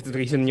 That's the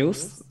recent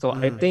news. So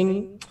I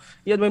think,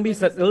 maybe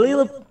it's a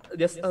little,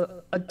 just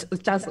a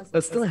chance.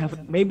 Still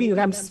have maybe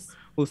Rams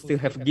will still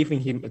have giving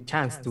him a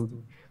chance to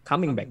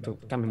coming back to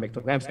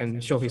Rams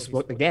and show his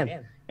work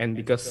again. And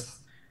because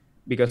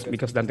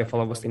Dante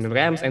Fowler was in the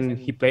Rams and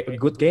he played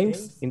good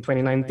games in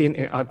 2019,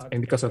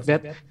 and because of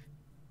that,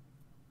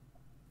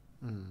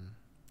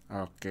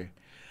 Okay.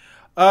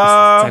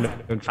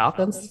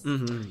 Falcons.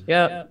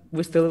 Yeah,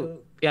 we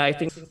still. Yeah, I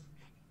think.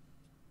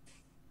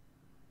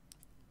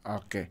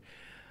 Oke.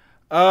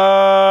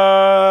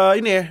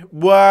 Ini ya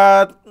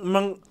buat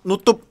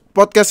menutup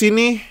podcast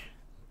ini,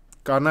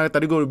 karena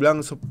tadi gue udah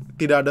bilang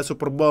tidak ada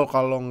Super Bowl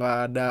kalau nggak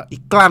ada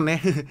iklan ya.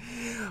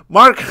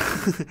 Mark,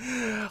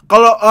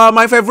 kalau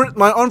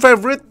my own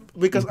favorite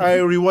because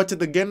I rewatch it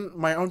again.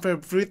 My own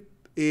favorite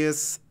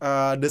is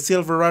the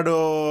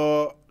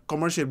Silverado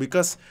commercial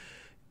because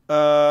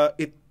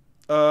it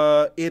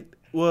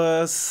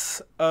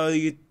was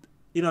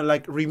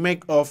like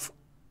remake of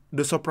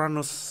The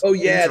Sopranos. Oh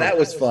yeah, intro. that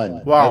was fun.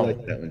 Wow, I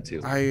like that one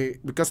too.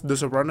 Because The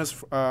Sopranos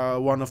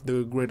one of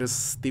the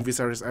greatest TV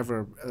series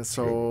ever.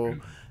 So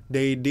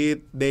they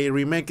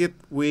remake it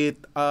with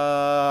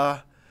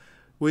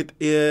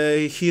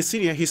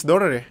his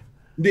daughter.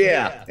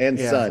 Yeah, and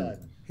son.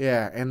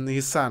 Yeah, and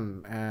his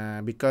son.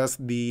 Because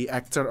the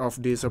actor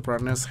of The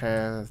Sopranos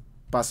has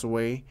passed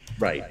away.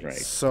 Right.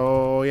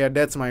 So yeah,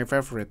 that's my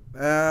favorite.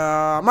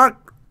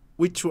 Mark,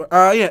 which one?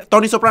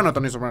 Tony Soprano.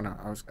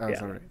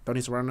 Sorry,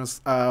 Tony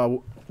Soprano's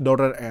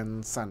daughter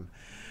and son.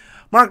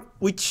 Mark,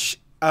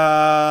 which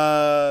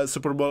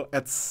Super Bowl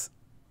ads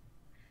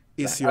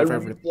is your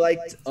favorite?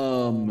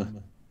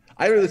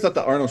 I really thought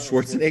the Arnold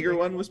Schwarzenegger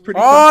one was pretty.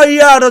 Oh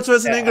yeah, that's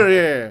Schwarzenegger.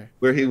 Yeah.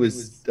 Where he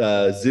was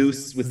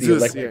Zeus with the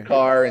electric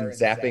car and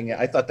zapping.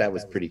 I thought that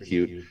was pretty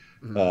cute.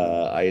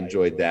 I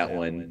enjoyed that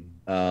one.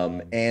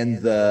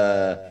 And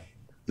the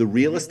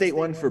real estate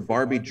one for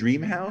Barbie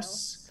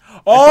Dreamhouse.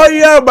 Oh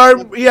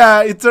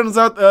yeah, it turns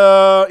out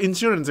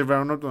insurance, if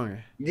I'm not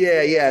wrong.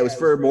 Yeah, it was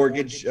for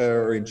mortgage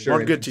or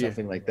insurance Mortgage, or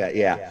something like that.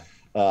 Yeah,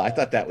 I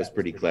thought that was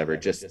pretty clever,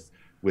 just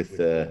with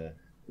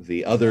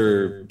the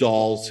other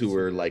dolls who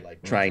were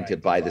like trying to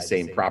buy the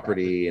same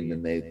property and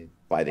then they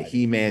buy the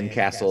He-Man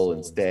castle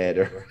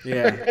instead.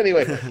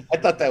 Anyway, I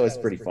thought that was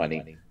pretty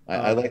funny.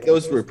 I like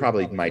those were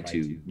probably my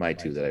two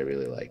that I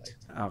really liked.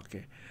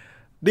 Okay.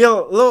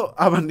 Deal, lo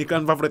apa nih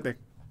kan favoritnya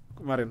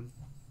kemarin?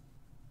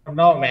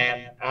 No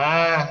man,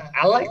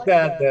 I like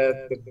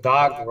the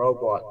dog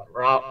robot.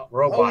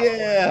 Oh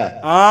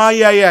yeah.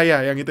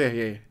 Yeah, yang itu ya.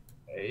 Yeah.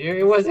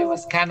 It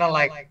was kind of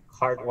like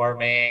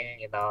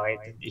heartwarming,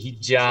 he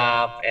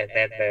jumped and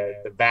then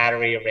the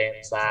battery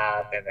rims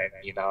out and then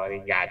he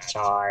got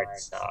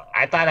charged. So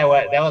I thought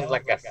that was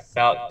like a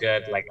felt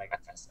good like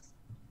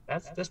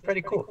that's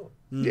pretty cool.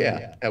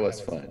 Yeah, that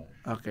was fun.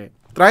 Okay.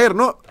 Terakhir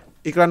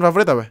iklan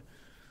favorit apa?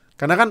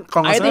 Karena kan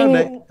kalau nggak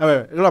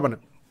salah lu apa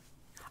nih?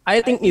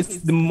 I think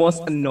it's the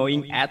most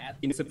annoying ad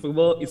in the Super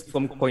Bowl is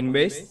from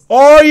Coinbase.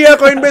 Oh iya,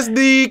 Coinbase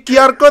di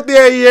QR code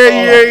ya.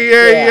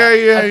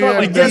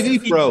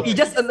 He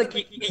just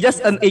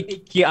an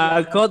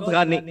QR code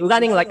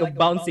running like a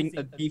bouncing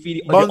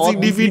DVD. Bouncing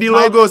DVD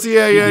logo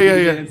sih ya.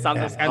 And some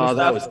kind of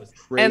that stuff. was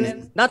crazy.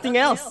 And nothing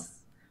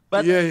else.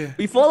 But Yeah.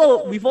 we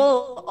follow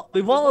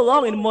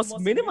along in the most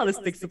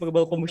minimalistic Super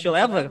Bowl commercial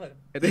ever.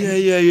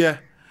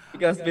 Iya.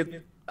 Because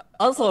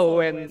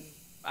also when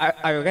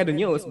I read the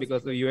news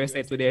because the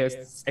USA Today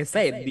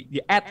said the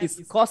ad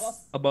is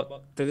cost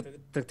about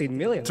 $13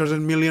 million. $13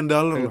 million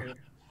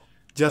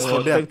just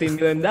for that.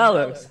 $13 million.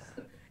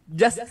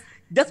 Just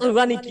a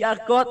running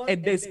QR code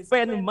and they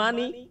spend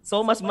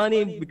so much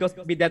money because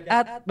with that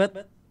ad.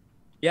 But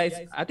yeah,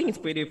 I think it's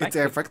pretty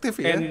effective. It's effective,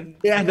 yeah.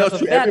 And Yeah, no, because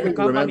of true. that,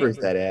 Everyone remembers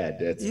that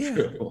ad. That's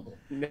true.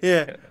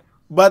 Yeah.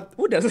 But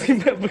who doesn't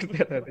remember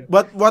that?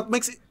 But what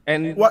makes it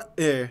And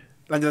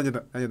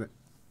lanjut.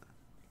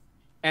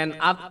 And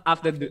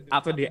after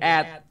the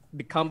ad,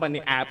 the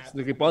company apps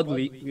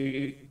reportedly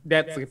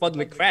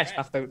crashed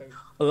after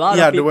a lot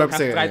of people have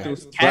tried to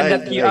scan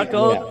that QR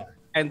code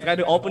and try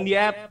to open the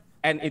app,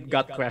 and it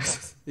got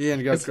crashed. Yeah,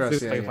 and got It's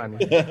crashed. very Yeah. funny.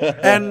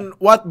 And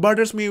what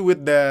bothers me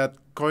with that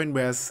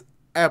Coinbase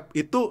app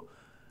itu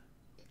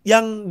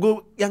yang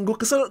gue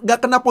kesel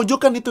gak kena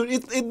pojokan itu.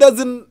 It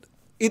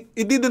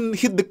didn't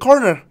hit the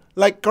corner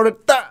like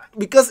correct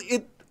because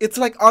it's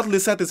like oddly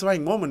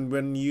satisfying moment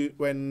when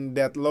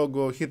that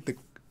logo hit the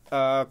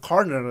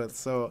corner.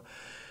 So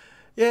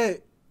yeah,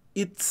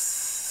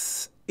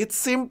 it's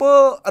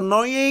simple,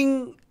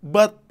 annoying,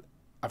 but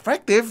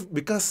effective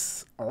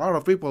because a lot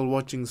of people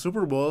watching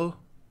Super Bowl.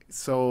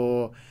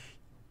 So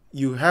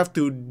you have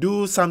to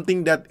do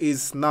something that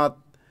is not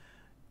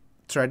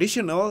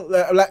traditional.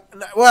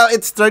 Well,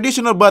 it's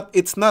traditional, but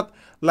it's not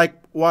like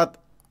what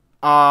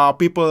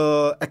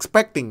people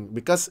expecting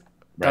because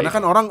karena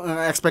kan orang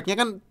expectnya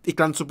kan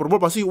iklan Super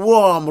Bowl pasti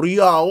wah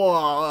meriah,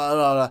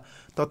 wah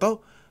tahu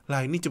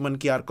lah ini cuman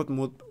QR code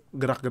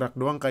gerak-gerak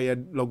doang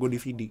kayak logo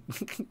DVD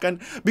kan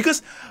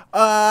because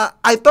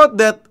I thought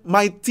that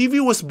my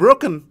TV was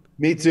broken.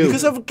 Me too.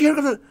 Because of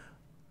QR code.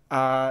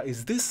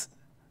 Is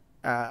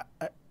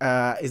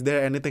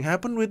there anything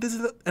happen with this?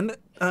 And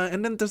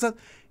then turns out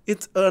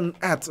it's an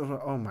ad.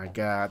 Oh my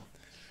god.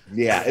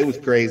 Yeah, it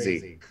was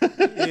crazy.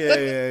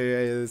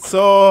 Yeah.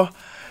 So,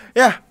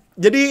 ya.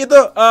 Jadi itu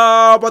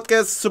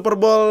podcast Super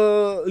Bowl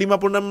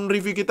 56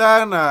 review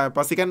kita. Nah,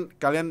 pastikan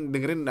kalian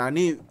dengerin. Nah,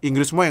 ini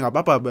Inggris semua ya nggak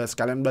apa-apa.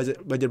 Kalian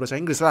belajar bahasa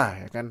Inggris lah,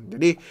 ya kan.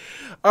 Jadi,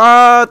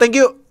 thank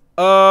you,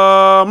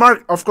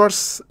 Mark, of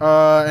course,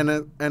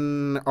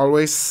 and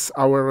always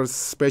our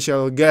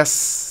special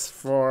guest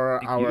for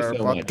Thank our you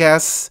so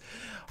podcast.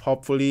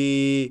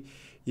 Hopefully,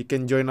 you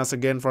can join us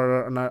again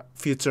for a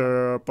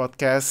future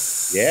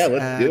podcast. Yeah,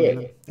 let's do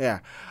it. Yeah,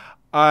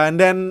 and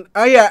then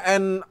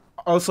and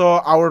also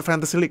our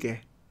fantasy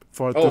league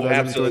for 2023.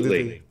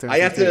 Absolutely.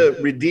 I have to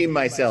redeem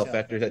myself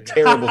after that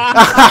terrible.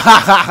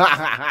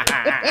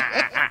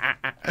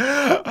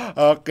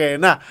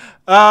 Oke, nah,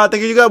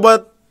 thank you juga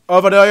buat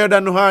Fadayo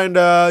dan Nuha yang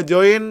udah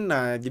join.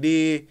 Nah,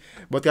 jadi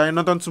buat kalian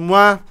nonton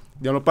semua,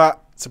 jangan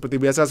lupa seperti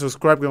biasa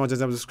subscribe,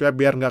 subscribe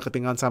biar nggak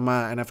ketinggalan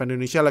sama NFL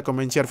Indonesia. Like,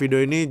 comment, share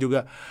video ini,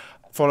 juga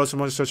follow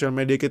semua sosial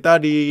media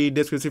kita di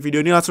deskripsi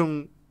video ini.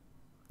 Langsung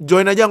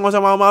join aja, nggak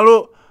usah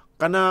malu-malu.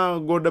 Karena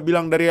gue udah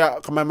bilang dari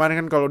kemarin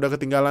kan kalau udah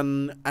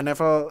ketinggalan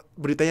NFL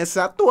beritanya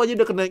satu aja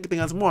udah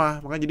ketinggalan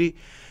semua. Makanya jadi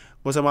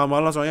gak usah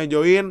malu-malu, soalnya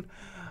join.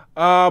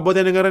 Buat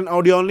yang dengerin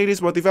audio only di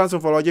Spotify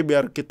langsung follow aja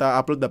biar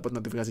kita upload dapat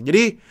notifikasi.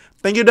 Jadi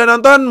thank you udah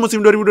nonton. Musim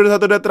 2021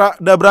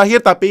 udah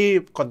berakhir, tapi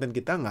konten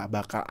kita nggak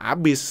bakal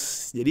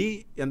habis.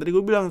 Jadi yang tadi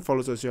gue bilang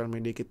follow sosial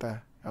media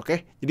kita.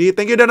 Oke? Jadi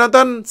thank you udah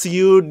nonton. See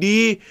you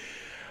di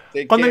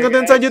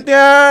konten-konten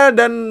selanjutnya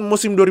dan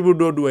musim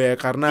 2022 ya.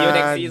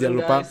 Karena jangan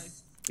lupa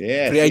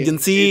free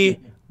agency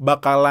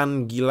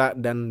bakalan gila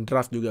dan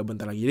draft juga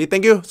bentar lagi. Jadi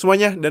thank you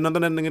semuanya dan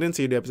nonton dan dengerin.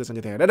 See you di episode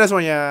selanjutnya. Dadah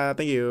semuanya.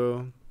 Thank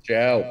you.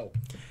 Ciao.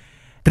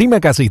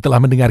 Terima kasih telah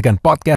mendengarkan podcast